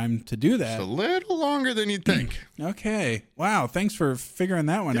amount of time to do that. It's a little longer than you'd think. Okay. Wow. Thanks for figuring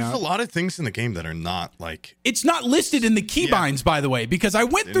that one out. There's a lot of things in the game that are not like... It's not listed in the keybinds, by the way, because I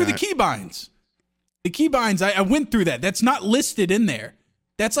went through the keybinds. The keybinds, I went through that. That's not listed in there.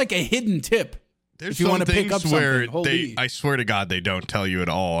 That's like a hidden tip. There's if you want to pick up where something, I swear to God, they don't tell you at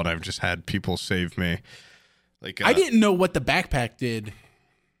all, and I've just had people save me. Like I didn't know what the backpack did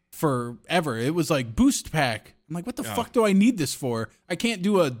forever. It was like boost pack. I'm like, what the fuck do I need this for? I can't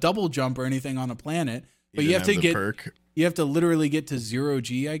do a double jump or anything on a planet. But you have to get perk. You have to literally get to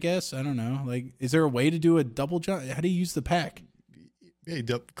 0G, I guess. I don't know. Like, is there a way to do a double jump? How do you use the pack? Yeah, you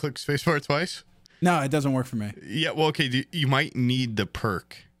click spacebar twice. No, it doesn't work for me. Yeah, well, okay, you might need the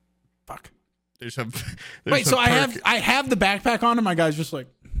perk. Fuck. Wait, so I have the backpack on, and my guy's just like,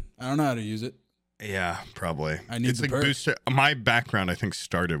 I don't know how to use it. Yeah, probably. I need the perk. Booster. My background, I think,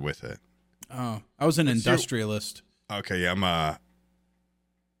 started with it. Oh, I was an industrialist. Okay, yeah,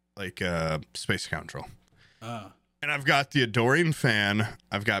 like space scoundrel. And I've got the adoring fan.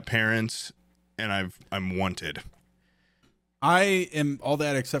 I've got parents, and I'm wanted. I am all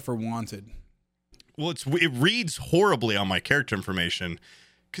that except for wanted. Well, it reads horribly on my character information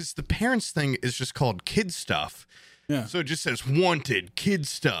because the parents thing is just called kid stuff. Yeah. So it just says wanted kid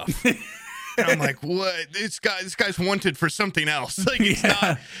stuff. And I'm like, what? This guy's wanted for something else. Like it's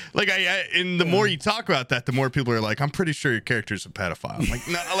not like and the more you talk about that, the more people are like, I'm pretty sure your character's a pedophile. I'm like,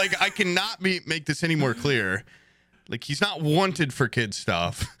 no, like I cannot make this any more clear. Like he's not wanted for kid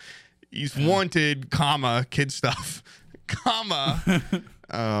stuff. He's wanted, comma, kid stuff, comma,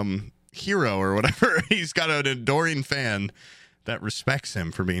 hero or whatever. He's got an adoring fan that respects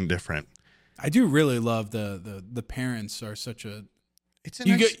him for being different. I do really love the parents are such a. It's a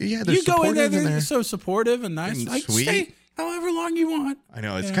nice, they're you go in there, they're so supportive and nice. And like, sweet. Stay however long you want. I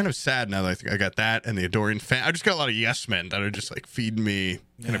know. It's kind of sad now that I think I got that and the adoring fan. I just got a lot of yes men that are just like feeding me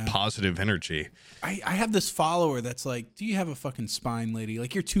kind of positive energy. I have this follower that's like, do you have a fucking spine, lady?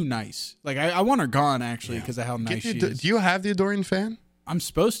 Like, you're too nice. Like, I want her gone, actually, because of how nice she is. Do you have the adoring fan? I'm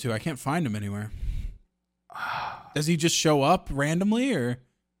supposed to. I can't find him anywhere. Does he just show up randomly, or?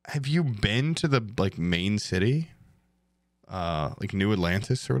 Have you been to the, like, main city? Like New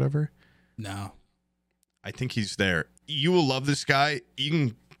Atlantis or whatever? No. I think he's there. You will love this guy. You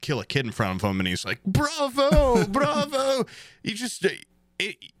can kill a kid in front of him and he's like, bravo, bravo. You just,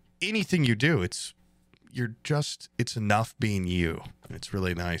 anything you do, it's enough being you. It's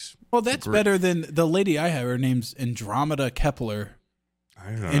really nice. Well, that's better than the lady I have. Her name's Andromeda Kepler.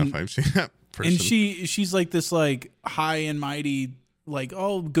 I don't know if I've seen that person. And she's like this like high and mighty, like,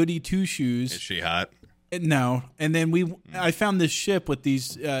 oh, goody two shoes. Is she hot? No. And then I found this ship with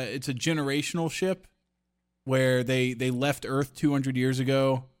these, it's a generational ship where they left Earth 200 years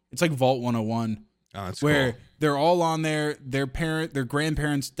ago. It's like Vault 101. Oh, that's where cool. They're all on there. Their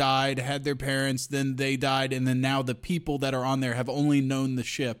grandparents died, had their parents, then they died. And then now the people that are on there have only known the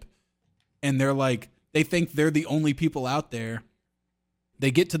ship. And they're like, they think they're the only people out there.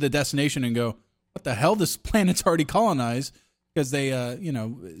 They get to the destination and go, what the hell? This planet's already colonized. Because they,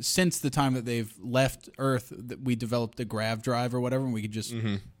 since the time that they've left Earth, that we developed the grav drive or whatever, and we could just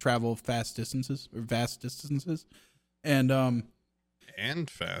travel vast distances. And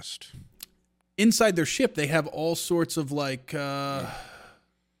fast. Inside their ship, they have all sorts of like a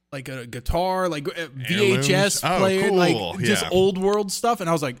guitar, like a VHS player, cool. like just old world stuff. And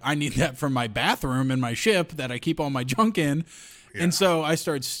I was like, I need that for my bathroom in my ship that I keep all my junk in. Yeah. And so I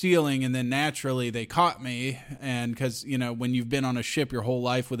started stealing, and then naturally they caught me. And because, when you've been on a ship your whole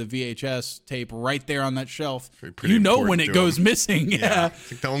life with a VHS tape right there on that shelf, you know when it goes missing. Yeah. I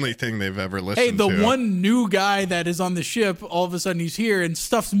think the only thing they've ever listened to. Hey, the one new guy that is on the ship, all of a sudden he's here and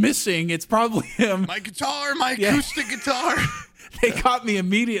stuff's missing. It's probably him. My guitar, my acoustic guitar. They caught me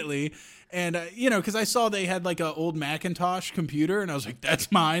immediately. And, because I saw they had like an old Macintosh computer, and I was like, that's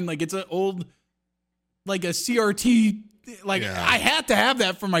mine. Like, it's an old, like a CRT. Like, I had to have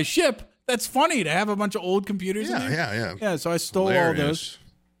that for my ship. That's funny to have a bunch of old computers in there. Yeah, so I stole all those.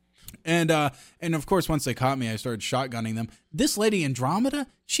 And of course, once they caught me, I started shotgunning them. This lady, Andromeda,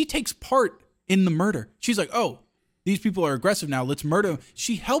 she takes part in the murder. She's like, oh, these people are aggressive now. Let's murder them.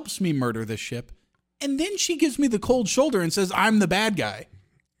 She helps me murder this ship. And then she gives me the cold shoulder and says, I'm the bad guy.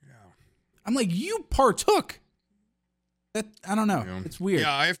 Yeah. I'm like, you partook. I don't know. Yeah. It's weird.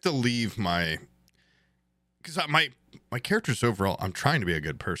 Yeah, I have to leave because my characters overall, I'm trying to be a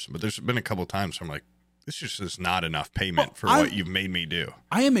good person, but there's been a couple of times where I'm like, this just is not enough payment for what you've made me do.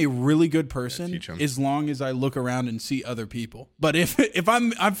 I am a really good person as long as I look around and see other people. But if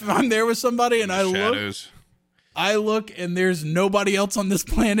I'm there with somebody and I look and there's nobody else on this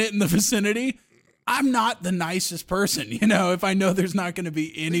planet in the vicinity, I'm not the nicest person. If I know there's not going to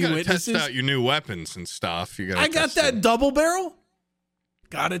be any witnesses. Test out your new weapons and stuff. I got that double barrel.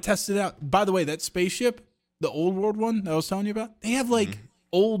 Got to test it out. By the way, that spaceship, the old world one that I was telling you about, they have like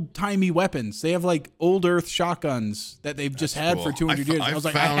old timey weapons. They have like old Earth shotguns that they've just had for 200 years. I was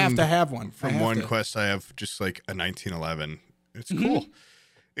like, I have to have one. From one quest, I have just like a 1911. It's cool.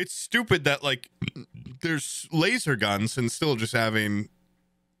 It's stupid that like there's laser guns and still just having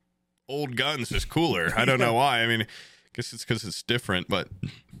old guns is cooler. I don't know why. I mean, I guess it's because it's different, but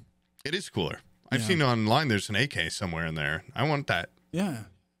it is cooler. I've seen online there's an AK somewhere in there. I want that. Yeah.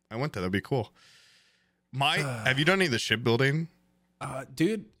 I want that. That'd be cool. Have you done any of the shipbuilding?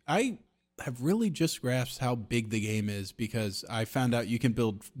 Dude, I have really just grasped how big the game is because I found out you can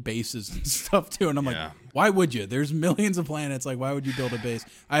build bases and stuff too. And I'm like, why would you? There's millions of planets. Like, why would you build a base?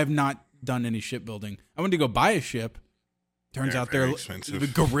 I have not done any shipbuilding. I went to go buy a ship. Turns out they're expensive. $1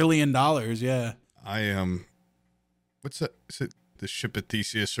 gazillion. Yeah. What's that? Is it the ship of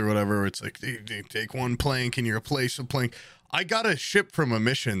Theseus or whatever, where it's like they take one plank and you replace a plank. I got a ship from a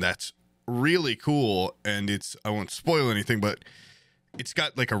mission that's really cool, and I won't spoil anything, but it's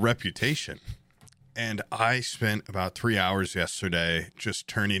got like a reputation. And I spent about 3 hours yesterday just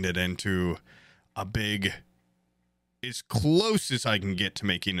turning it into a big, as close as I can get to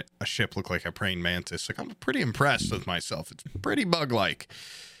making a ship look like a praying mantis. Like, I'm pretty impressed with myself. It's pretty bug-like.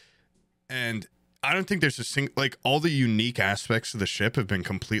 And I don't think there's like, all the unique aspects of the ship have been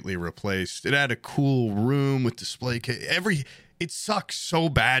completely replaced. It had a cool room with display case. It sucks so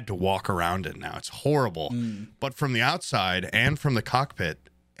bad to walk around it now. It's horrible. But from the outside and from the cockpit,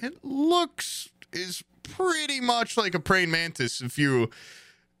 it is pretty much like a praying mantis. If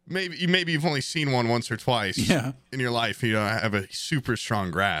maybe you've only seen one once or twice in your life, you don't have a super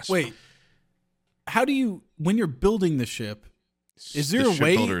strong grasp. Wait, how do you, when you're building the ship, is there a way? The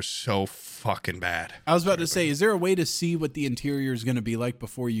ship builder is so fucking bad. I was about to say, is there a way to see what the interior is going to be like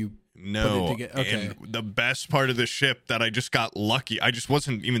before you No. put it together? Okay. And the best part of the ship that I just got lucky, I just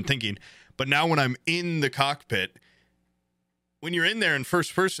wasn't even thinking, but now when I'm in the cockpit, when you're in there in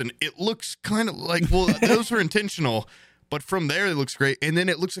first person, it looks kind of like, well, those were intentional, but from there it looks great. And then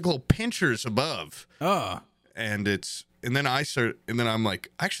it looks like little pinchers above. Oh. And then I'm like,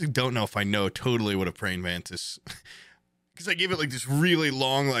 I actually don't know if I know totally what a praying mantis, because I gave it like this really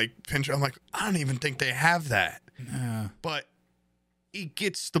long like pincher. I'm like, I don't even think they have that. Yeah. But it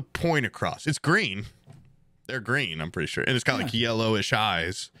gets the point across. It's green. They're green, I'm pretty sure. And it's got like yellowish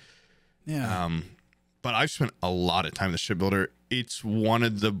eyes. Yeah. But I've spent a lot of time in the shipbuilder. It's one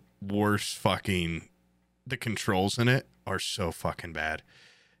of the worst the controls in it are so fucking bad.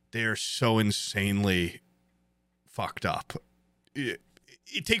 They are so insanely fucked up. It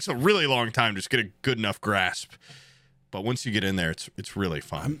takes a really long time to just get a good enough grasp. But once you get in there, it's really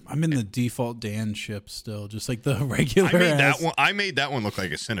fun. I'm in the default Dan ship still, just like the regular. I made that one look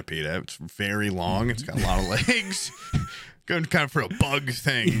like a centipede. It's very long. It's got a lot of legs. Going kind of for a bug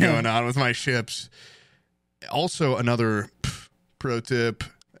thing going on with my ships. Also, another pro tip.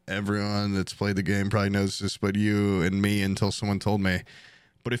 Everyone that's played the game probably knows this, but you and me until someone told me.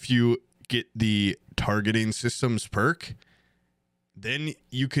 But if you get the targeting systems perk, then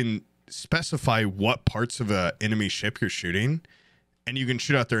you can specify what parts of a enemy ship you're shooting, and you can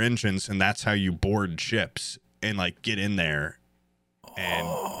shoot out their engines, and that's how you board ships and like get in there and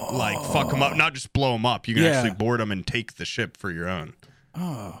like fuck them up, not just blow them up. You can actually board them and take the ship for your own.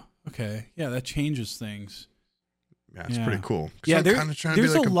 Oh, okay. Yeah, that changes things. Yeah, it's pretty cool. Yeah,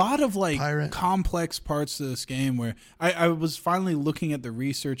 there's a lot of like complex parts to this game where I was finally looking at the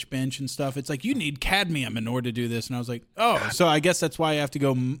research bench and stuff. It's like, you need cadmium in order to do this. And I was like, so I guess that's why I have to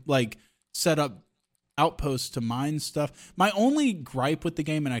go like set up outposts to mine stuff. My only gripe with the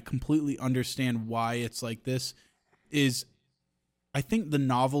game, and I completely understand why it's like this, is I think the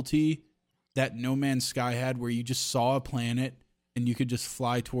novelty that No Man's Sky had, where you just saw a planet and you could just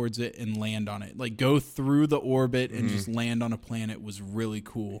fly towards it and land on it. Like, go through the orbit and just land on a planet was really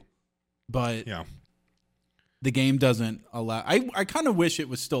cool. But the game doesn't allow... I kind of wish it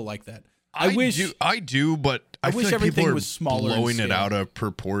was still like that. I do, but I wish feel like everything was smaller, blowing it out of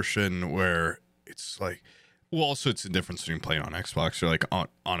proportion where it's like... Well, also, it's the difference between playing on Xbox or like on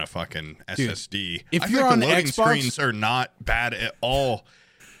a fucking SSD. Dude, if you're on the loading Xbox, screens are not bad at all.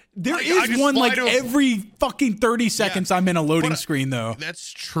 There is one like every fucking 30 seconds I'm in a loading screen, though.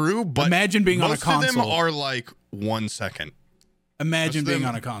 That's true, but imagine being on a console. Most of them are like 1 second. Imagine being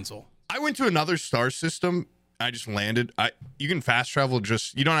on a console. I went to another star system. I just landed. You can fast travel.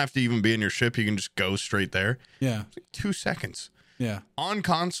 You don't have to even be in your ship. You can just go straight there. Yeah. It's like 2 seconds. Yeah. On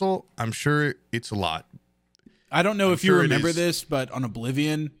console, I'm sure it's a lot. I don't know if you remember this, but on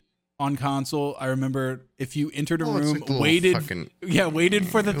Oblivion, on console, I remember if you entered a room, waited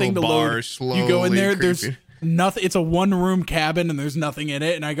for the thing to load. You go in there, there's nothing. It's a one-room cabin, and there's nothing in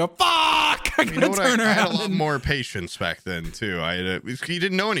it. And I go, fuck! I gotta turn around. I had a lot more patience back then too. You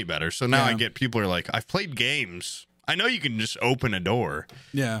didn't know any better, so now I get people are like, I've played games. I know you can just open a door.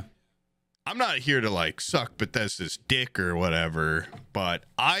 Yeah. I'm not here to like suck Bethesda's dick or whatever, but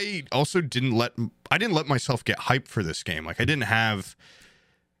I also didn't let myself get hyped for this game. Like I didn't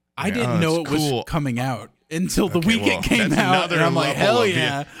know it was coming out until the week it came out, and I'm like, hell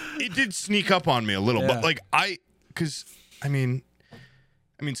yeah. It did sneak up on me a little, but like because I mean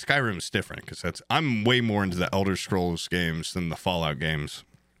Skyrim's different because I'm way more into the Elder Scrolls games than the Fallout games.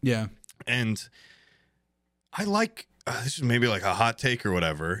 Yeah, and I like. This is maybe like a hot take or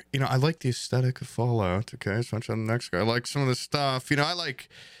whatever. I like the aesthetic of Fallout. Okay, let's watch on the next guy. I like some of the stuff. I like,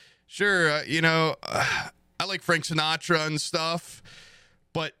 I like Frank Sinatra and stuff,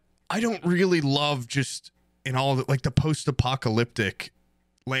 but I don't really love just and all the, like the post-apocalyptic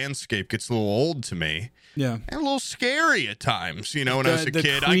landscape gets a little old to me. Yeah. And a little scary at times, when I was a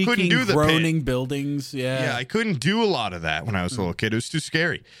kid. I couldn't do the groaning buildings. Yeah. Yeah, I couldn't do a lot of that when I was a little kid. It was too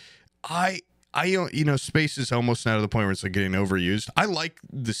scary. Space is almost now to the point where it's like getting overused. I like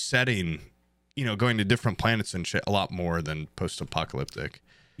the setting, going to different planets and shit a lot more than post-apocalyptic.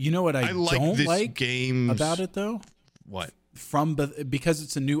 You know what I don't like games about it though? What? Because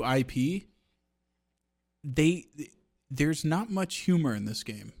it's a new IP, there's not much humor in this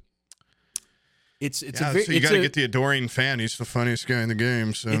game. You got to get the adoring fan. He's the funniest guy in the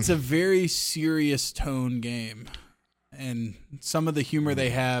game. So it's a very serious tone game, and some of the humor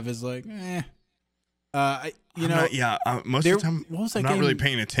they have is like, most of the time, I'm not really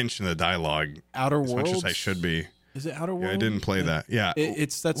paying attention to the dialogue Outer as Worlds? much as I should be. Is it Outer Worlds? Yeah, I didn't play that. Yeah,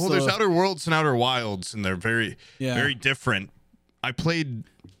 there's Outer Worlds and Outer Wilds, and they're very, very different. I played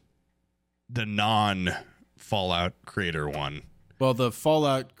the non-Fallout creator one. Well, the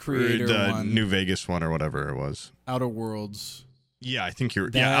Fallout creator one, New Vegas one, or whatever it was. Outer Worlds. Yeah, I think you're.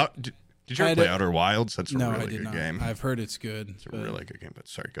 Did you ever play Outer Wilds? That's a really good game. I've heard it's good. It's a really good game. But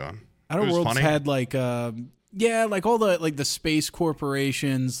sorry, go on. Outer Worlds had like all the like the space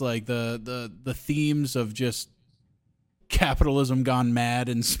corporations, like the themes of just capitalism gone mad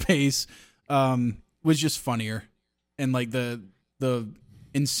in space, was just funnier, and like the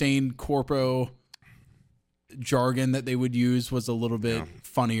insane corpo jargon that they would use was a little bit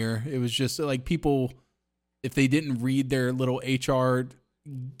funnier. It was just like people, if they didn't read their little HR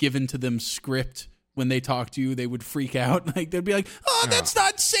given to them script when they talk to you, they would freak out. Like they'd be like, that's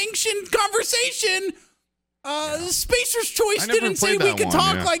not sanctioned conversation. Spacer's Choice didn't say we could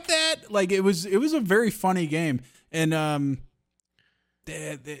talk like that. Like it was a very funny game. And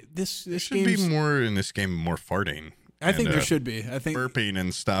this should be more in this game, more farting. I think there should be. I think burping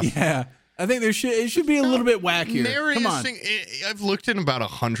and stuff. Yeah. I think it should be a little bit wackier. Come on. I've looked in about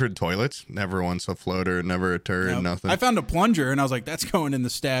 100 toilets. Never once a floater, never a turd, nothing. I found a plunger, and I was like, that's going in the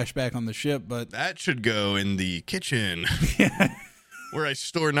stash back on the ship. But that should go in the kitchen where I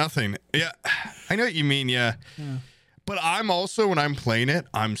store nothing. Yeah, I know what you mean, yeah. But I'm also, when I'm playing it,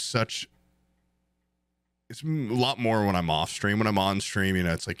 it's a lot more when I'm off stream. When I'm on stream,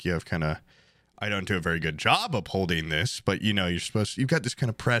 it's like you have kind of... I don't do a very good job upholding this, but you've got this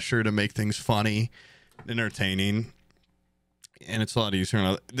kind of pressure to make things funny, entertaining, and it's a lot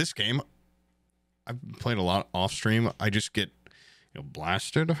easier. This game, I've played a lot off stream. I just get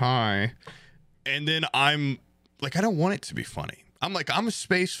blasted high, and then I'm like, I don't want it to be funny. I'm like, I'm a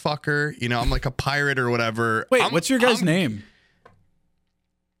space fucker, I'm like a pirate or whatever. Wait, what's your guy's name?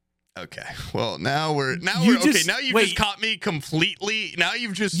 Okay. Well, now you've just caught me completely. Now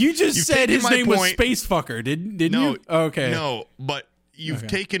you've said his name was Space Fucker, didn't you? Okay. No, but you've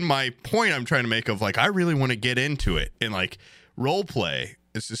taken my point I'm trying to make of like, I really want to get into it and like role play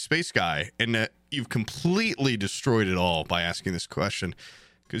as the space guy, and you've completely destroyed it all by asking this question,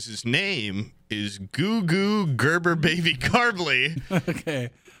 because his name is Goo Goo Gerber Baby Garbly. Okay.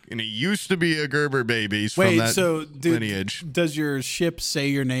 And he used to be a Gerber baby from that lineage. Does your ship say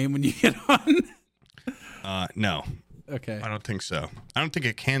your name when you get on? No. Okay. I don't think so. I don't think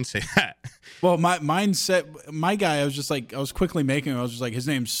it can say that. Well, my guy, I was quickly making him. I was just like, his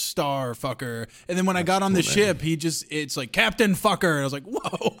name's Star Fucker. And then when I got on the ship, it's like Captain Fucker. And I was like,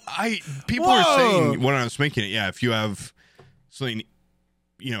 whoa. People are saying when I was making it, if you have something,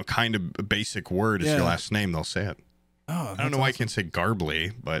 kind of a basic word as your last name, they'll say it. Oh, I don't know why I can't say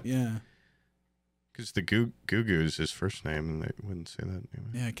Garbly, but because the Goo Goo is his first name, and they wouldn't say that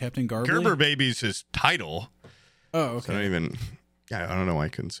anyway. Yeah, Captain Garbly. Gerber Baby's his title. Oh, okay. So I don't know why I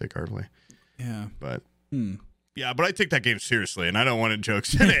couldn't say Garbly. Yeah, but but I take that game seriously, and I don't want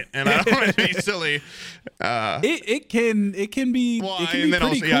jokes in it, and I don't want it to be silly. It can be. Well, it can and be then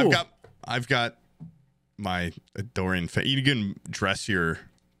pretty also, cool. I've got my adoring. You can dress your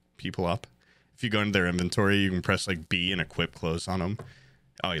people up. If you go into their inventory, you can press like B and equip clothes on them.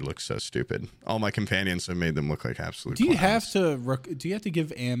 Oh, he looks so stupid. All my companions have made them look like absolute Do you clowns. do you have to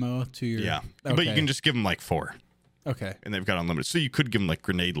give ammo to your... Yeah, okay. But you can just give them like 4. Okay. And they've got unlimited. So you could give them like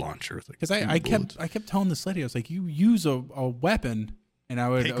grenade launcher. Because I kept telling this lady, I was like, you use a weapon, and I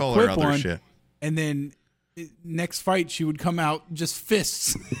would take all her equip other one, shit. And then next fight, she would come out just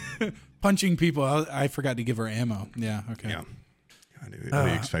fists, punching people. I forgot to give her ammo. Yeah, okay. Yeah. What do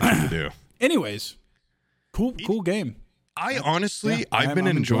you expect you to do? Anyways, cool game. I've been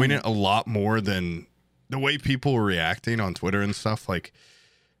enjoying it a lot more than the way people were reacting on Twitter and stuff. Like,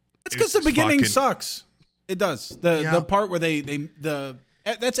 it's because the beginning sucks. It does. The part where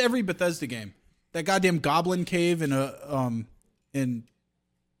that's every Bethesda game. That goddamn goblin cave in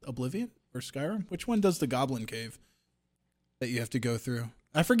Oblivion. or Skyrim. Which one does the Goblin Cave that you have to go through?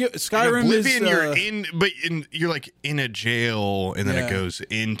 I forget. Skyrim Oblivion, is you're like in a jail, and then it goes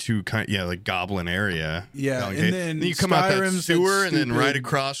into like Goblin area. Yeah, and then you come out that sewer, and then right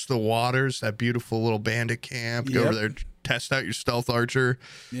across the waters, that beautiful little bandit camp. Go over there, test out your stealth archer.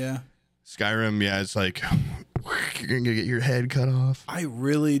 Yeah, Skyrim. Yeah, it's like you're gonna get your head cut off. I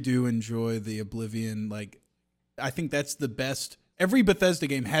really do enjoy the Oblivion. Like, I think that's the best. Every Bethesda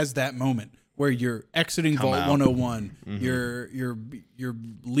game has that moment where you're exiting Vault 101, you're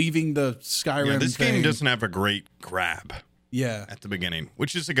leaving the Skyrim. Yeah, this game doesn't have a great grab. Yeah, at the beginning,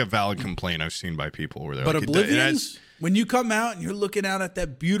 which is like a valid complaint I've seen by people where they're but like, Oblivion's when you come out and you're looking out at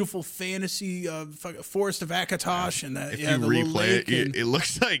that beautiful fantasy forest of Akatosh and that, if you replay it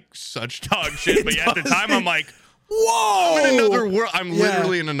looks like such dog shit. But at the time, I'm like, whoa! I'm in another world. I'm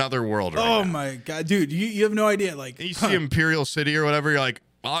literally in another world right now. Oh my god, dude, you have no idea. Like, and you see Imperial City or whatever, you're like,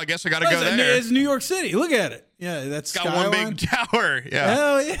 well, I guess I got to go there. It's New York City. Look at it. Yeah, that's got one big tower. Yeah.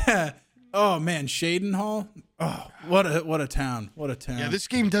 Hell yeah. Oh man, Shadenhall. Oh, what a town. What a town. Yeah, this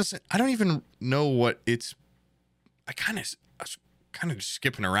game doesn't. I don't even know what it's. I was kind of just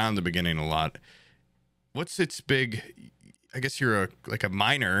skipping around the beginning a lot. What's its big? I guess you're a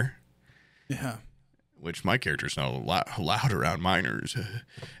miner. Yeah. Which my character's not allowed around miners.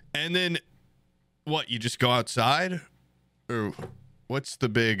 And then, what? You just go outside, or what's the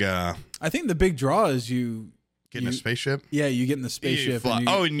big? I think the big draw is you get in a spaceship. Yeah, you get in the spaceship.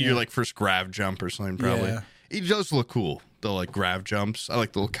 You're like first grav jump or something probably. Yeah. It does look cool. The like grav jumps. I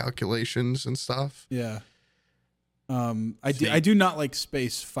like the little calculations and stuff. Yeah. I do not like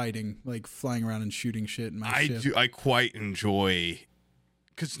space fighting, like flying around and shooting shit in my ship. I quite enjoy,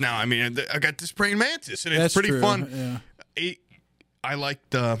 because now I got this praying mantis and it's pretty fun. Yeah. I like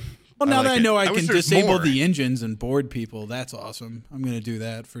the. Well, now that I know I can disable the engines and board people, that's awesome. I'm gonna do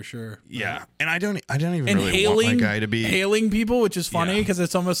that for sure. Yeah, and I don't even really want my guy to be hailing people, which is funny because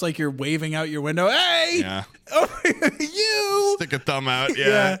it's almost like you're waving out your window. Hey, you stick a thumb out.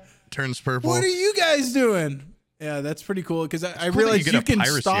 Yeah, turns purple. What are you guys doing? Yeah, that's pretty cool because I realized you can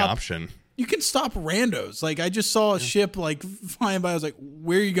stop. Option. You can stop randos. Like I just saw a ship like flying by. I was like,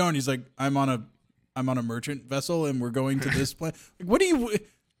 "Where are you going?" He's like, "I'm on a merchant vessel and we're going to this place." Like, what do you?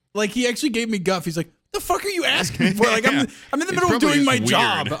 Like he actually gave me guff. He's like, "The fuck are you asking me for?" Like I'm in the middle of doing my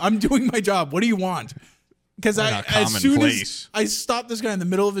job. I'm doing my job. What do you want? Because as soon as I stop this guy in the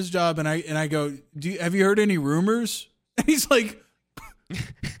middle of his job and I go, have you heard any rumors? And he's like.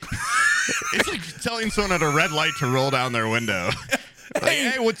 It's like telling someone at a red light to roll down their window. Like,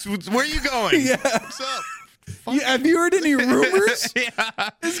 hey, where are you going? Yeah. What's up? Have you heard any rumors? Yeah.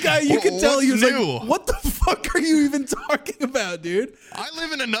 This guy, you can tell he was like, what the fuck are you even talking about, dude? I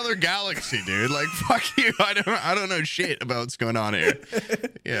live in another galaxy, dude. Like, fuck you. I don't know shit about what's going on here.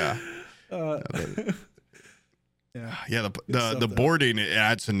 Yeah. Yeah, the boarding, it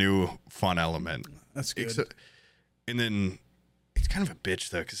adds a new fun element. That's good. And then it's kind of a bitch,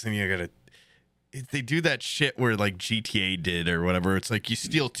 though, because then you got to... They do that shit where like GTA did or whatever. It's like you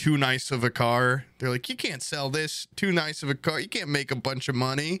steal too nice of a car. They're like, you can't sell this too nice of a car. You can't make a bunch of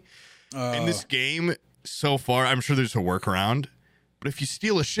money. In this game, so far, I'm sure there's a workaround. But if you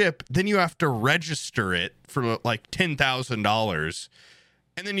steal a ship, then you have to register it for like $10,000.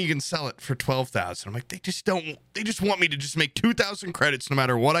 And then you can sell it for $12,000. I'm like, they just want me to just make 2,000 credits no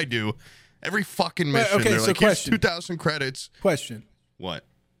matter what I do. Every fucking mission. Okay, they're so like, question. Here's 2,000 credits. Question. What?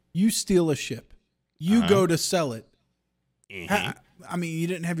 You steal a ship. You go to sell it. I mean, you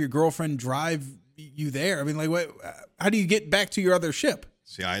didn't have your girlfriend drive you there. I mean, like, what? How do you get back to your other ship?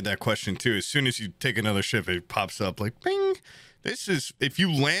 See, I had that question too. As soon as you take another ship, it pops up like, bing. This is, if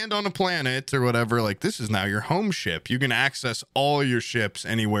you land on a planet or whatever, like, this is now your home ship. You can access all your ships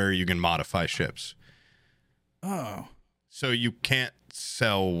anywhere you can modify ships. Oh. So you can't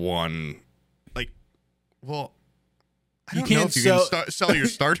sell one. Like, well... You can't sell your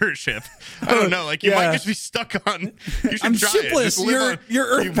starter ship. I don't know. Like you might just be stuck on. You should I'm try shipless. It. You're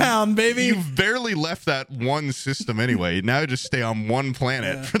Earthbound, baby. You've barely left that one system anyway. Now just stay on one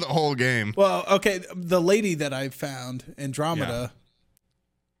planet for the whole game. Well, okay. The lady that I found, Andromeda,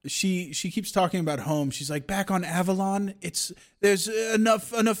 she keeps talking about home. She's like, back on Avalon, there's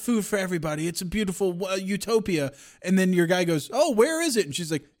enough food for everybody. It's a beautiful utopia. And then your guy goes, oh, where is it? And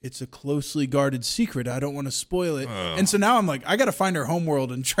she's like, it's a closely guarded secret. I don't want to spoil it. And so now I'm like, I got to find her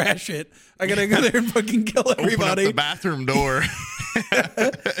homeworld and trash it. I got to go there and fucking kill everybody. Open up the bathroom door.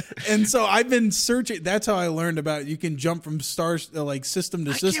 And so I've been searching. That's how I learned about it. You can jump from system to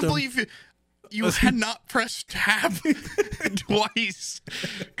system. I can't believe you had not pressed tab twice.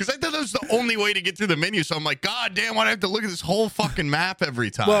 Because I thought that was the only way to get through the menu. So I'm like, God damn, why do I have to look at this whole fucking map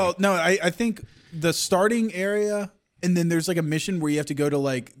every time? Well, no, I think the starting area, and then there's like a mission where you have to go to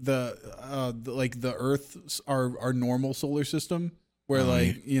like the Earth, our normal solar system, where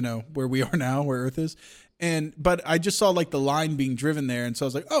where we are now, where Earth is. But I just saw like the line being driven there, and so I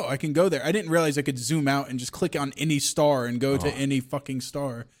was like, oh, I can go there. I didn't realize I could zoom out and just click on any star and go to any fucking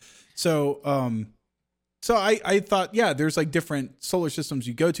star. So, so I thought, yeah, there's like different solar systems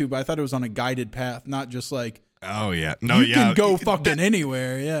you go to, but I thought it was on a guided path, not just like, oh yeah, you can go fucking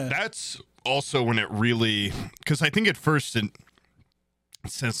anywhere. Yeah, that's also when it really, because I think at first it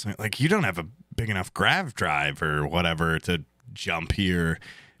says like you don't have a big enough grav drive or whatever to jump here.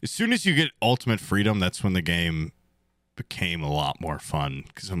 As soon as you get ultimate freedom, that's when the game became a lot more fun,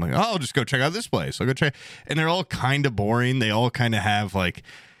 because I'm like, oh, I'll just go check out this place. I'll go check, and they're all kind of boring. They all kind of have like,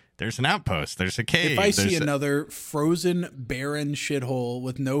 there's an outpost, there's a cave. If I see another frozen, barren shithole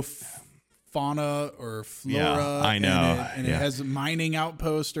with no fauna or flora, I know, and it has a mining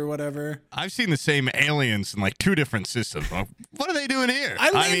outpost or whatever. I've seen the same aliens in like 2 different systems. Well, what are they doing here?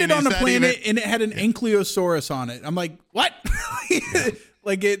 I landed on a planet and it had an ankylosaurus on it. I'm like, what?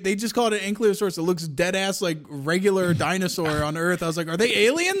 They just call it an ankylosaurus. It looks dead ass like regular dinosaur on Earth. I was like, are they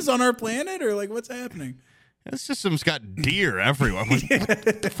aliens on our planet, or like what's happening? This system's got deer everywhere. Like,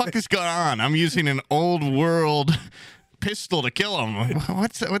 what the fuck is going on? I'm using an old world pistol to kill them.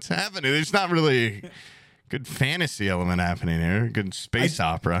 What's happening? There's not really good fantasy element happening here. Good space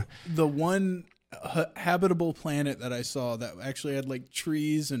opera. The one habitable planet that I saw that actually had like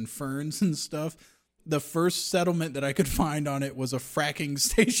trees and ferns and stuff, the first settlement that I could find on it was a fracking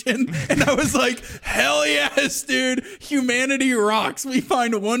station. And I was like, hell yes, dude. Humanity rocks. We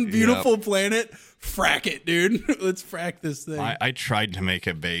find one beautiful planet. Frack it, dude. Let's frack this thing. I tried to make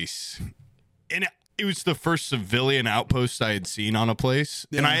a base, and it was the first civilian outpost I had seen on a place,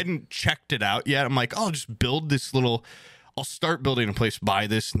 and I hadn't checked it out yet. I'm like, oh, I'll just build this I'll start building a place by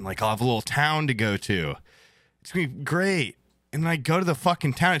this, and like I'll have a little town to go to. It's going to be great. And then I go to the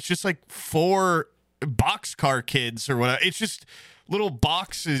fucking town. It's just like 4 boxcar kids or whatever. It's just little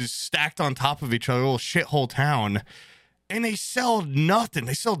boxes stacked on top of each other, a little shithole town. And they sell nothing.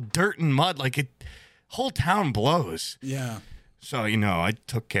 They sell dirt and mud. Like whole town blows. Yeah. So, I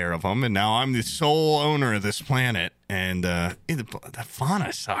took care of them, and now I'm the sole owner of this planet. And the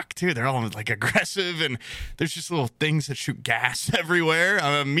fauna suck, too. They're all, like, aggressive, and there's just little things that shoot gas everywhere.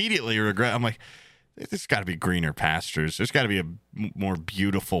 I immediately regret. I'm like, there's got to be greener pastures. There's got to be a more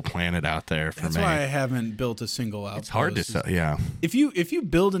beautiful planet out there for me. That's why I haven't built a single outpost. It's hard to sell, yeah. If you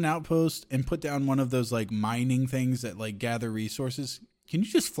build an outpost and put down one of those, like, mining things that, like, gather resources, can you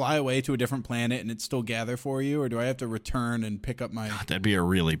just fly away to a different planet and it still gather for you? Or do I have to return and pick up my... God, that'd be a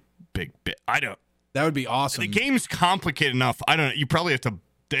really big bit. That would be awesome. The game's complicated enough. I don't know. You probably have to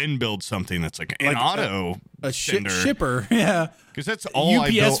then build something that's like an auto shipper. Yeah. Because that's all UPS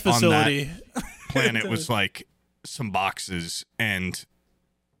I built facility. on that planet was like some boxes and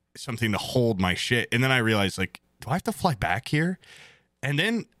something to hold my shit. And then I realized, like, do I have to fly back here? And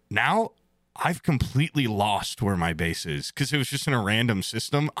then now I've completely lost where my base is because it was just in a random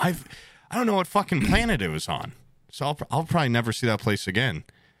system. I don't know what fucking planet it was on. So I'll probably never see that place again.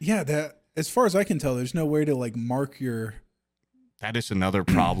 Yeah, as far as I can tell, there's no way to like mark your... That is another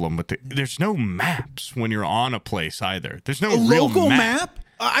problem. But there's no maps when you're on a place either. There's no real local map.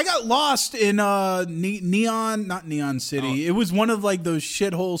 I got lost in not Neon City. It was one of like those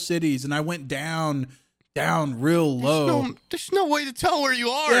shithole cities, and I went down real low. There's no way to tell where you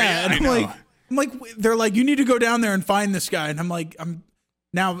are. Yeah, and I'm like, they're like, you need to go down there and find this guy, and I'm like, I'm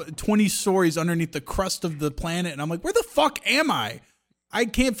now 20 stories underneath the crust of the planet, and I'm like, where the fuck am I? I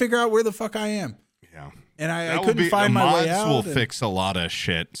can't figure out where the fuck I am. Yeah. And I couldn't find my way out. The mods will fix a lot of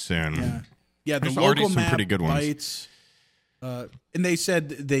shit soon. Yeah, the local map pretty good ones. And they said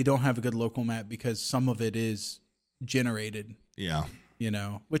they don't have a good local map because some of it is generated. Yeah.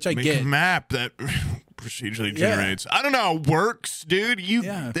 Which I Make get. A map that procedurally generates. I don't know how it works, dude.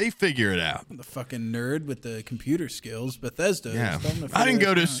 They figure it out. The fucking nerd with the computer skills, Bethesda. Yeah. I didn't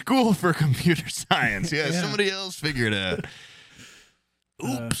go to school for computer science. Yeah, somebody else figured it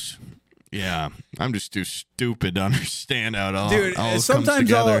out. Oops. Yeah, I'm just too stupid to understand how it all, dude, all comes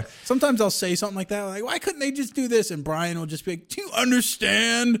together. Sometimes I'll say something like that, like, why couldn't they just do this? And Brian will just be like, do you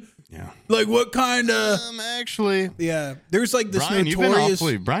understand? Yeah. Like, what kind of... actually... Yeah. There's like this Brian, notorious...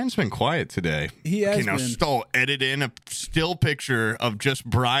 Brian's been quiet today. He has been. I'll edit in a still picture of just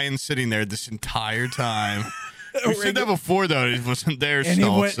Brian sitting there this entire time. We said that before, though. He wasn't there. And he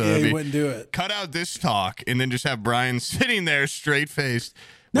wouldn't do it. Cut out this talk and then just have Brian sitting there straight-faced.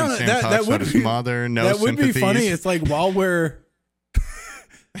 No, that would his be mother. No that would sympathies. be funny. It's like while we're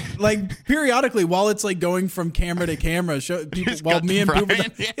like periodically while it's like going from camera to camera, show people Just while cut me to and people,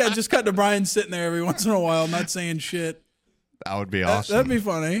 Brian, just cut to Brian sitting there every once in a while, not saying shit. That would be awesome. That'd be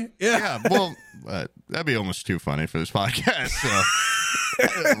funny. Yeah. Well, that'd be almost too funny for this podcast.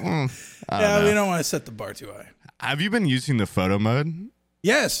 So, we don't want to set the bar too high. Have you been using the photo mode?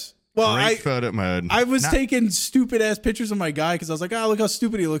 Yes. Well, Great photo mode. I was taking stupid ass pictures of my guy because I was like, look how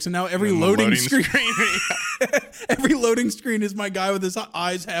stupid he looks. And now every loading screen, every loading screen is my guy with his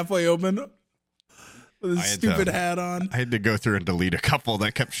eyes halfway open, with his stupid hat on. I had to go through and delete a couple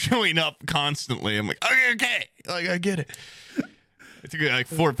that kept showing up constantly. I'm like, okay, like I get it. I took like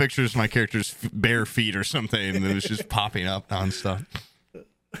 4 pictures of my character's bare feet or something, and it was just popping up nonstop.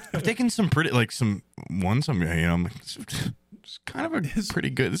 I've taken some pretty, like some ones. I'm like, it's kind of a pretty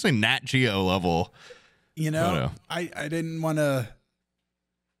good. This is a Nat Geo level. Photo. I didn't want to.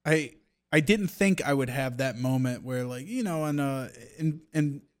 I didn't think I would have that moment where, like, in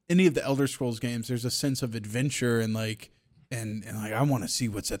any of the Elder Scrolls games, there's a sense of adventure and like I want to see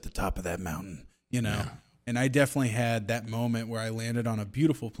what's at the top of that mountain, Yeah. And I definitely had that moment where I landed on a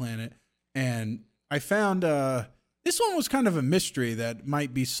beautiful planet, and I found this one was kind of a mystery that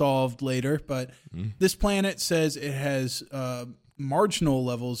might be solved later. But this planet says it has marginal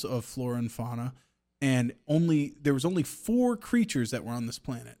levels of flora and fauna, and there was only 4 creatures that were on this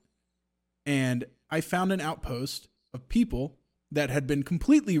planet. And I found an outpost of people that had been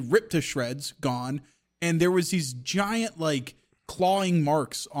completely ripped to shreds, gone, and there was these giant like clawing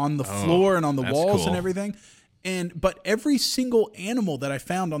marks on the floor and on the walls and everything. But every single animal that I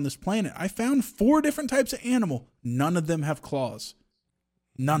found on this planet, I found 4 different types of animal. None of them have claws.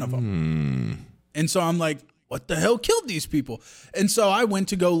 None of them. And so I'm like, what the hell killed these people? And so I went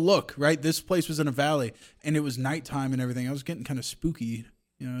to go look, right? This place was in a valley, and it was nighttime and everything. I was getting kind of spooky.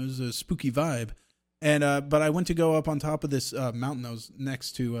 It was a spooky vibe. And but I went to go up on top of this mountain that was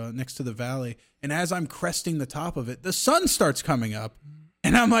next to the valley. And as I'm cresting the top of it, the sun starts coming up.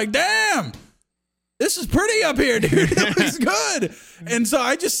 And I'm like, damn, this is pretty up here, dude. It looks good. And so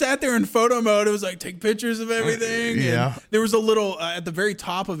I just sat there in photo mode. It was like, take pictures of everything. Yeah. And there was a little, at the very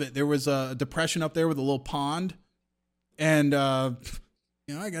top of it, there was a depression up there with a little pond. And, I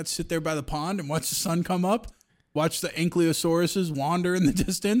got to sit there by the pond and watch the sun come up, watch the ankylosauruses wander in the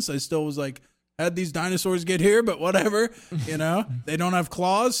distance. I still was like, how'd these dinosaurs get here? But whatever, they don't have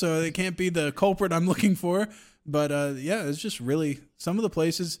claws, so they can't be the culprit I'm looking for. But it's just really, some of the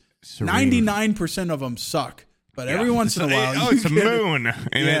places, 99% of them suck. But every once in a while, it's a moon,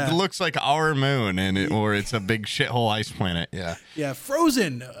 and it looks like our moon, or it's a big shithole ice planet. Yeah,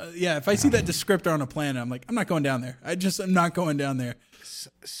 frozen. If I see that descriptor on a planet, I'm like, I'm not going down there. I'm not going down there.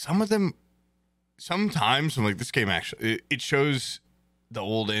 Some of them, sometimes I'm like, this game actually, it shows the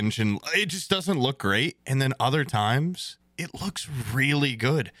old engine, it just doesn't look great, and then other times it looks really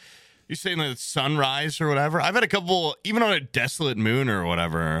good. You're saying that it's sunrise or whatever. I've had a couple, even on a desolate moon or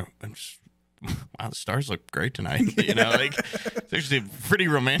whatever. I'm just, wow, the stars look great tonight. Like it's actually a pretty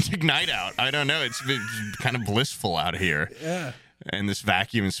romantic night out. I don't know, it's been kind of blissful out here. Yeah. And this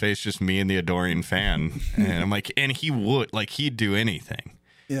vacuum in space, just me and the adoring fan. And I'm like, and he'd do anything.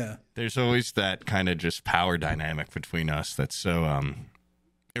 Yeah. There's always that kind of just power dynamic between us that's so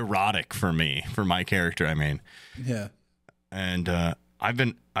erotic for me, for my character, I mean. Yeah. And I've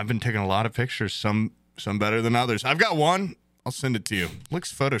been taking a lot of pictures, some better than others. I've got one, I'll send it to you.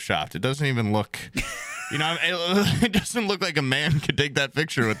 Looks photoshopped. It doesn't even look it doesn't look like a man could take that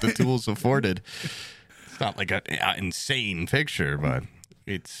picture with the tools afforded. It's not like an insane picture, but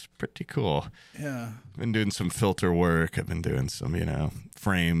it's pretty cool. Yeah. I've been doing some filter work. I've been doing some,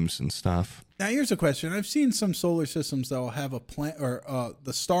 frames and stuff. Now, here's a question. I've seen some solar systems that will have a planet, or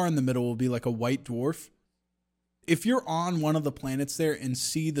the star in the middle will be like a white dwarf. If you're on one of the planets there and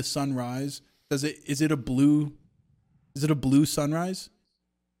see the sunrise, is it a blue sunrise?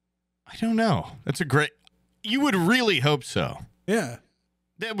 I don't know. That's a great. You would really hope so. Yeah.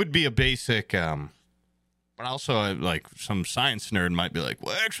 That would be a basic. But also, like, some science nerd might be like,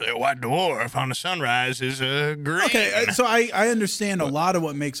 well, actually, a white dwarf on a sunrise is green. Okay, so I understand a lot of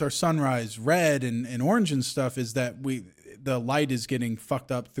what makes our sunrise red and orange and stuff is that the light is getting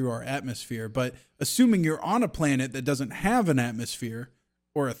fucked up through our atmosphere. But assuming you're on a planet that doesn't have an atmosphere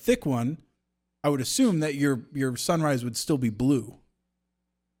or a thick one, I would assume that your sunrise would still be blue.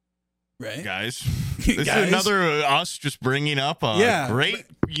 Right? Guys, this is another us just bringing up a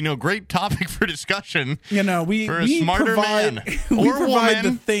great topic for discussion. We for a smarter provide, man we or provide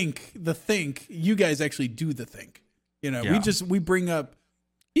woman. the think. You guys actually do the think. Yeah. We bring up,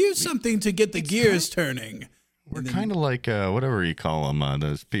 here's something to get the gears turning. We're kind of like whatever you call them,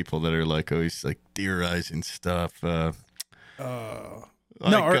 those people that are like always like theorizing stuff.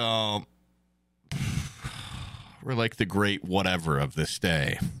 Like, we're like the great whatever of this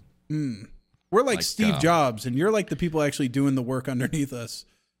day. We're like Steve Jobs, and you're like the people actually doing the work underneath us.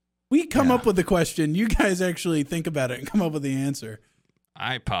 We come up with the question. You guys actually think about it and come up with the answer.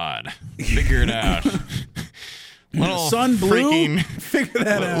 iPod. Figure it out. Little sun blue? Figure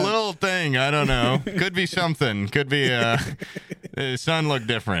that out. Little thing. I don't know. Could be something. Could be the sun look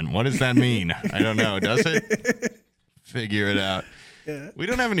different. What does that mean? I don't know. Does it? Figure it out. Yeah. We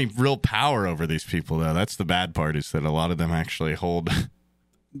don't have any real power over these people, though. That's the bad part, is that a lot of them actually hold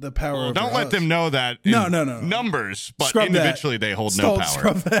the power. Well, don't let them know that in numbers, but scrub individually they hold no power.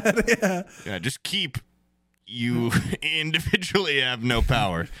 Scrub that. Yeah, just keep you individually have no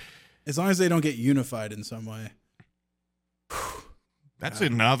power. As long as they don't get unified in some way. That's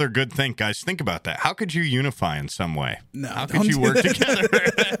another good thing, guys. Think about that. How could you unify in some way? No, how could you work together?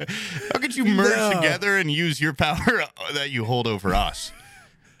 How could you merge together and use your power that you hold over us?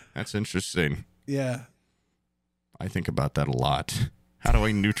 That's interesting. Yeah. I think about that a lot. How do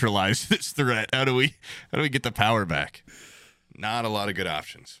I neutralize this threat? How do we get the power back? Not a lot of good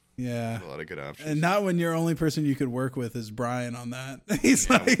options. Yeah. Not a lot of good options. And not when your only person you could work with is Brian on that. He's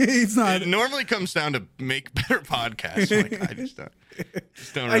not. It normally comes down to make better podcasts. Like, I just don't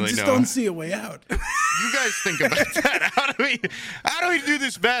really know. I just don't see a way out. You guys think about that. How do we do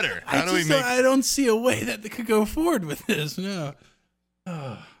this better? I don't see a way that they could go forward with this. No.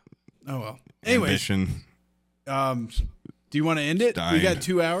 Oh well. Anyway. Ambition. Do you want to end it? We got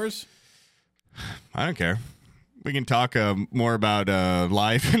 2 hours. I don't care. We can talk more about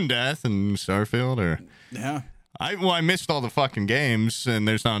life and death and Starfield, or I missed all the fucking games, and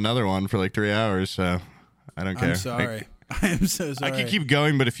there's not another one for like 3 hours, so I don't care. I'm sorry. I am so sorry. I could keep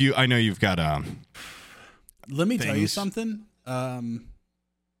going, but I know you've got Let me tell you something.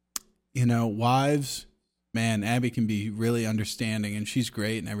 Wives, man, Abby can be really understanding, and she's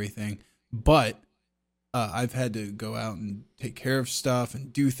great and everything, but I've had to go out and take care of stuff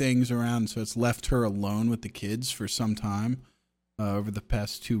and do things around, so it's left her alone with the kids for some time over the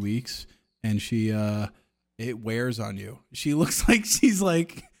past 2 weeks, and it wears on you. She looks like she's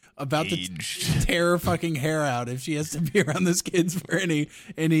like about to tear her fucking hair out if she has to be around those kids for any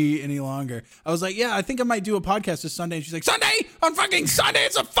longer. I was like, yeah, I think I might do a podcast this Sunday, and she's like, Sunday? On fucking Sunday?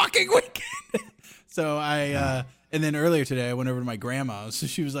 It's a fucking weekend. So and then earlier today, I went over to my grandma's. So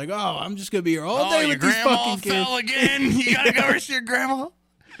she was like, "Oh, I'm just gonna be here all day with these fucking kids." Fell again. You gotta go see your grandma.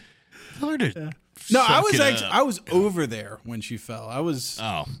 No, I was over there when she fell. I was.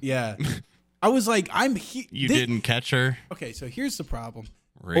 Oh, yeah. I was like, I'm here. You didn't catch her. Okay, so here's the problem.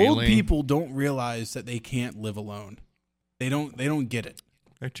 Really? Old people don't realize that they can't live alone. They don't get it.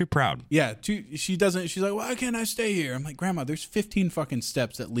 They're too proud. Yeah. She doesn't. She's like, "Why can't I stay here?" I'm like, "Grandma, there's 15 fucking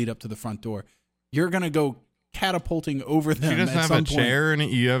steps that lead up to the front door. You're gonna go catapulting over them." She doesn't have a chair in it.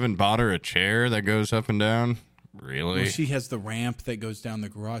 You haven't bought her a chair that goes up and down? Really? Well, she has the ramp that goes down the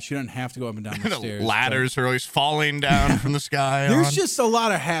garage. She doesn't have to go up and down the stairs. Ladders are always falling down from the sky. There's just a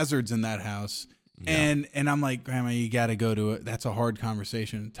lot of hazards in that house. Yeah. And I'm like, Grandma, you got to go to it. That's a hard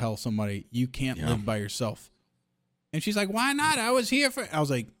conversation. Tell somebody you can't live by yourself. And she's like, why not? I was here for. I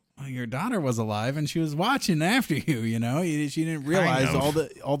was like, well, your daughter was alive and she was watching after you. You know, she didn't realize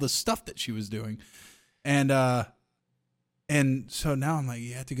all the stuff that she was doing. And so now I'm like,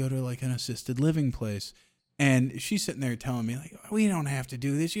 you have to go to like an assisted living place. And she's sitting there telling me like, we don't have to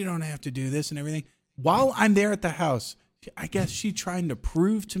do this. You don't have to do this and everything. While I'm there at the house, I guess she's trying to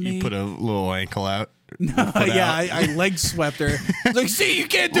prove to me. You put a little ankle out. No, yeah, I leg swept her. Like, see, you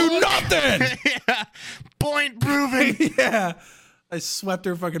can't do nothing. Yeah. Point proving. Yeah. I swept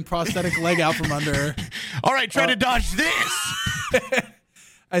her fucking prosthetic leg out from under her. All right, try to dodge this.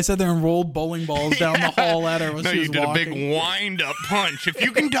 I sat there and rolled bowling balls down the hall at her when she was walking. No, you did a big wind-up punch. If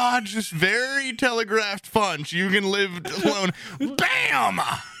you can dodge this very telegraphed punch, you can live alone. Bam!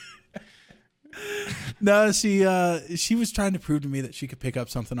 No, she was trying to prove to me that she could pick up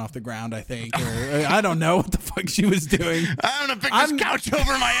something off the ground, I think. Or I don't know what the fuck she was doing. I'm going to pick this couch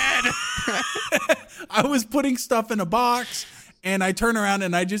over my head. I was putting stuff in a box, and I turn around,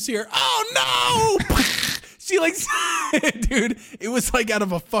 and I just hear, oh, no! She like, dude, it was like out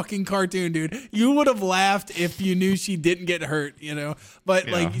of a fucking cartoon, dude. You would have laughed if you knew she didn't get hurt, you know? But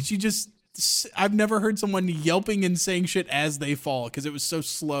like, she just, I've never heard someone yelping and saying shit as they fall because it was so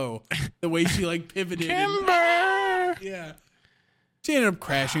slow. The way she like pivoted. Timber! Yeah. She ended up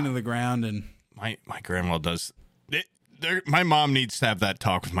crashing to the ground. And my grandma does. My mom needs to have that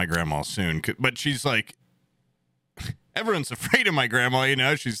talk with my grandma soon. But she's like, everyone's afraid of my grandma, you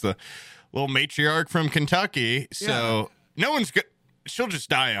know? She's the little matriarch from Kentucky, so no one's good. She'll just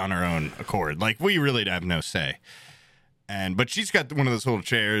die on her own accord. Like, we really have no say. But she's got one of those little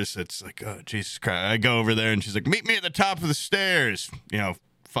chairs. It's like, oh, Jesus Christ. I go over there and she's like, meet me at the top of the stairs.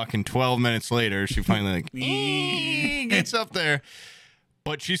 Fucking 12 minutes later, she finally gets up there.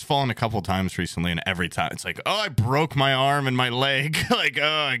 But she's fallen a couple times recently, and every time it's like, oh, I broke my arm and my leg. Like, oh,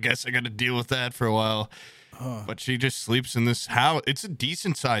 I guess I got to deal with that for a while. But she just sleeps in this house. It's a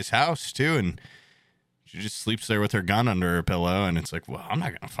decent-sized house, too, and she just sleeps there with her gun under her pillow, and it's like, well, I'm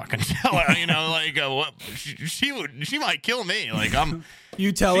not gonna fucking tell her, what she might kill me. Like,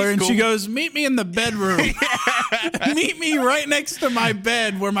 you tell her, and cool. she goes, meet me in the bedroom. Meet me right next to my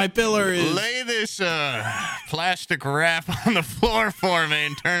bed where my pillar is. Lay this plastic wrap on the floor for me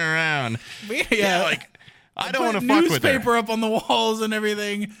and turn around. Yeah, I don't want to fuck with her. Newspaper up on the walls and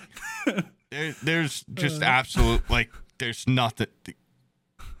everything. There's just absolute there's nothing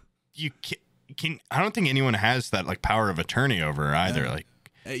you can. I don't think anyone has that power of attorney over her either.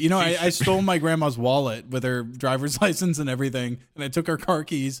 Yeah. I stole my grandma's wallet with her driver's license and everything, and I took her car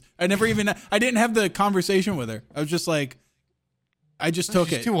keys. I didn't have the conversation with her. I was just like, I just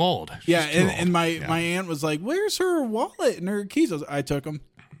took it. She's too old. And my aunt was like, where's her wallet and her keys? I took them.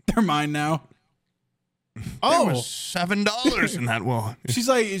 They're mine now. There was $7 in that wallet.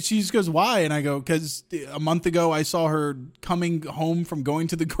 She goes, why? And I go, because a month ago I saw her coming home from going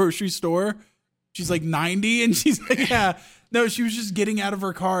to the grocery store. She's like 90, and she's like, yeah. No, she was just getting out of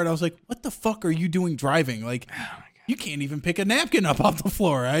her car, and I was like, what the fuck are you doing driving? Like, you can't even pick a napkin up off the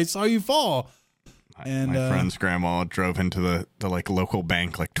floor. I saw you fall. My friend's grandma drove into the local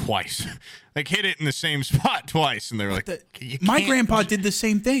bank twice. Hit it in the same spot twice, and they were like, my grandpa did the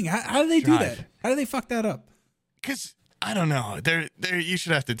same thing. How do they do that? How do they fuck that up? Because, I don't know. You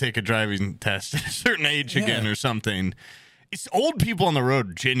should have to take a driving test at a certain age again or something. It's old people on the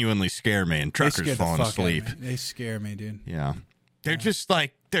road genuinely scare me, and truckers falling asleep. They scare me, dude. Yeah. They're just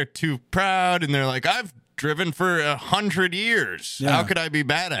they're too proud, and they're like, I've driven for 100 yewas. Yeah. How could I be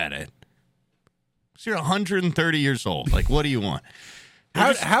bad at it? So you're 130 years old. What do you want?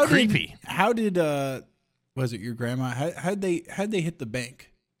 How creepy. Was it your grandma? How'd they hit the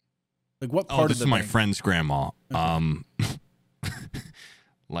bank? What part of the bank? This is my friend's grandma. Okay.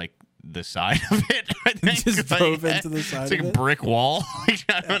 The side of it, I think. Just drove into the side of it? It's a brick wall.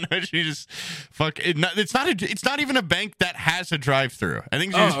 I don't know. She just it's not even a bank that has a drive-through. I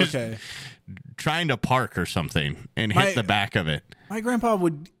think she's just trying to park or something and hit the back of it. My grandpa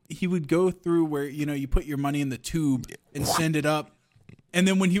would go through where, you put your money in the tube and send it up. And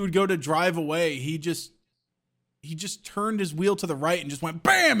then when he would go to drive away, he just turned his wheel to the right and just went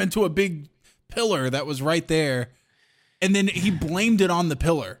bam into a big pillar that was right there. And then he blamed it on the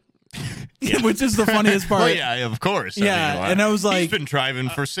pillar. Yeah. Which is the funniest part. Well, yeah, of course. Yeah, and I was like, he's been driving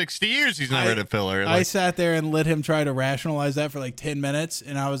for 60 years. He's never hit a pillar. I sat there and let him try to rationalize that for 10 minutes,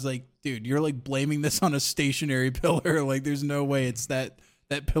 and I was like, dude, you're blaming this on a stationary pillar. There's no way it's that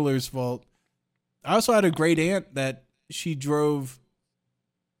pillar's fault. I also had a great aunt that she drove.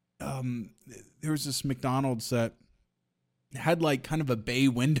 There was this McDonald's that had kind of a bay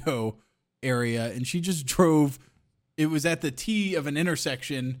window area, and she just drove. It was at the T of an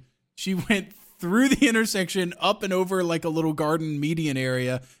intersection. She went through the intersection, up and over a little garden median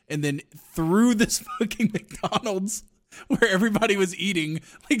area, and then through this fucking McDonald's where everybody was eating.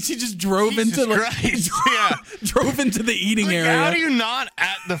 She just drove into drove into the eating area. How do you not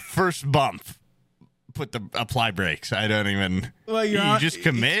at the first bump put the apply brakes? I don't even. Well, you just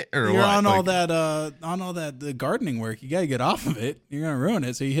commit or you're what? On all that the gardening work. You gotta get off of it. You're gonna ruin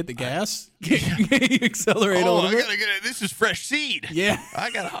it. So you hit the gas, you accelerate a little bit. I gotta get it. This is fresh seed. Yeah, I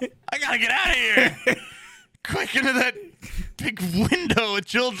gotta get out of here. Quick into that big window with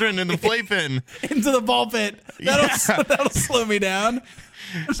children in the playpen. Into the ball pit. That'll slow me down.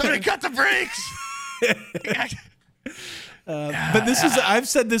 Somebody cut the brakes. But this is, I've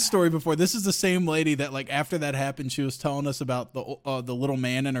said this story before. This is the same lady that after that happened, she was telling us about the little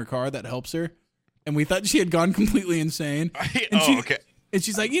man in her car that helps her. And we thought she had gone completely insane. And okay. And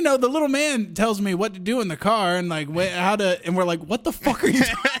she's like, the little man tells me what to do in the car and how to, and we're like, what the fuck are you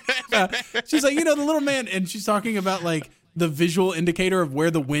talking about? She's like, the little man. And she's talking about the visual indicator of where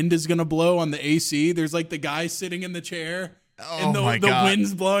the wind is going to blow on the AC. There's the guy sitting in the chair. And the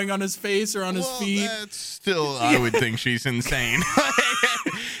wind's blowing on his face or on his feet. That's still, I would think she's insane.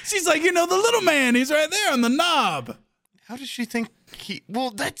 She's like, the little man, he's right there on the knob. How does she think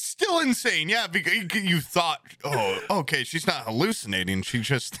well, that's still insane. Yeah, because you thought, okay, she's not hallucinating. She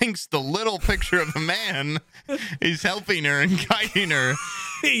just thinks the little picture of the man is helping her and guiding her.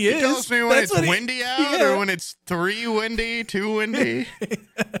 He is. Tells me when it's windy out or when it's 3 windy, 2 windy.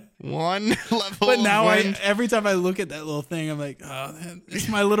 One level. But now every time I look at that little thing, I'm like, oh, it's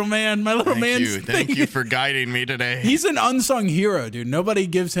my little man. My little man. Thank you for guiding me today. He's an unsung hero, dude. Nobody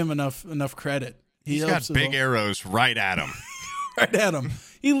gives him enough credit. He's got big arrows right at him. Right at him.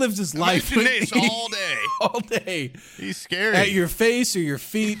 He lives his life. This all day. All day. He's scary. At your face or your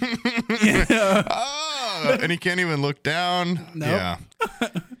feet. Oh, and he can't even look down. Nope.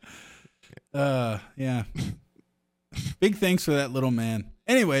 Yeah. Yeah. Big thanks for that little man.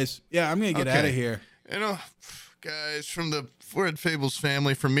 Anyways, yeah, I'm going to get out of here. You know, guys, from the Forehead Fables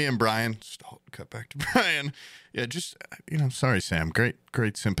family, from me and Brian, cut back to Brian. Yeah, just, sorry, Sam.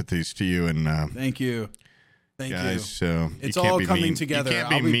 Great sympathies to you. And thank you. Thank guys, you. So it's all coming mean. together. You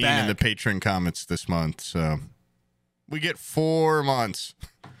can't be mean in the patron comments this month. So we get 4 months.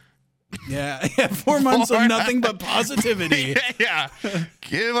 Yeah, 4 months of nothing but positivity. Yeah.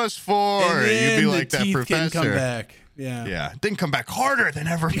 Give us 4. You'd be like that professor. Can come back. Yeah. Yeah. Didn't come back harder than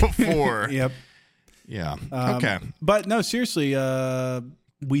ever before. Yep. Yeah. Okay. But no, seriously,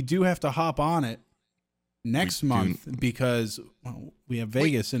 we do have to hop on it next month because we have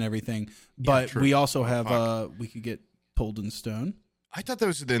Vegas and everything. But we also have we could get Pulled in Stone. I thought that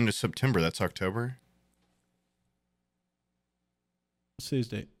was the end of September. That's October. What's today's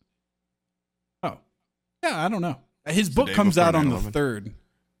date? Oh. Yeah, I don't know. His book comes out on the 3rd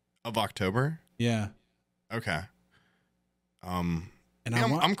of October. Yeah. Okay. And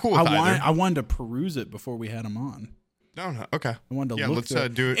I'm cool with either. I wanted to peruse it before we had him on. No. Okay. I wanted to look let's through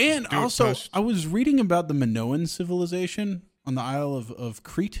it. do it. And also, I was reading about the Minoan civilization on the Isle of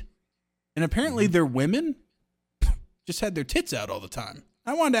Crete, and apparently their women just had their tits out all the time.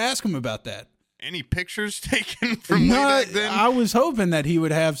 I wanted to ask him about that. Any pictures taken from way back then? I was hoping that he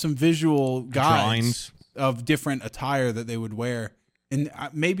would have some visual guides of different attire that they would wear, and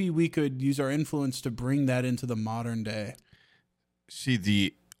maybe we could use our influence to bring that into the modern day. See,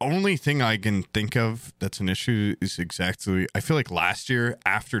 the only thing I can think of that's an issue is exactly, I feel like last year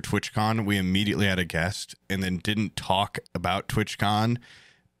after TwitchCon, we immediately had a guest and then didn't talk about TwitchCon.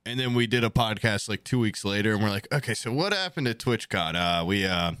 And then we did a podcast like 2 weeks later and we're like, okay, so what happened at TwitchCon? We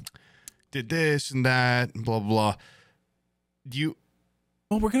did this and that and blah, blah, blah.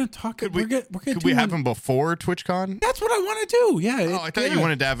 Well, we're going to talk. Could we have him before TwitchCon? That's what I want to do. Yeah. Oh, I thought you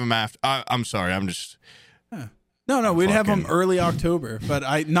wanted to have him after. I'm sorry. I'm just... No, we'd have them early October,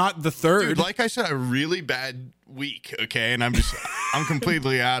 but not the 3rd. Dude, like I said, a really bad week, okay? And I'm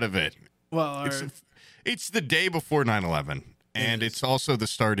completely out of it. Well, it's the day before 9/11, and it's also the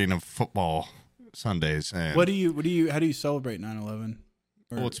starting of football Sundays. And how do you celebrate 9/11?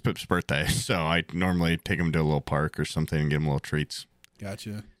 Well, it's Pip's birthday, so I normally take him to a little park or something and give him little treats.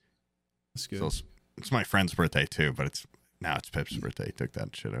 Gotcha. That's good. So it's my friend's birthday too, but it's Pip's birthday. He took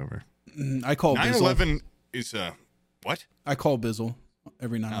that shit over. I call 9/11 is what? I call Bizzle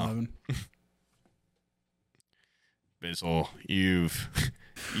every 9/11. Bizzle, you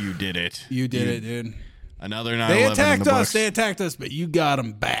did it. You did it, dude. Another 9/11. They attacked us, but you got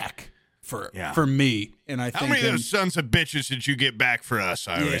them back for me. And I think how many of those sons of bitches did you get back for us?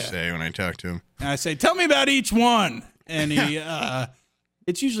 I always say when I talk to him. And I say, tell me about each one. And he,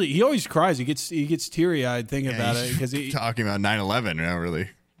 it's usually he always cries. He gets teary eyed thinking about it because he talking about 9/11. Now really.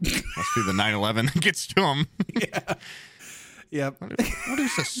 Must be the 9/11 that gets to him. Yeah. Yep. What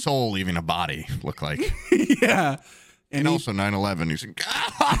does a soul leaving a body look like? Yeah. And also 9/11. He's like,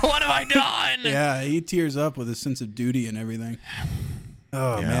 what have I done? Yeah, he tears up with a sense of duty and everything.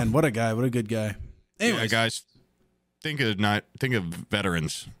 Oh man, what a guy! What a good guy. Anyways, guys, think of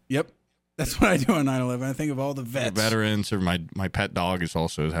veterans. Yep, that's what I do on 9/11. I think of all the vets. Veterans, or my pet dog is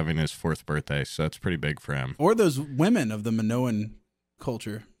also having his 4th birthday, so that's pretty big for him. Or those women of the Minoan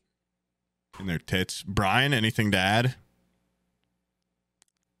culture. And their tits. Brian, anything to add?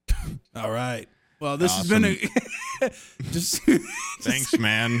 All right. Well, this has been Thanks,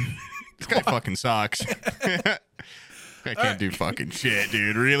 man. This guy fucking sucks. I can't do fucking shit,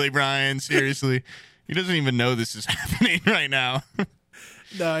 dude. Really, Brian? Seriously? He doesn't even know this is happening right now.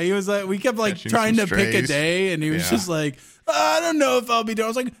 No, he was like, we kept like trying to pick a day, and he was just like, I don't know if I'll be doing. I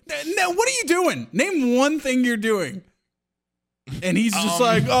was like, no, what are you doing? Name one thing you're doing. And he's just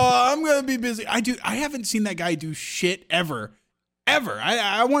like, oh, I'm gonna be busy. I haven't seen that guy do shit ever.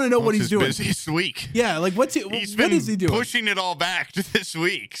 I want to know what he's doing. Busiest week. Yeah, like what is he doing? Pushing it all back to this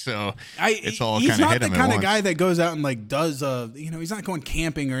week, so it's all kind of hit him. He's not the kind of guy that goes out and like does he's not going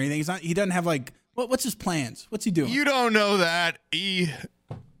camping or anything. He doesn't have like what's his plans? What's he doing? You don't know that. I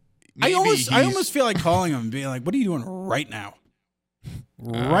almost feel like calling him and being like, what are you doing right now?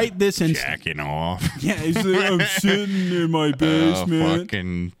 Right this instant. Jacking off. Yeah, he's like, I'm sitting in my basement.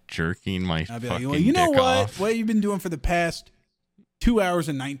 Fucking jerking my fucking you know dick what? off. What you've been doing for the past 2 hours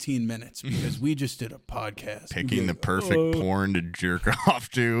and 19 minutes because we just did a podcast. Picking the perfect porn to jerk off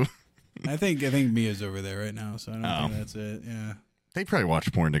to. I think Mia's over there right now, so I don't think that's it. Yeah. They probably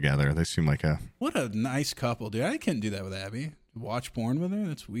watch porn together. They seem like What a nice couple, dude. I couldn't do that with Abby. Watch porn with her?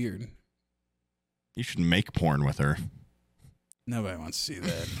 That's weird. You should make porn with her. Nobody wants to see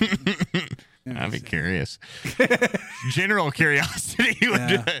that. I'd be curious. General curiosity.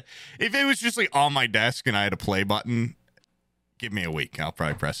 If it was just like on my desk and I had a play button, give me a week. I'll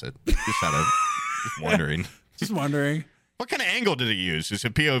probably press it. Just wondering. Just wondering. What kind of angle did it use? Is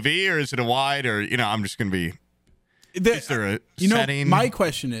it POV or is it a wide? Or, I'm just going to be... Is there a setting? My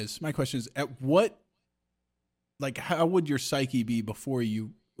question is, at what, like, how would your psyche be before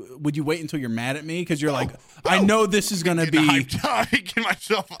you... Would you wait until you're mad at me? Because you're like, I know this is going to be... Get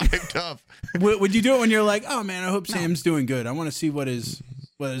myself hyped up. Would you do it when you're like, oh, man, I hope Sam's doing good. I want to see what his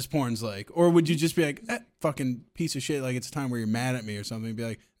porn's like. Or would you just be like, fucking piece of shit, like it's a time where you're mad at me or something, and be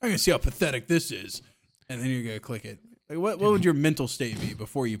like, I'm going to see how pathetic this is. And then you're going to click it. Like, what would your mental state be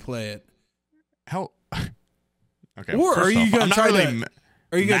before you play it? How... Okay. Or are you going to try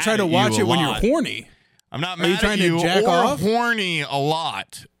to watch it when you're horny? I'm not mad at you jack or off? Horny a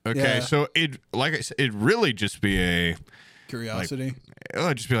lot. Okay, so like I said, it'd really just be a curiosity. It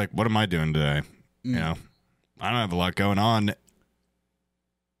would just be like, what am I doing today? I don't have a lot going on.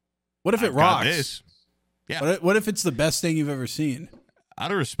 What if it rocks? This. Yeah. What if it's the best thing you've ever seen?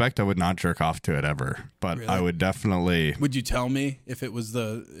 Out of respect, I would not jerk off to it ever, but really? I would definitely. Would you tell me if it was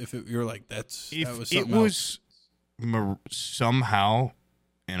you're like that was something it was somehow,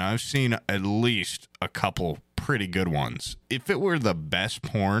 and I've seen at least a couple pretty good ones. If it were the best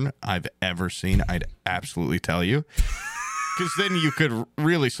porn I've ever seen, I'd absolutely tell you. Because then you could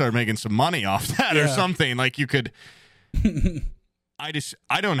really start making some money off that or something. Like you could. I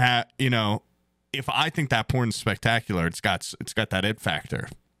don't have, if I think that porn's spectacular, it's got that it factor.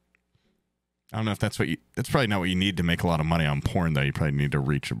 I don't know if that's probably not what you need to make a lot of money on porn, though. You probably need to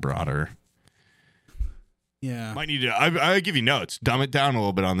reach a broader. Yeah. Might need to, I give you notes. Dumb it down a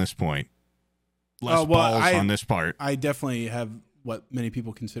little bit on this point. Less balls on this part. I definitely have what many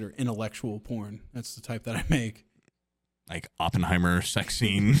people consider intellectual porn. That's the type that I make. Like Oppenheimer sex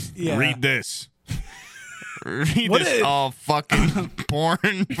scene. Yeah. Read this. Fucking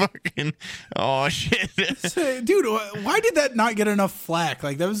porn. Fucking, oh, shit. Dude, why did that not get enough flack?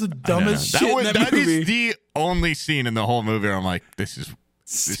 Like, that was the dumbest shit in that movie. That is the only scene in the whole movie where I'm like, this is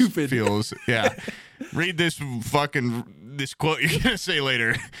stupid. Feels, yeah. Read this quote you're going to say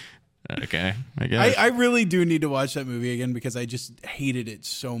later. Okay, I guess. I really do need to watch that movie again because I just hated it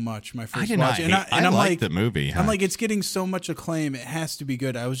so much my first watch. I like the movie. I'm like, it's getting so much acclaim. It has to be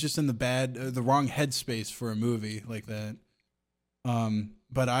good. I was just in the wrong headspace for a movie like that.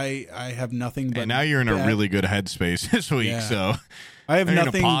 But I have nothing but. And now you're in a really good headspace this week, so I have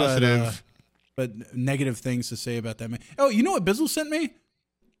nothing but negative things to say about that man. Oh, you know what Bizzle sent me?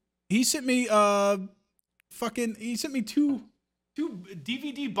 He sent me two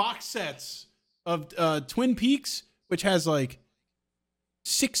DVD box sets of Twin Peaks, which has like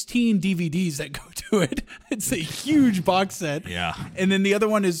 16 DVDs that go to it. It's a huge box set. Yeah. And then the other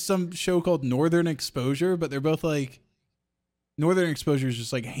one is some show called Northern Exposure, but they're both like Northern Exposure is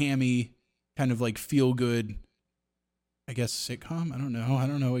just like hammy, kind of like feel good, I guess, sitcom. I don't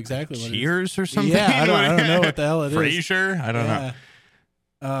know exactly what Cheers or something. Yeah, I don't know what the hell it is. Frasier? I don't know.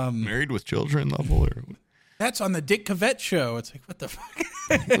 Married with Children level or. That's on the Dick Cavett show. It's like, what the fuck?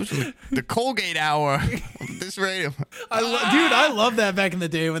 The Colgate Hour of this radio. I love that back in the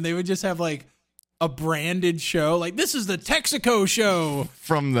day when they would just have like a branded show. Like, this is the Texaco show.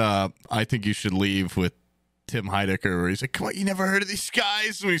 From the I Think You Should Leave with Tim Heidecker, where he's like, come on, you never heard of these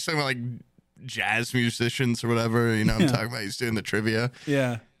guys? When he's talking about like jazz musicians or whatever. I'm talking about he's doing the trivia.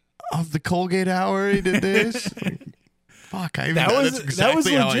 Yeah. Of the Colgate Hour, he did this. Fuck, that's exactly that was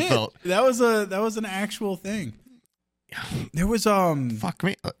how I felt. That was an actual thing. There was fuck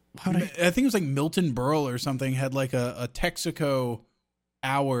me. I think it was like Milton Berle or something had like a Texaco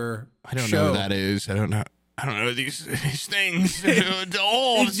hour. I don't show. know who that is. I don't know these things. It's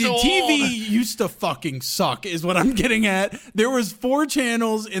old. The TV used to fucking suck, is what I'm getting at. There was 4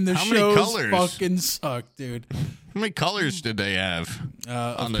 channels and the shows fucking sucked, dude. How many colors did they have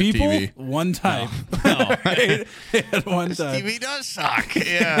on the people? TV? One type. Right? They had one type. TV does suck.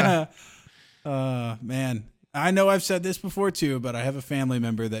 Yeah. Man. I know I've said this before too, but I have a family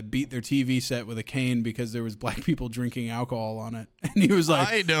member that beat their TV set with a cane because there was black people drinking alcohol on it. And he was like,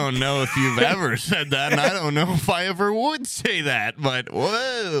 I don't know if you've ever said that, and I don't know if I ever would say that, but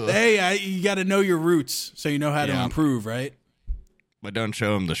whoa. Hey, you got to know your roots so you know how to improve, right? But don't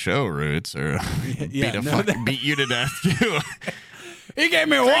show them the show roots or beat you to death too. He gave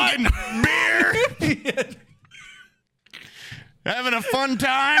me what? Beer. Having a fun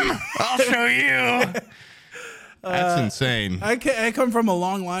time? I'll show you. That's insane. I come from a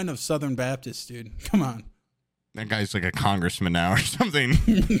long line of Southern Baptists, dude. Come on. That guy's like a congressman now or something.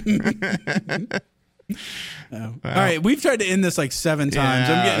 All right, we've tried to end this like 7 times.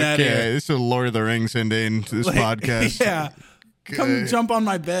 I'm getting out of here. This is a Lord of the Rings ending to this podcast. Yeah. Come jump on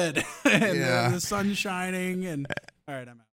my bed. And the sun's shining. And all right, I'm out.